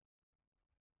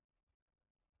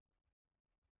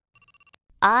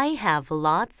 I have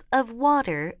lots of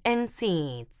water and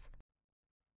seeds.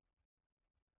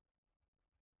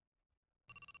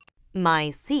 My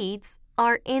seeds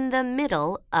are in the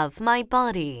middle of my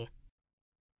body.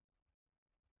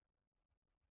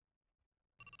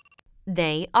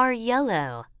 They are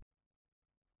yellow.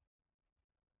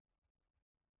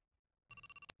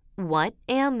 What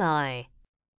am I?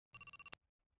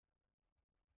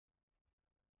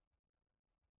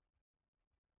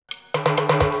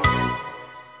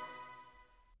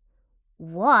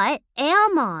 What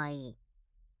am I?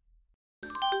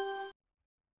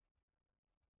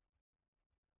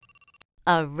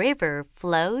 A river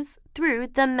flows through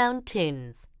the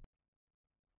mountains.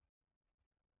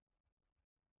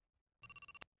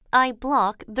 I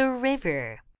block the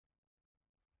river.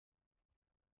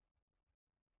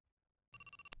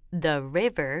 The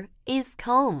river is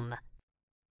calm.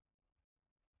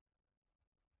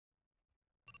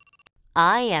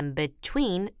 I am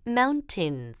between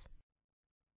mountains.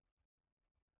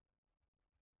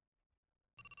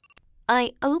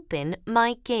 I open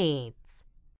my gates.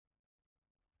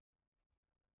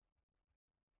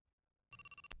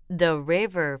 The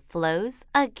river flows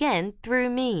again through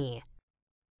me.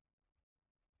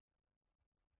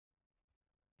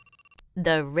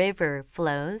 The river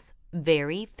flows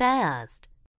very fast.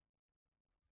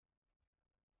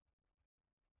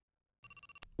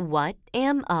 What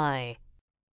am I?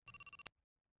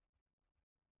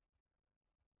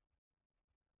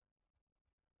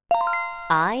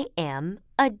 I am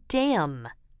a dam.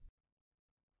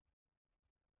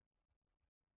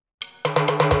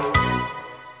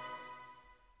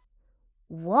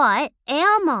 What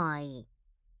am I?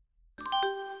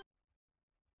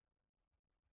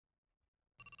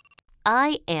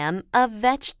 I am a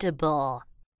vegetable.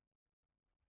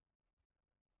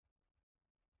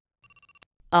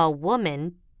 A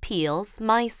woman peels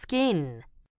my skin.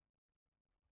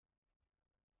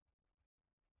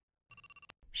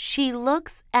 She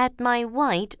looks at my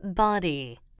white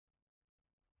body.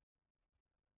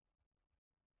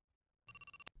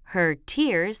 Her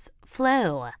tears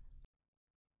flow.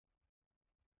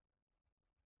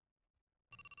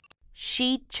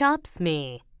 She chops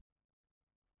me.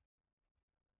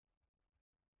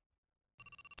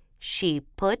 She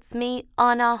puts me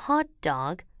on a hot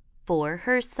dog for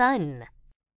her son.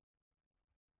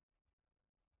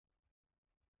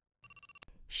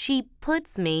 She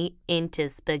puts me into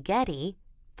spaghetti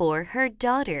for her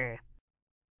daughter.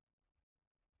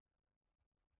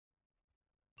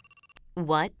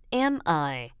 What am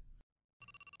I?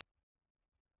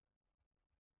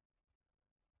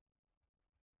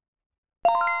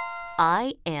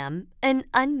 I am an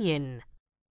onion.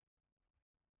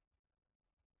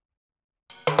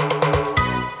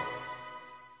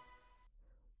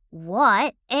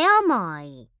 What am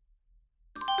I?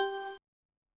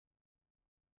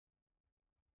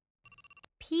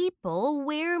 People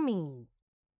wear me.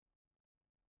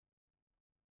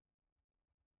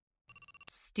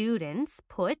 Students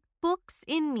put books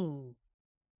in me.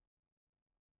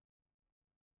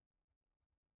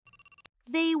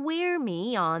 They wear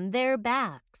me on their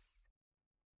backs.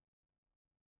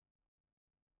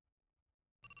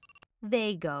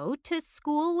 They go to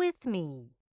school with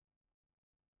me.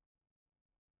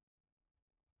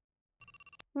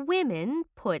 Women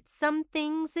put some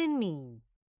things in me.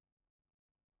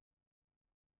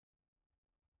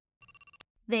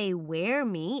 They wear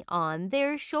me on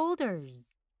their shoulders.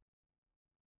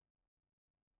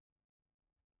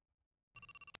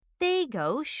 They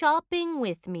go shopping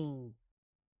with me.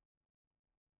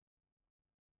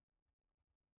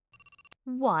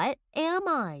 What am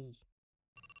I?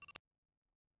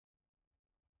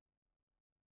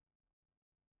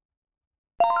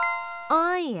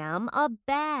 I am a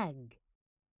bag.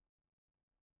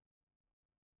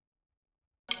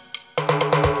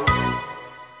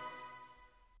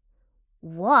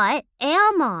 What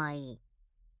am I?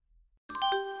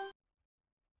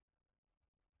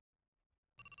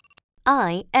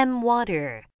 I am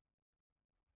water.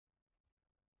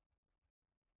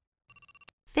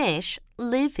 Fish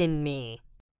live in me.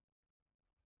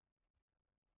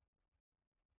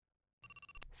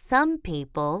 Some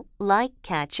people like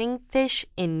catching fish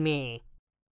in me.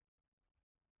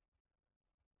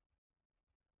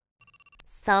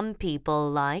 Some people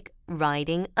like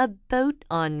riding a boat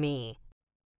on me.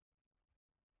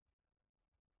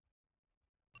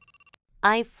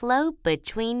 I float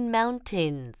between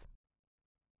mountains.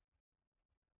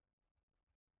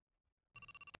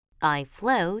 I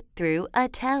flow through a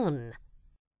town.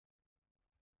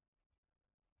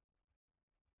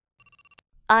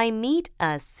 I meet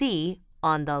a sea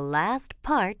on the last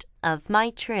part of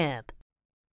my trip.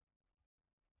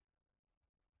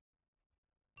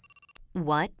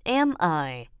 What am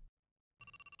I?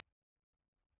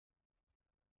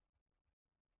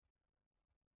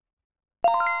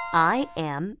 I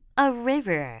am a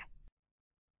river.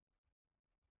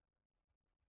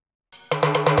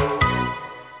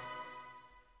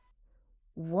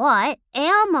 What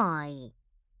am I?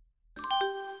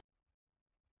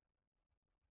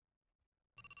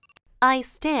 I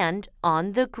stand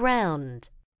on the ground.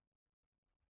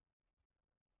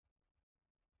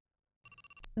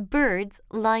 Birds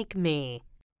like me.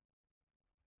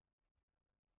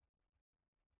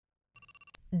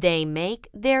 They make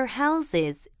their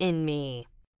houses in me.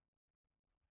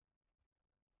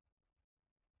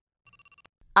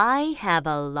 I have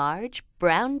a large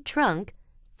brown trunk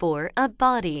for a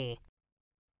body.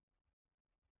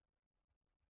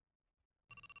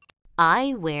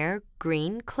 I wear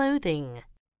green clothing.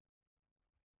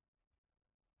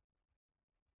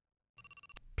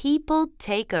 People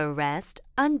take a rest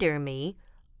under me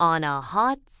on a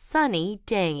hot, sunny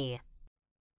day.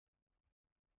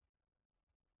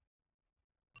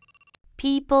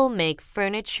 People make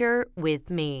furniture with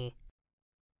me.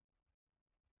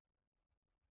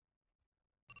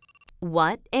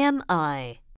 What am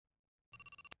I?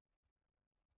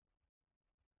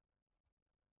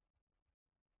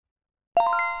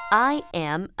 I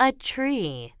am a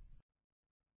tree.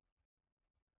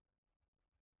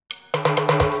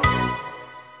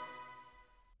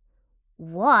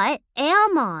 What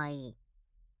am I?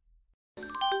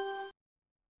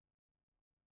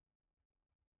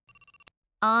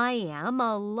 I am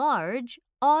a large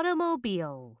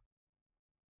automobile.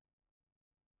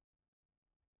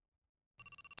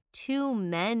 Two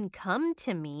men come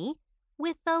to me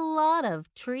with a lot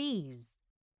of trees.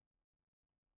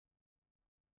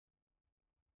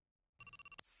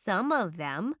 Some of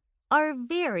them are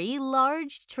very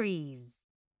large trees.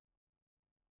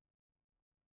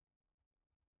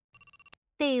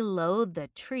 They load the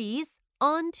trees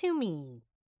onto me.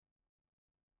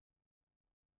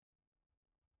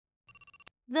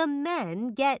 The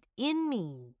men get in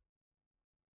me.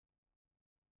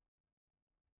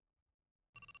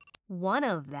 One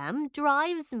of them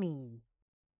drives me.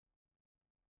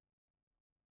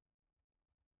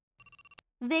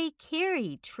 They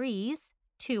carry trees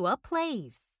to a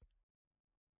place.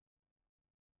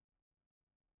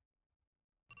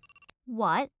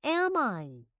 What am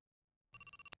I?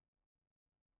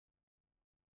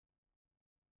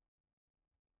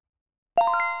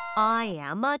 I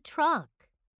am a truck.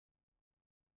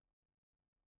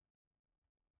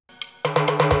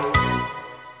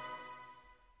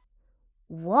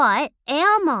 What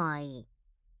am I?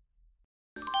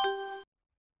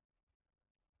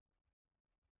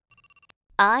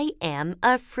 I am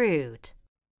a fruit.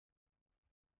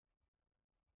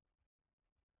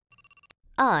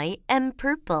 I am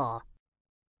purple.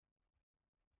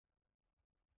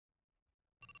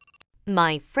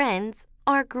 My friends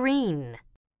are green.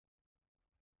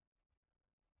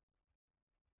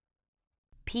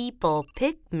 People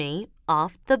pick me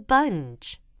off the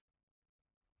bunch.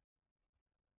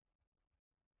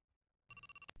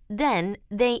 Then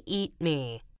they eat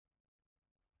me.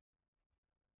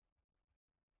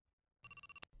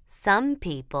 Some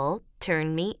people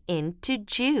turn me into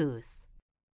juice.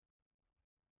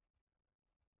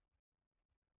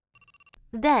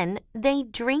 Then they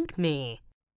drink me.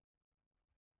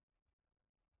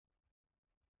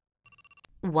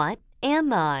 What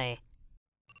am I?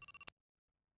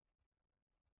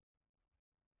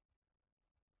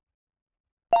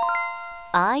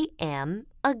 I am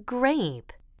a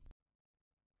grape.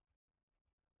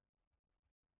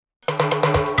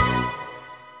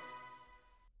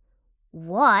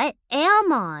 What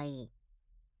am I?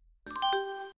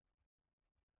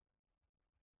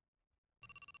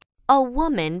 A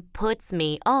woman puts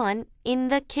me on in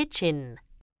the kitchen.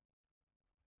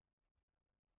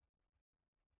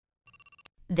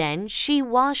 Then she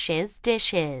washes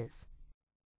dishes.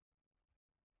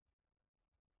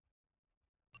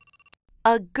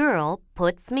 A girl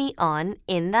puts me on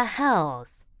in the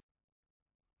house.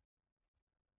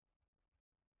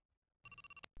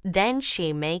 Then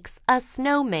she makes a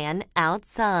snowman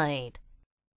outside.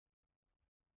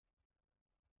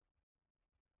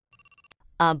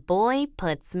 A boy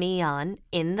puts me on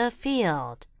in the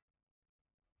field.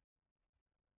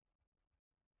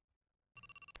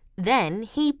 Then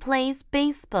he plays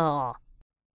baseball.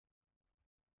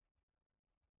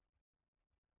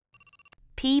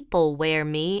 People wear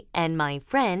me and my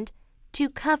friend to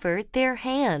cover their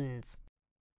hands.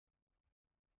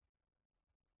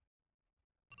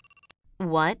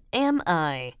 What am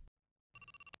I?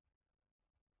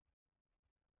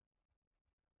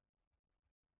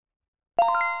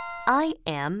 I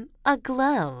am a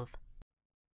glove.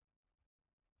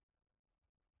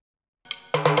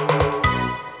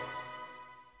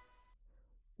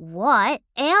 What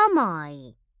am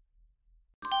I?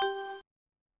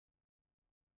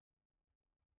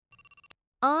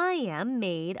 I am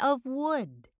made of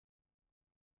wood.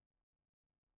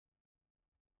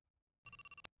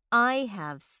 I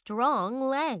have strong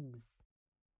legs.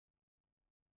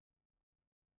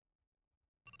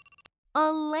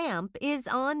 A lamp is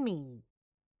on me.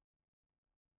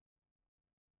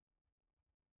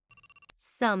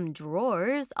 Some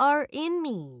drawers are in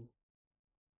me.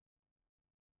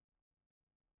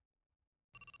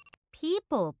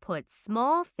 People put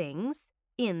small things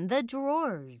in the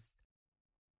drawers.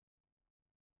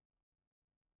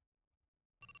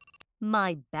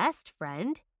 My best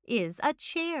friend is a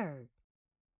chair.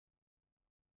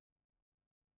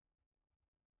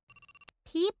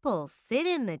 People sit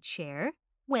in the chair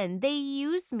when they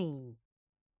use me.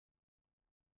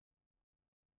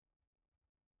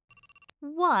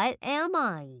 What am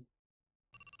I?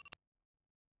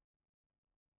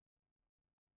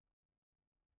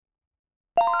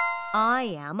 I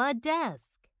am a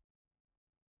desk.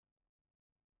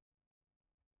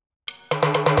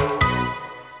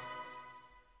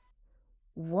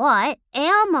 What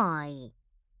am I?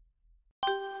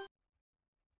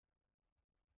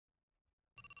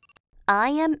 I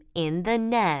am in the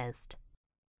nest.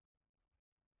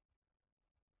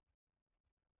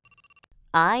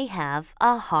 I have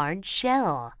a hard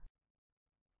shell.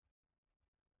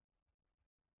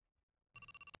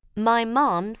 My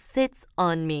mom sits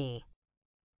on me.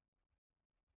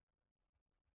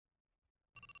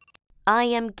 I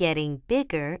am getting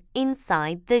bigger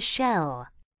inside the shell.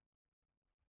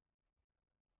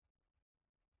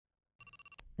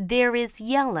 There is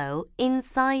yellow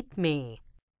inside me.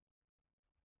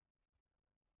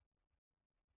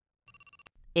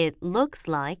 It looks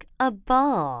like a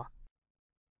ball.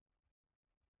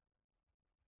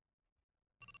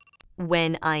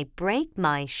 When I break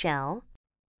my shell,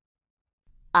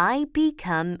 I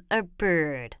become a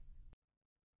bird.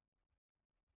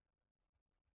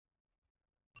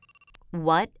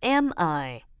 What am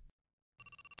I?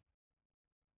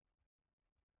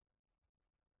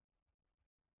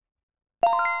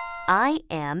 I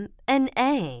am an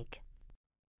egg.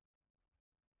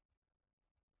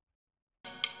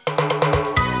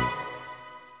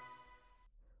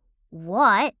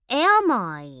 What am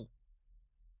I?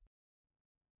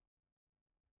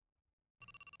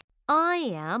 I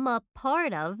am a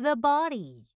part of the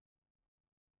body.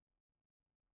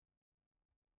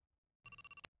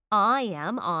 I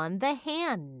am on the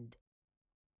hand.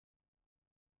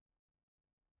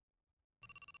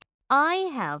 I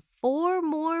have 4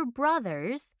 more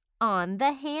brothers on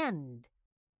the hand.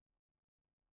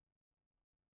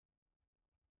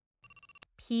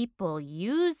 People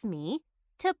use me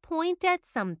to point at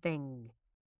something.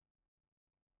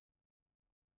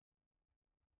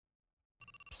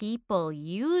 People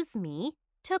use me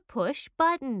to push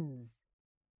buttons.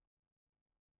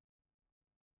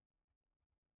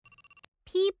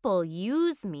 People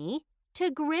use me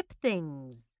to grip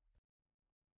things.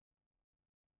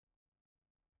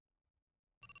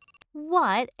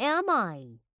 What am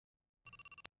I?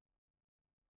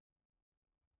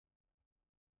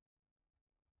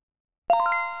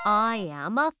 I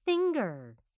am a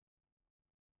finger.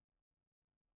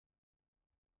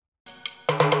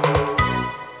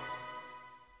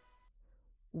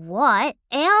 What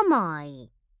am I?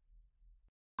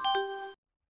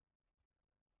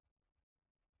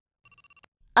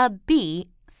 A bee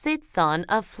sits on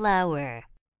a flower.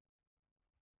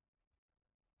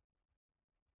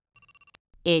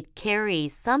 It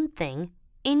carries something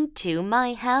into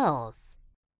my house.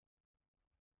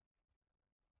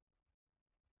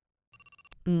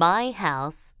 My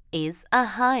house is a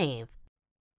hive.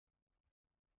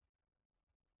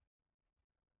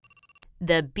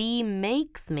 The bee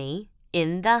makes me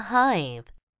in the hive.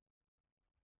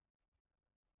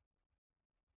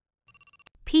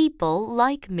 People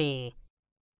like me.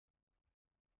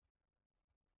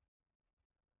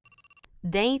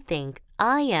 They think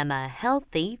I am a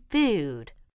healthy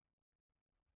food.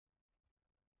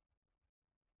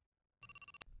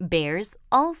 Bears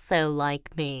also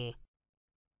like me.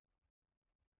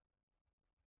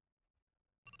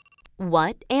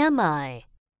 What am I?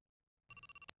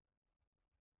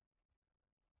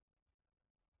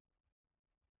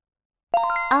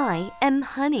 I am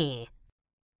honey.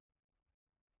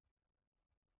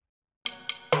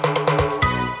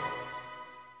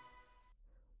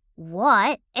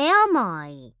 What am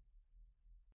I?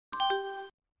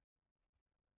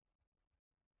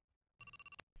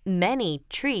 Many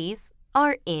trees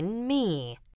are in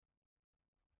me.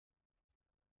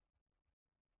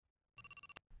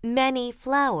 Many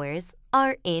flowers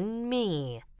are in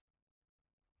me.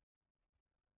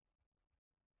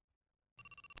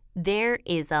 There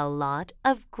is a lot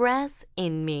of grass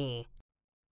in me.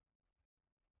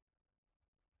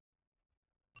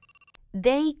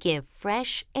 They give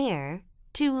fresh air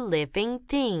to living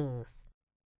things.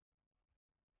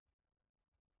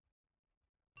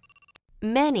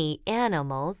 Many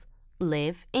animals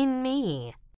live in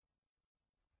me.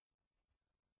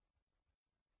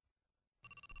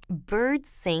 Birds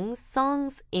sing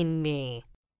songs in me.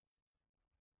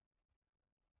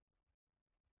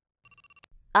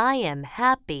 I am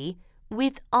happy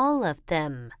with all of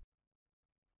them.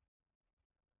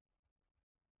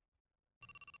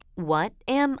 What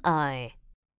am I?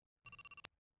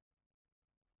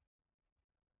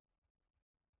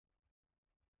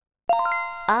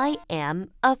 I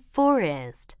am a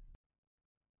forest.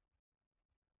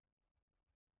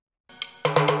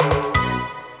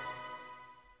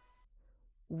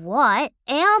 What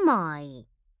am I?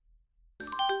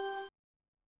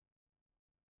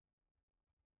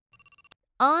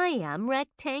 I am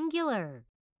rectangular.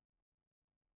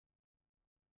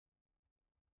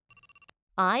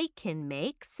 I can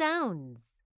make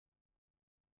sounds.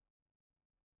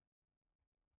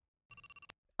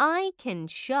 I can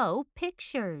show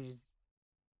pictures.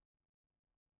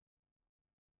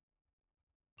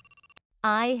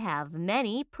 I have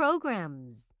many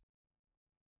programs.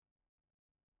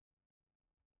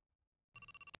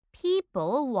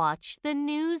 People watch the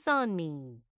news on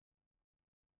me.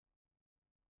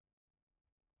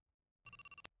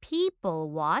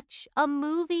 People watch a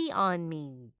movie on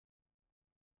me.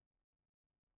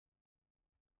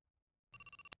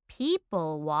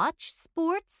 People watch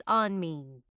sports on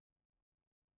me.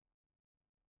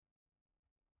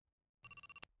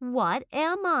 What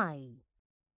am I?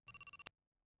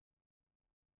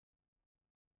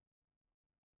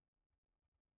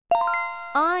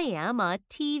 I am a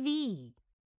TV.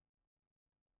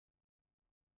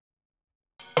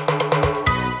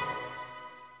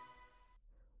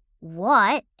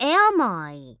 What am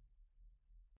I?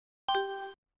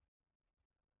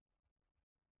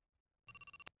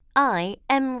 I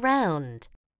am round.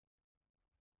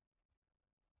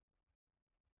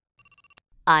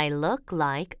 I look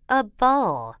like a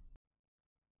ball.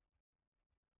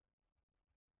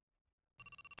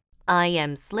 I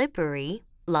am slippery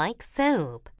like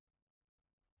soap.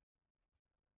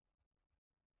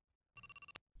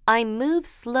 I move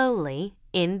slowly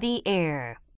in the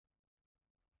air.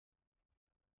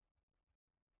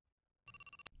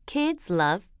 Kids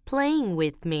love playing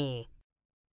with me.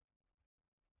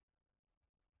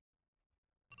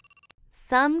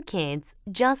 Some kids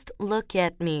just look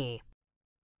at me.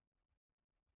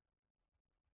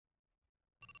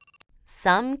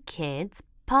 Some kids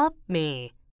pop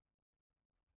me.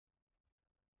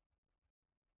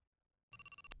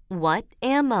 What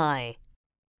am I?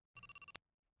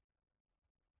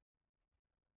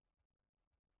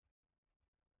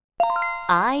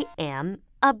 I am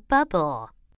a bubble.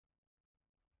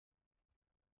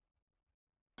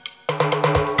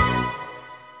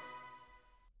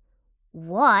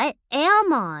 What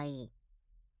am I?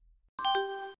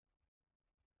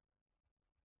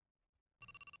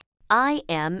 I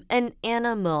am an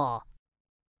animal.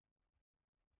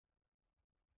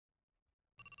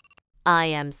 I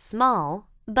am small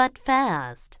but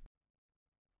fast.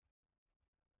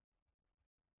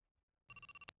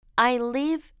 I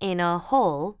live in a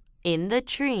hole in the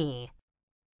tree.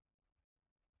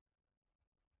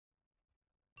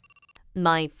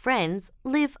 My friends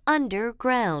live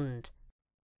underground.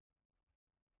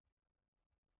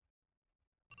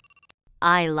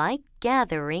 I like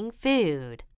gathering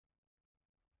food.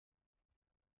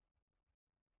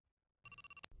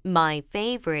 My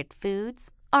favorite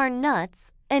foods are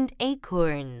nuts and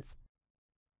acorns.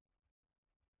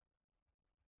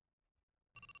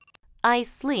 I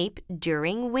sleep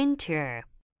during winter.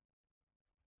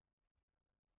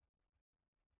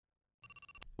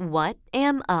 What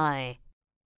am I?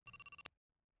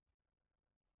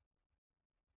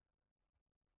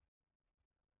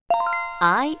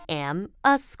 I am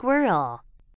a squirrel.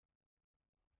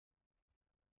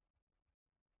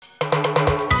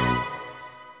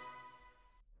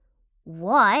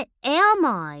 What am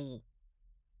I?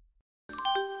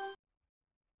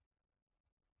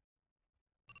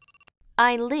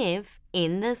 I live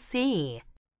in the sea.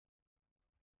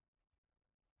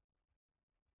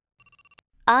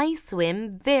 I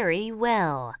swim very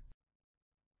well.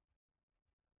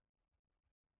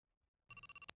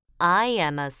 I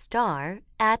am a star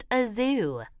at a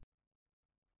zoo.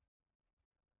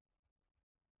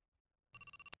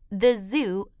 The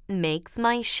zoo makes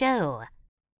my show.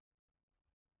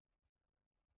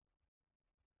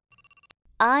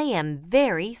 I am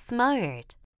very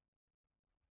smart.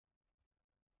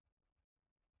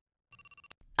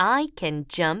 I can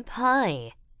jump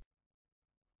high.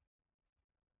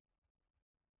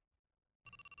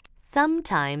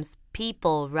 Sometimes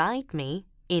people ride me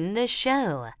in the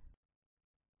show.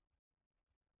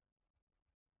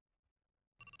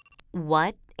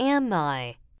 What am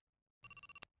I?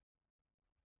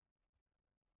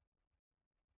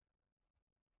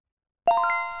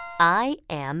 I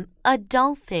am a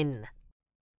dolphin.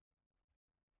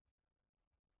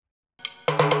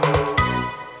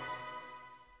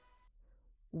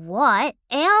 What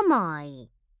am I?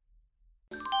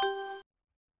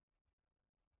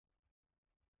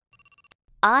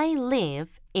 I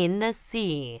live in the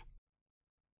sea.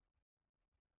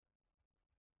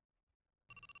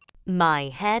 My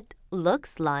head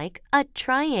looks like a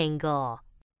triangle.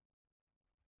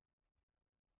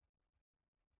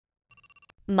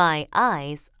 My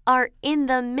eyes are in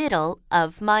the middle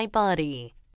of my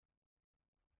body.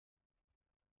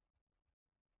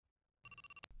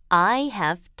 I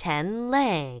have 10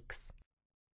 legs.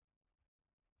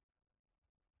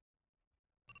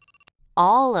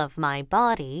 All of my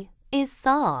body is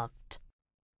soft.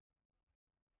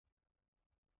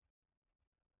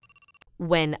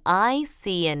 When I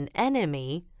see an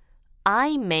enemy,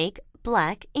 I make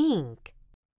black ink.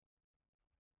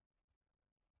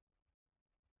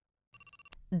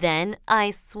 Then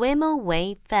I swim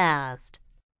away fast.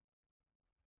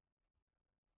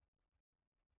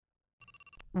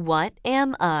 What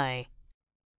am I?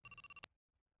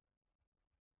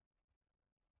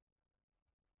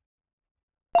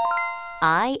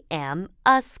 I am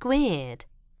a squid.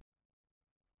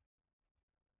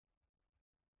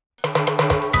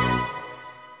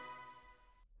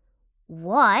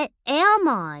 What am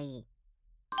I?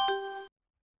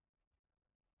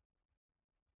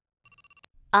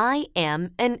 I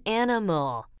am an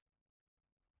animal.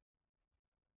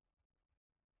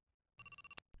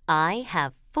 I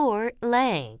have 4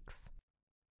 legs.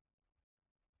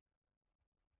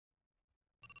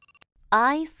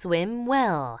 I swim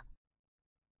well.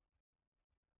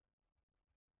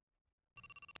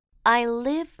 I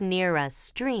live near a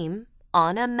stream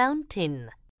on a mountain.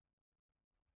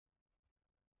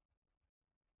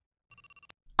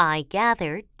 I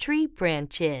gather tree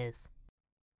branches.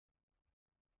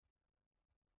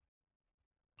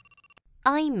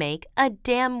 I make a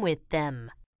dam with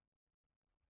them.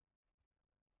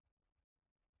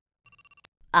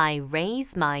 I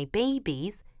raise my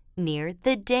babies near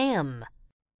the dam.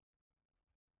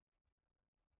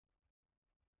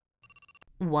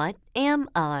 What am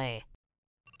I?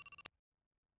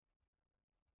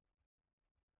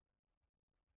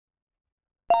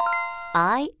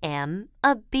 I am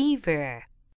a beaver.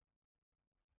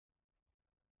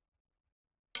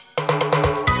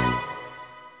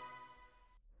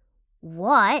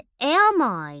 What am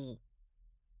I?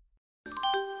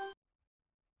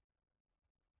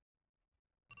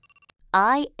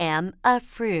 I am a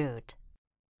fruit.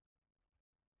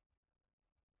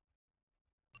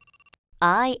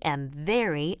 I am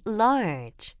very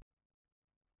large.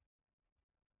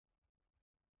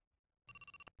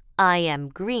 I am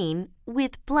green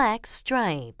with black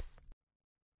stripes.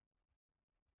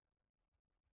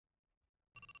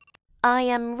 I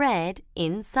am red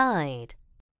inside.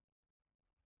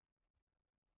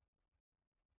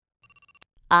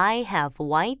 I have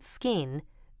white skin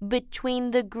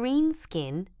between the green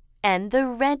skin and the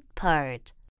red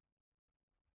part.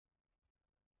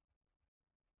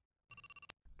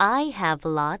 I have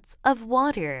lots of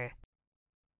water.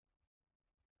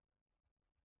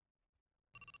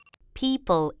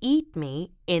 People eat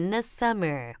me in the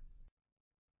summer.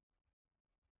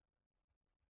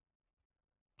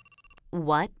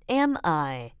 What am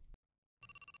I?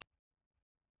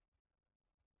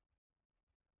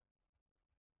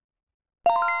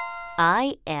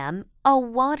 I am a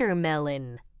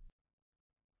watermelon.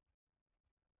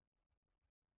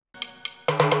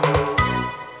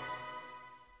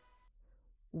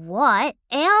 What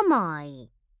am I?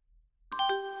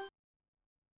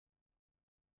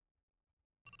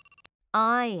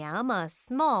 I am a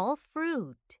small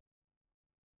fruit.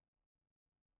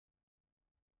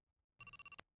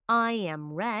 I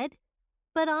am red,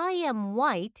 but I am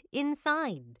white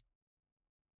inside.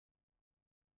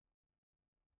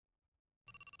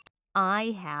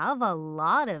 I have a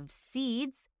lot of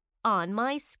seeds on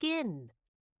my skin.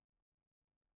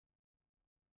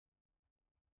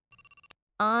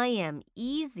 I am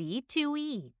easy to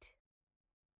eat.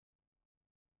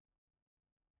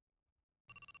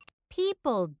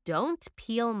 People don't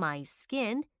peel my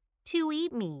skin to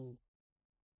eat me.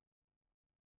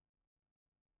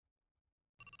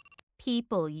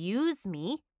 People use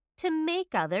me to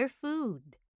make other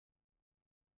food.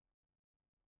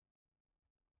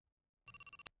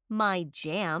 My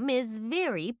jam is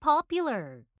very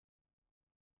popular.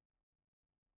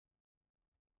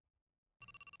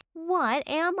 What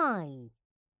am I?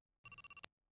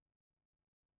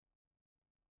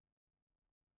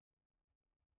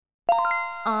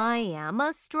 I am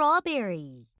a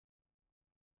strawberry.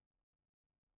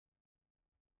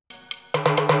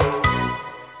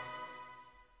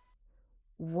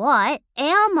 What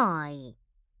am I?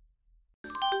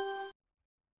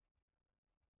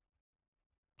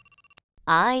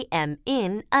 I am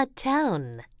in a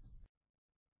town.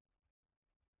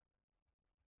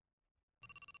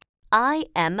 I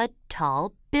am a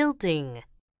tall building.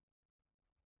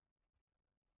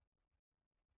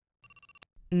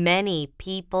 Many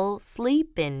people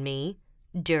sleep in me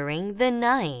during the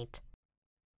night.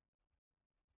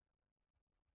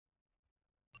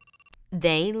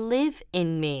 They live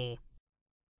in me.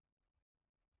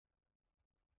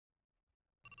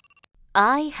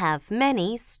 I have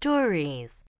many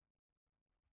stories.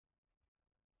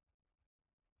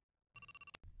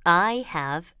 I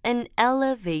have an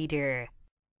elevator.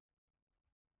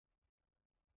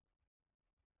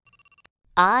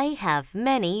 I have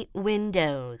many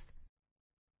windows.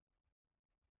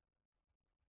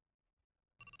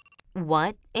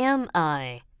 What am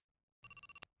I?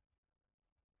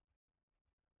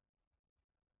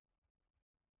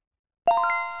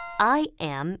 I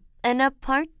am an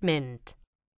apartment.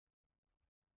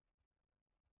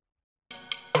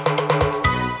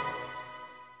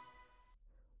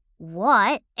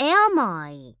 What am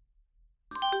I?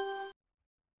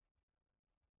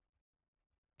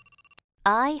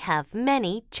 I have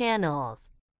many channels.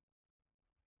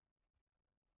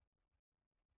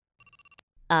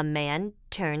 A man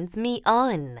turns me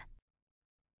on.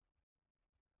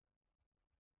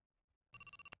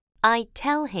 I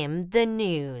tell him the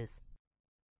news.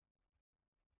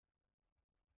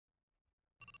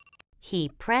 He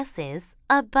presses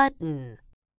a button.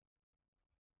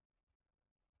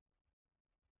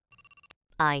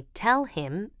 I tell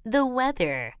him the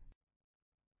weather.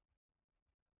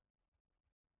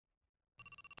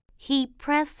 He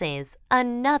presses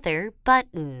another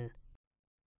button.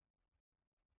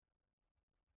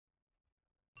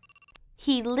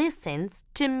 He listens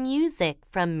to music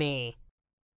from me.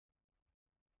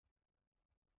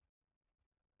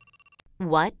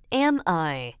 What am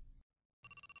I?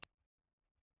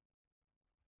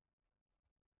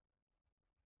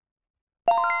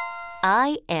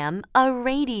 I am a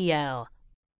radio.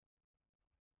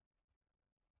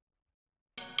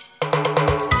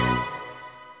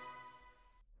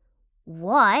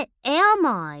 What am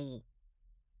I?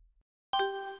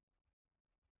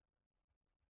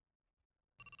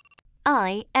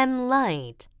 I am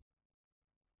light.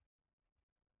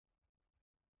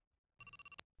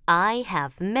 I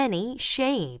have many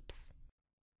shapes.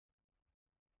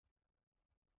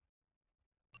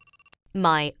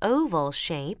 My oval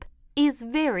shape is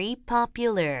very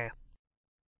popular.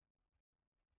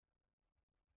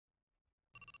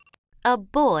 A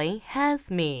boy has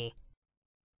me.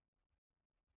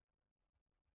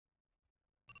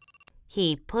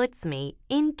 He puts me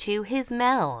into his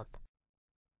mouth.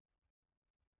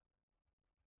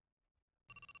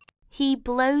 He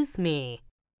blows me.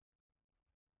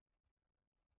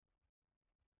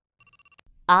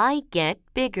 I get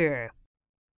bigger.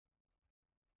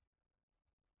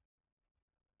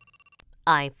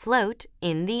 I float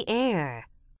in the air.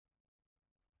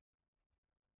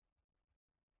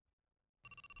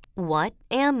 What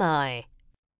am I?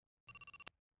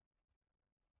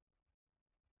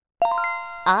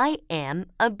 I am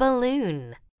a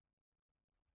balloon.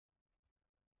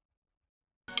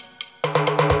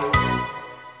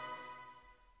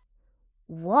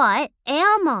 What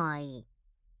am I?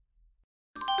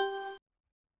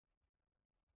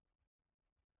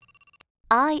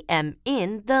 I am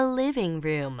in the living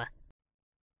room.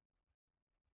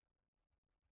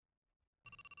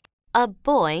 A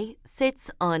boy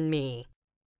sits on me.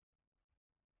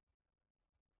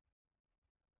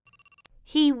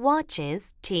 He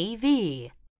watches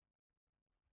TV.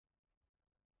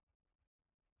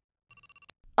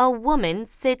 A woman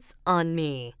sits on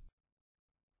me.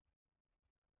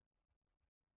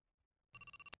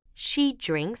 She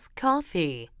drinks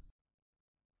coffee.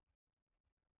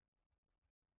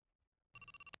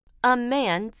 A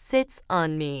man sits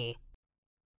on me.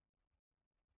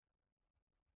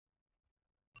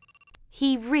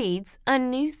 He reads a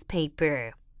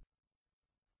newspaper.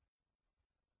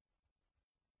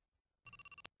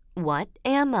 What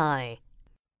am I?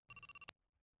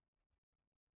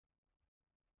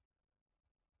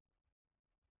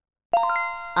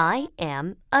 I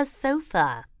am a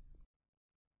sofa.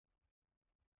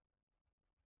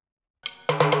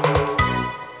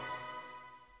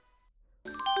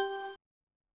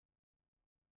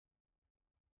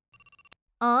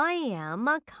 I am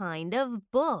a kind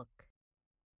of book.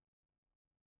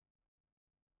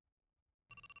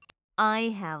 I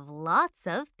have lots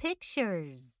of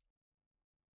pictures.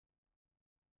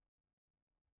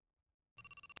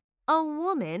 A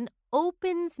woman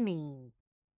opens me.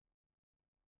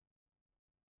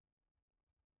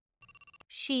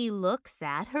 She looks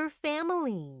at her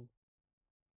family.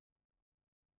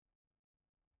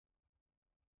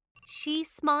 She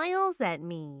smiles at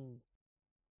me.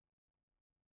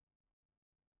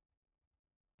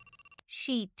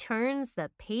 She turns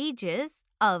the pages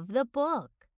of the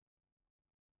book.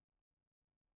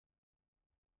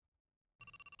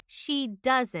 She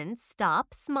doesn't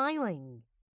stop smiling.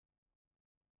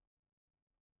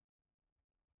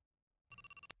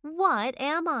 What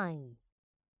am I?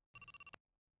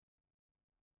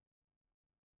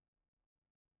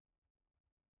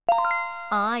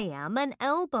 I am an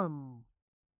album.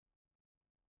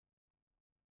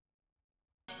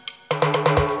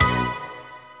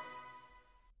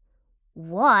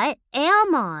 What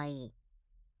am I?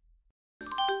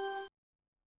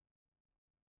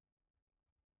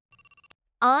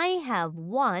 I have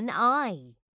one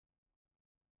eye.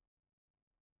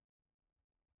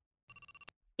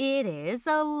 It is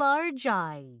a large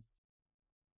eye.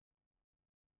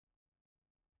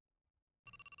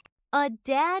 A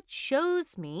dad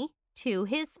shows me to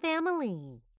his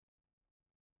family.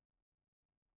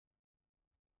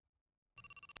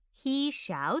 He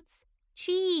shouts,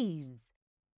 "Cheese!"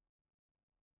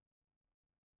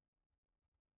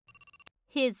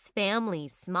 His family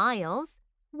smiles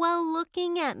while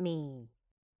looking at me.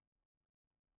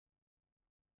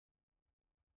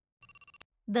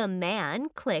 The man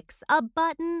clicks a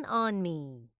button on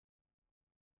me.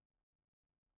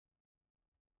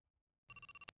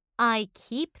 I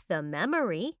keep the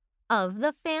memory of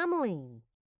the family.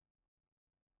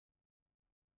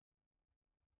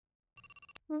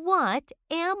 What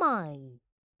am I?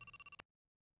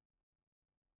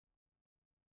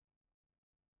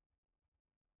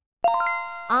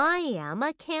 I am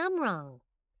a camera.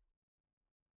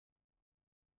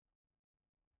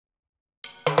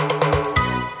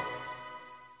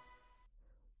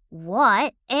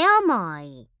 What am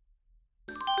I?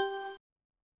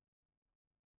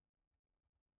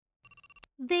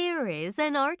 There is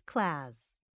an art class.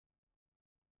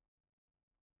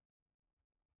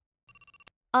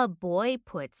 A boy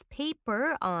puts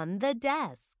paper on the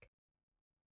desk.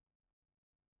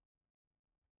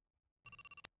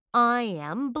 I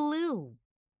am blue.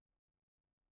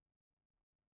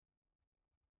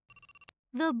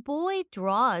 The boy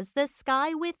draws the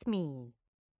sky with me.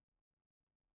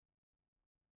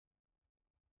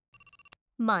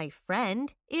 My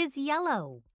friend is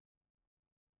yellow.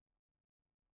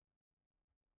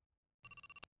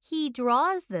 He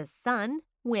draws the sun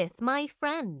with my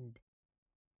friend.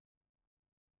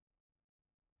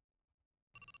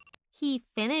 He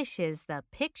finishes the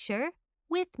picture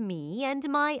with me and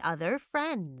my other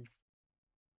friends.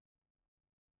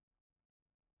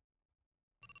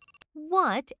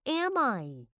 What am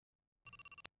I?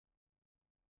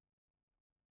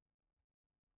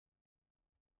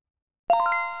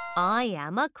 I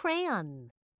am a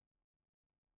crayon.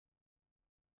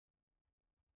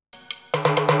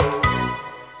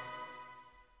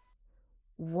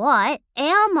 What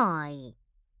am I?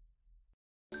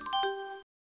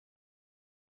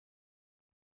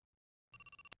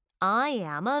 I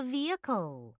am a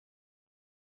vehicle.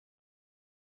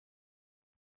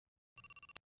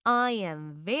 I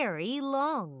am very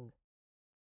long.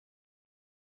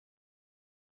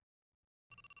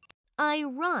 I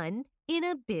run in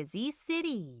a busy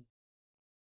city.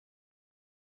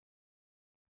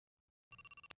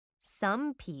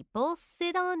 Some people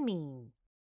sit on me.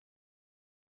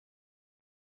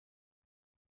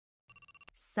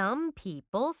 Some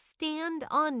people stand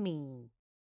on me.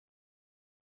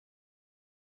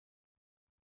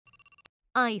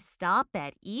 I stop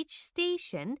at each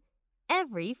station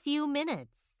every few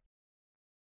minutes.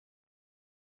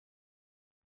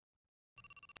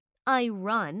 I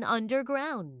run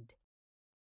underground.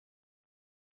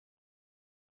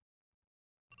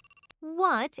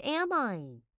 What am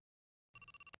I?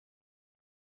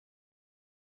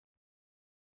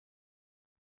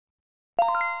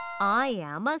 I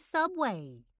am a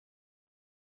subway.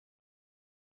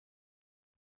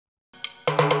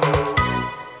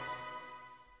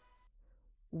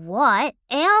 What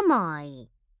am I?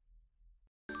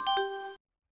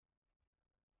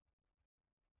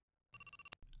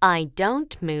 I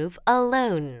don't move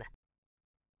alone.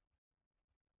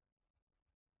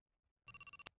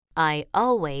 I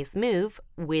always move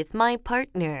with my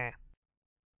partner.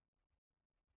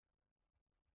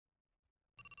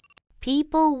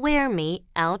 People wear me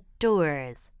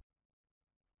outdoors.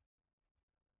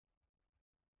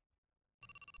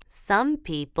 Some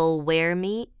people wear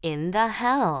me in the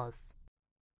house.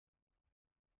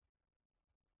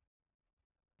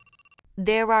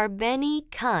 There are many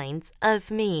kinds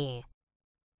of me.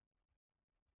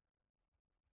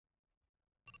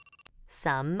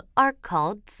 Some are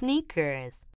called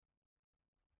sneakers.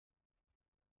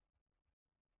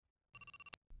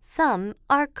 Some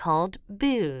are called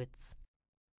boots.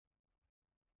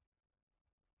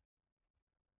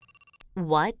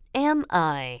 What am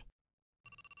I?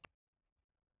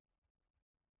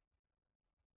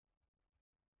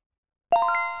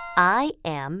 I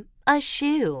am a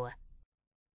shoe.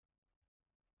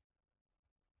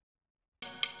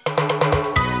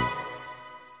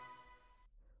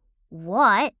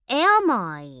 What am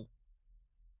I?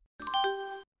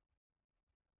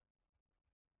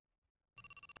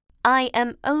 I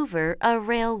am over a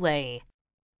railway.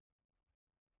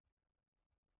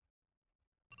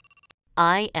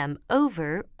 I am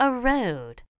over a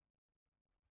road.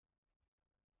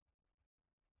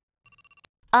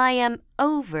 I am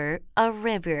over a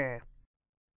river.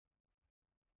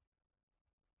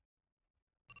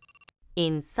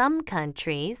 In some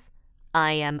countries,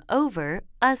 I am over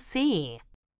a sea.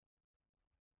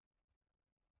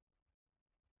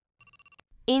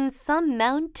 In some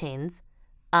mountains,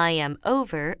 I am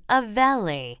over a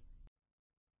valley.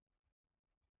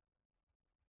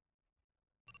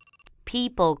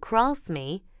 People cross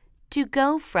me to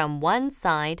go from one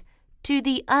side to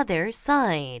the other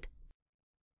side.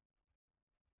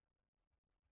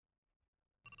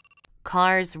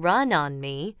 Cars run on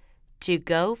me to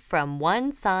go from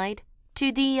one side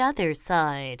to the other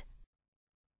side.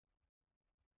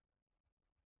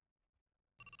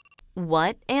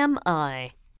 What am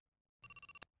I?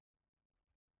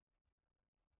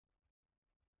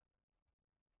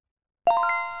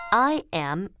 I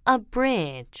am a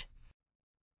bridge.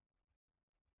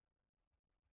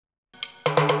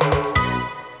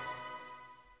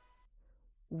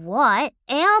 What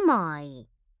am I?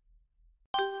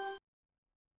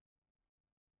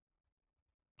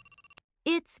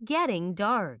 It's getting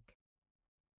dark.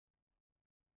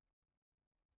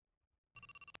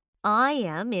 I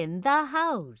am in the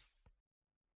house.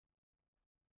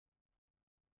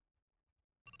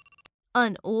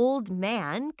 An old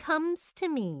man comes to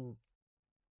me.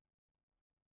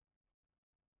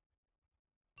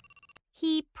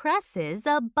 He presses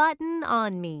a button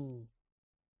on me.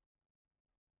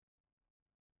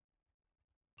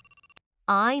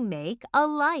 I make a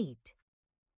light.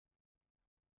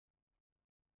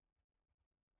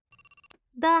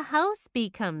 The house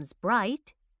becomes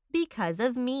bright because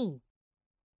of me.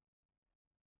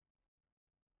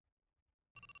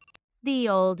 The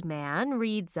old man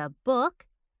reads a book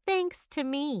thanks to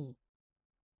me.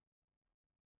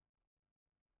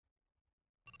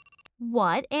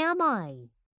 What am I?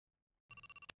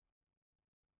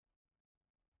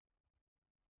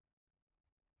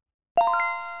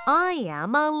 I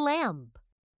am a lamp.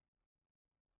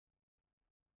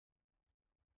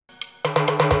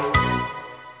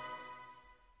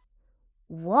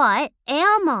 What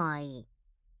am I?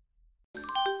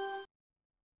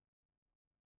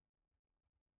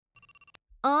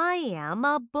 I am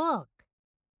a book.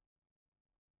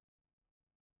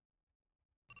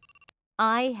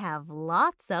 I have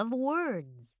lots of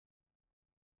words.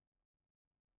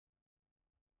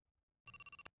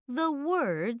 The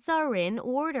words are in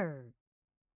order.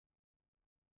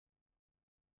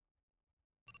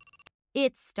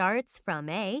 It starts from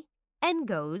A and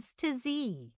goes to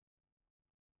Z.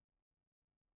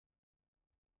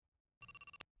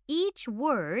 Each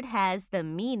word has the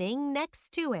meaning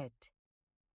next to it.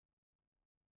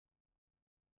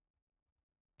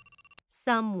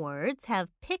 Some words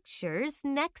have pictures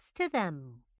next to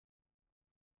them.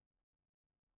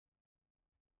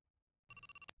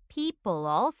 People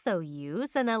also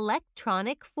use an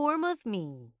electronic form of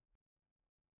me.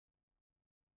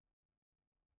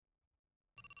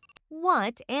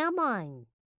 What am I?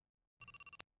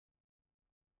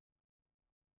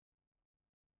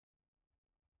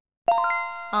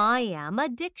 I am a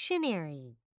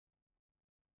dictionary.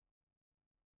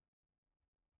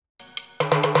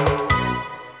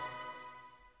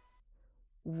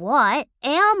 What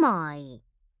am I?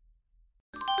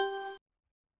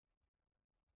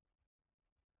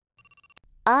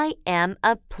 I am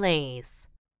a place.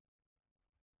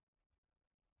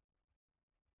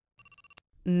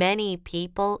 Many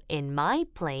people in my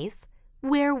place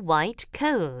wear white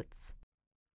coats.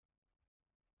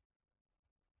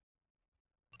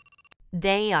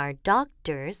 They are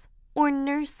doctors or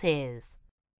nurses.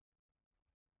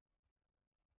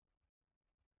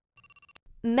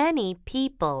 Many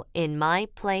people in my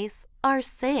place are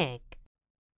sick.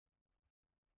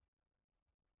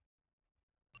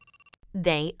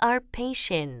 They are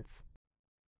patients.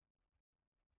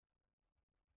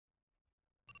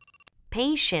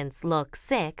 Patients look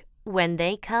sick when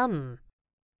they come.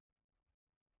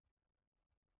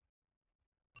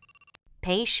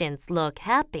 Patients look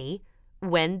happy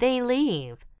when they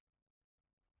leave.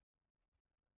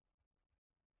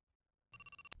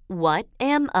 What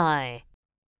am I?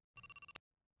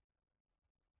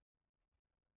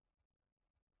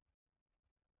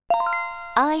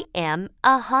 I am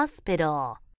a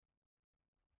hospital.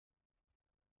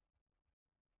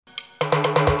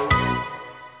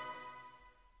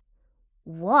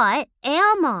 What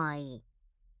am I?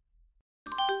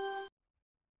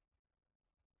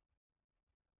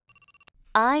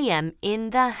 I am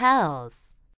in the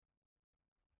house.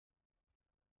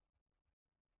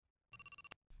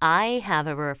 I have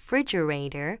a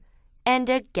refrigerator and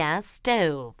a gas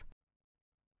stove.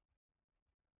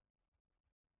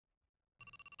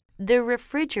 The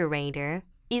refrigerator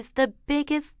is the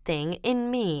biggest thing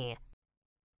in me.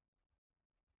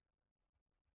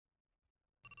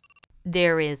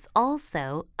 There is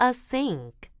also a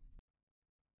sink.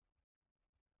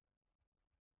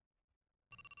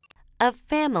 A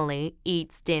family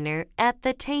eats dinner at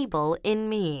the table in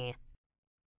me.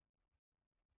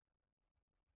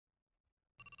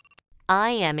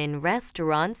 I am in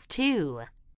restaurants too.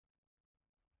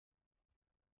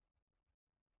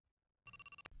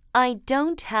 I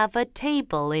don't have a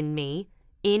table in me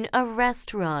in a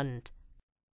restaurant.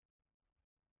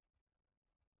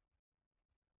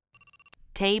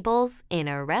 Tables in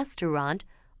a restaurant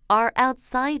are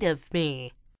outside of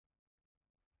me.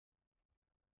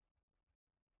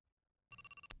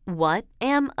 What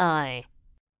am I?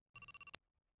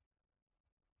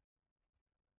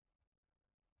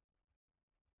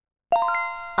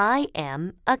 I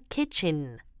am a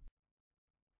kitchen.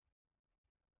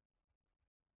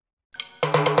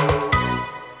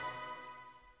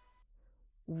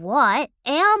 What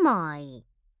am I?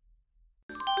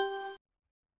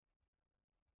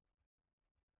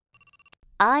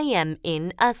 I am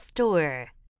in a store.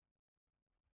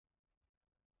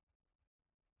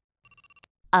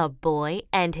 A boy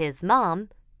and his mom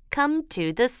come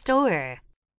to the store.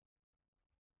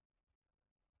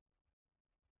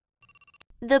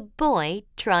 The boy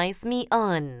tries me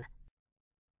on.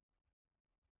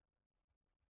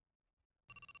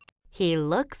 He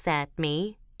looks at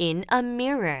me in a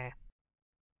mirror.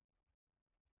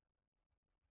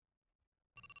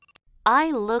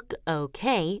 I look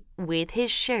okay with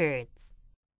his shirts.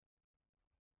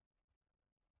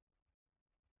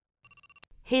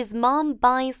 His mom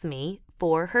buys me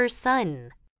for her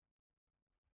son.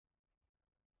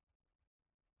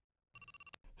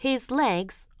 His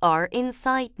legs are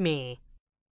inside me.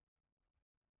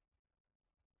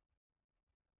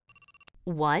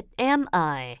 What am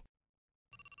I?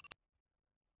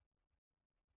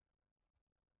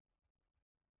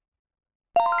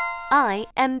 I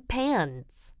am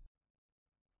pants.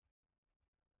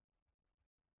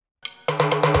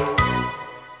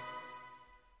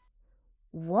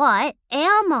 What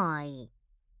am I?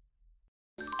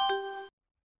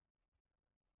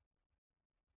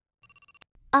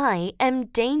 I am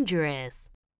dangerous.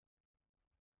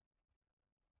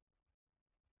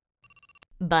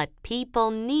 But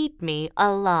people need me a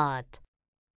lot.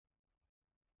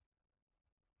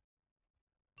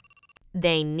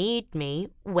 They need me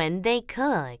when they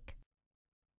cook.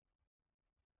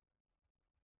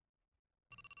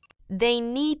 They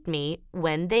need me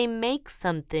when they make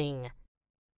something.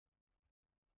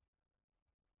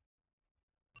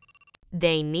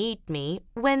 They need me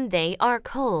when they are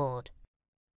cold.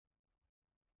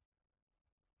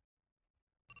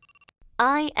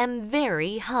 I am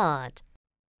very hot.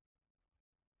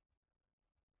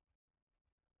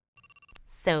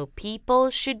 So people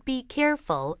should be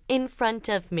careful in front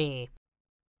of me.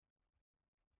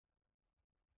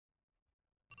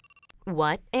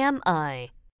 What am I?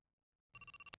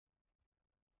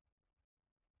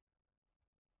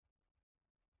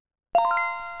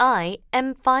 I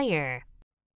am fire.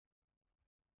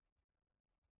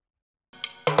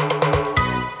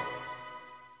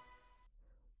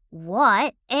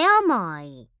 What am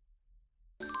I?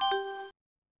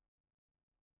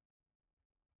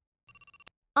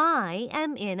 I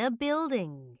am in a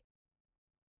building.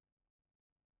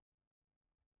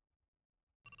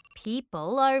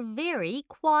 People are very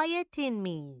quiet in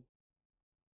me.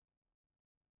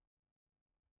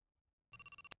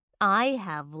 I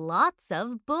have lots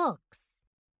of books.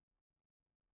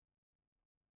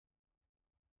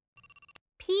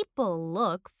 People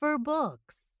look for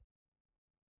books.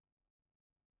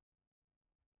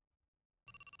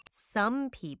 Some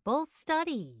people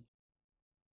study.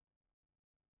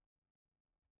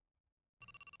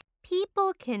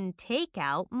 People can take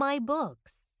out my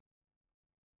books.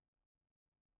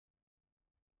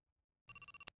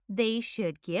 They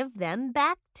should give them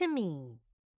back to me.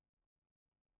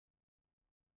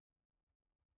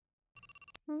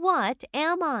 What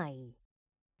am I?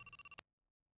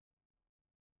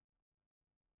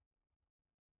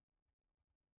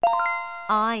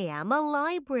 I am a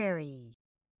library.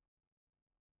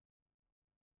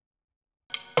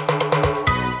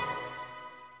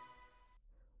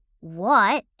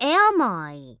 What am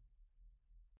I?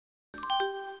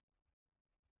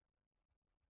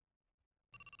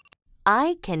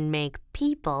 I can make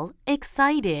people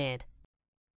excited.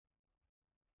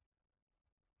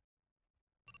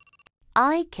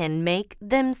 I can make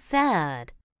them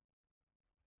sad.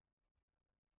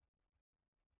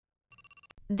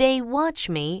 They watch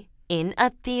me in a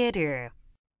theater.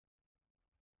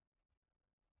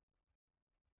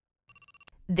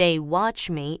 They watch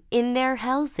me in their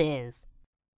houses.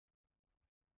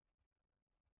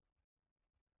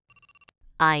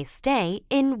 I stay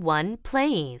in one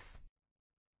place.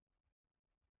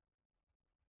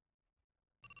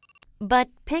 But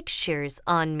pictures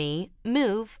on me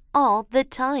move all the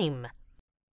time.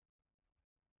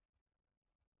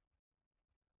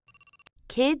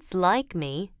 Kids like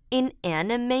me in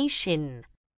animation.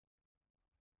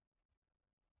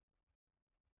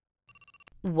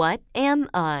 What am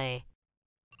I?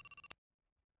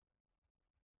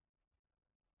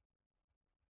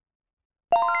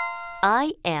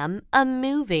 I am a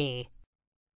movie.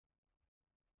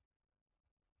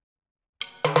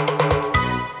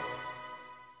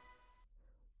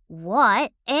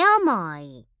 What am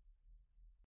I?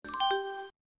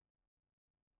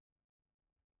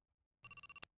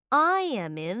 I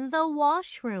am in the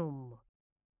washroom.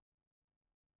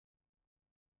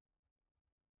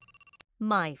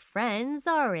 My friends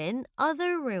are in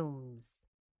other rooms.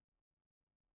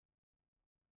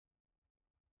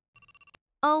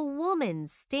 A woman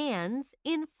stands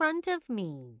in front of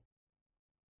me.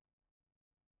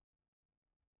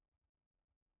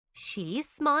 She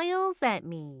smiles at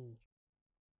me.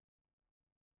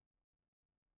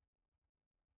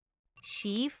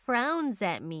 She frowns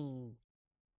at me.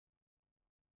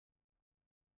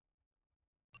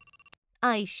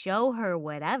 I show her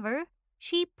whatever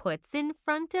she puts in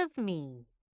front of me.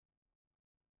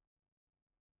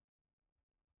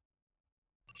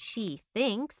 She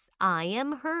thinks I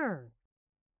am her.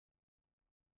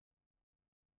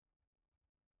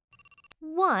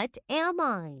 What am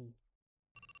I?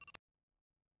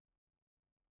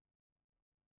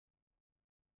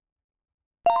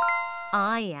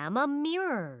 I am a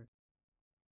mirror.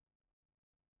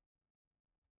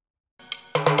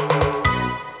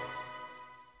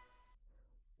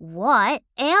 What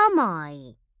am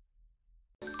I?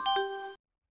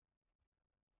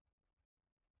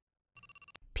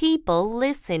 People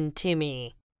listen to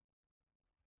me.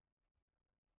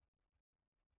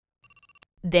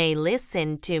 They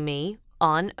listen to me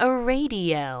on a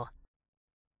radio.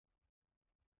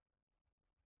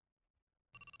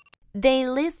 They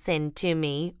listen to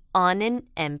me on an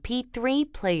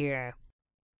MP3 player.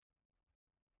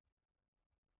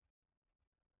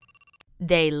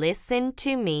 They listen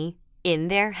to me in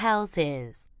their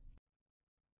houses.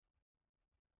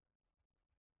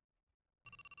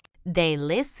 They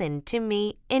listen to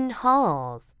me in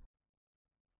halls.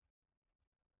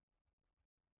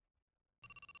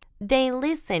 They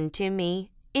listen to me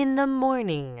in the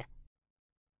morning.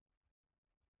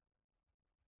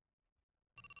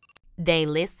 They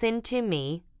listen to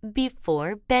me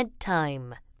before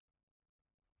bedtime.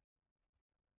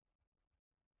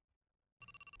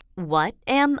 What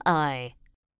am I?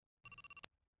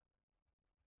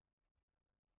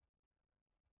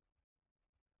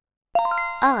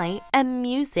 I am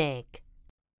music.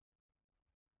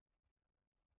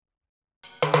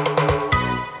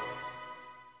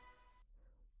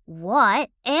 What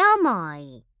am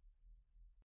I?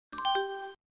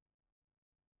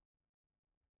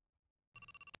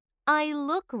 I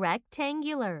look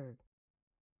rectangular.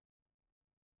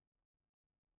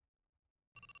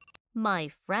 My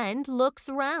friend looks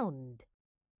round.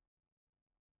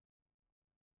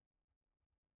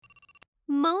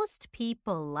 Most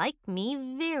people like me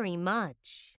very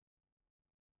much.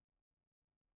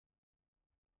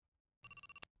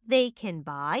 They can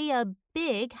buy a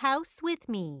big house with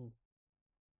me.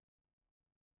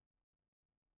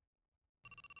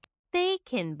 They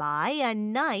can buy a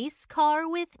nice car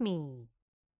with me.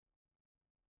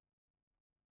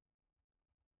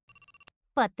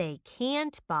 But they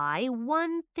can't buy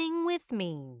one thing with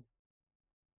me.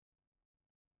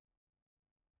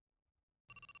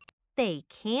 They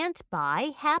can't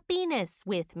buy happiness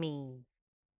with me.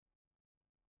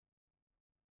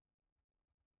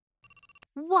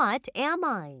 What am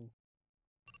I?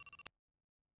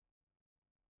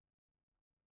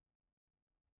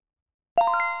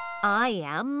 I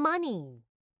am money.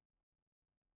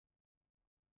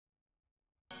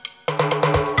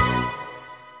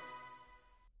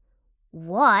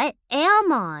 What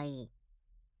am I?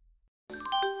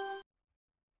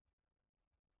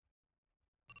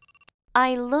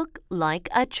 I look like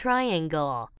a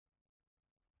triangle.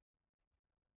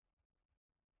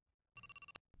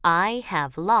 I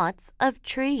have lots of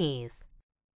trees.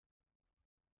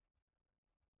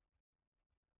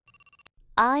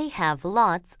 I have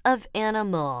lots of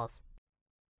animals.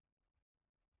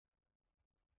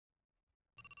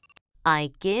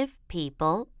 I give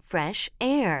people fresh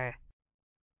air.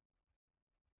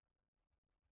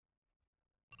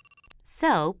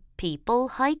 So people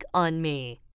hike on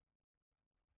me.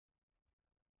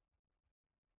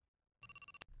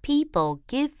 People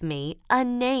give me a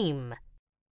name.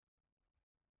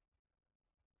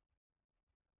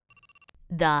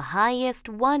 The highest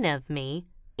one of me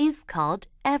is called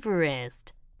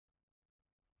Everest.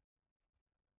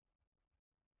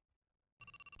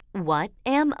 What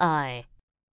am I?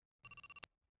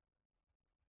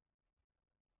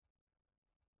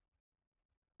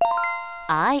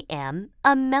 I am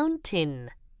a mountain.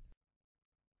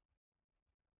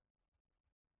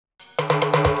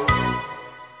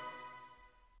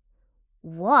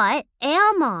 What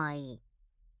am I?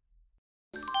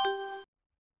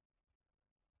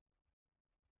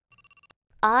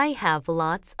 I have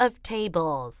lots of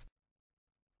tables.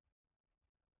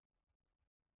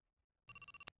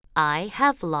 I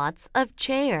have lots of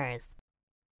chairs.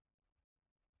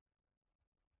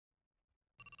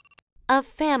 A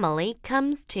family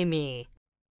comes to me.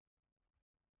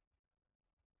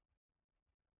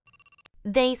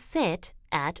 They sit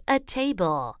at a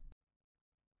table.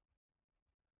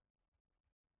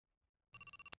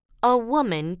 A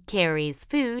woman carries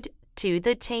food to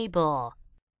the table.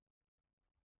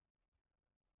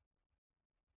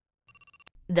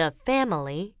 The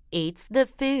family eats the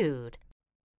food.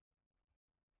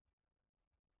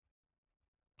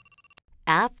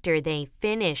 After they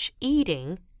finish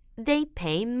eating, they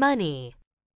pay money.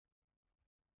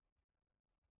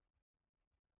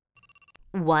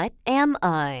 What am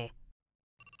I?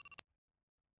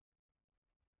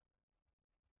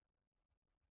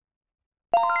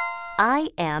 I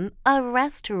am a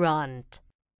restaurant.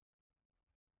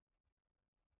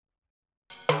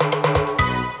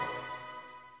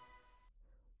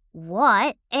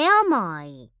 What am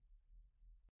I?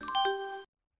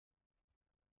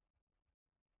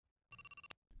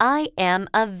 I am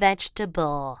a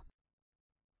vegetable.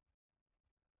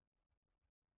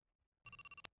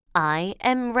 I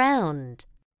am round.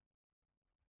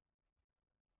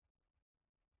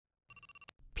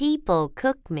 People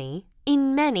cook me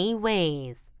in many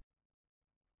ways.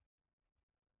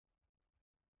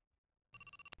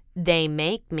 They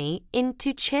make me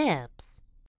into chips.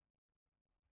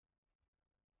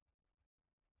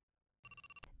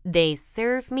 They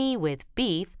serve me with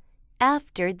beef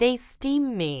after they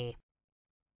steam me.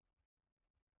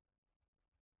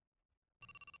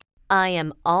 I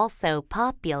am also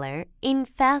popular in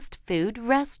fast food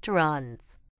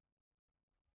restaurants.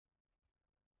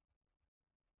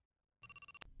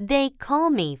 They call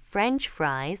me French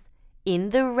fries in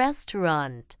the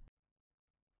restaurant.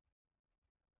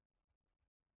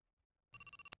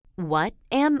 What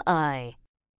am I?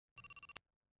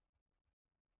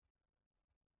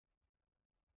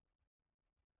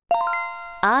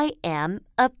 I am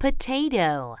a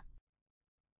potato.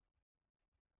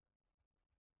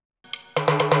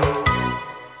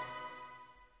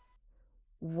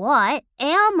 What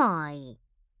am I?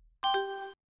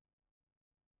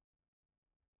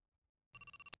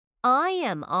 I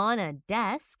am on a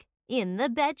desk in the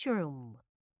bedroom.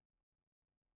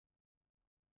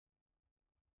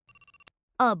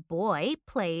 A boy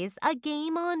plays a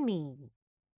game on me.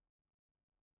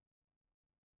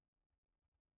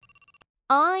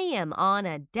 I am on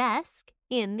a desk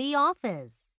in the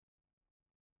office.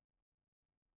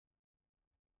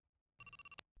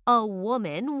 A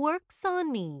woman works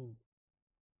on me.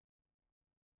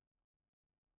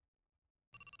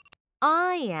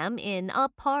 I am in a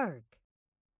park.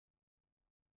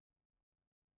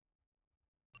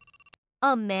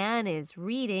 A man is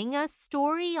reading a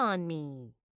story on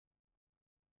me.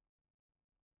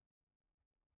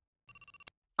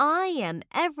 I am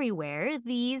everywhere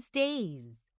these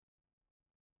days.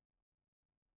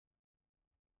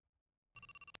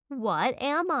 What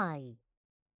am I?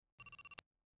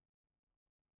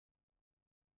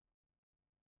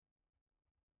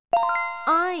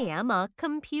 I am a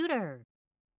computer.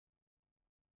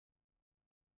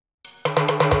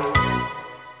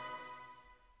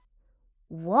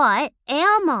 What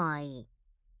am I?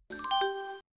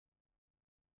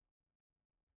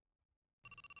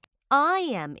 I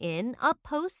am in a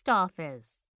post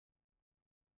office.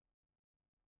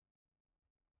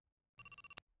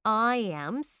 I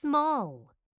am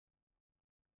small.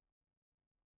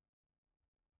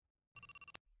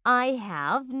 I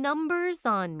have numbers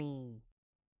on me.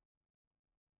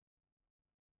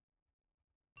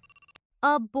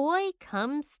 A boy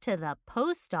comes to the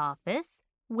post office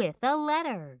with a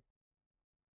letter.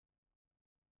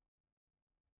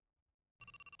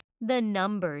 The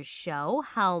numbers show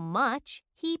how much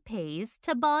he pays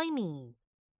to buy me.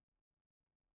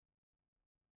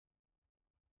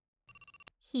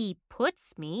 He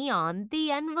puts me on the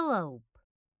envelope.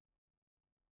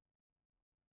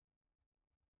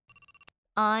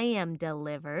 I am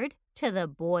delivered to the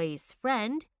boy's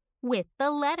friend with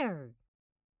the letter.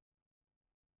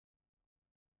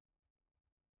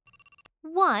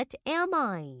 What am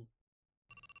I?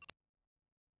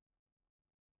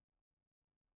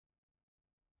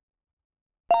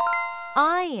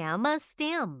 I am a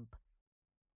stamp.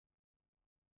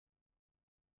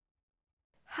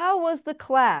 How was the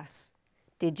class?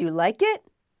 Did you like it?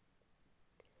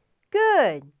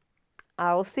 Good.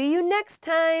 I'll see you next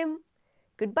time.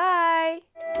 Goodbye.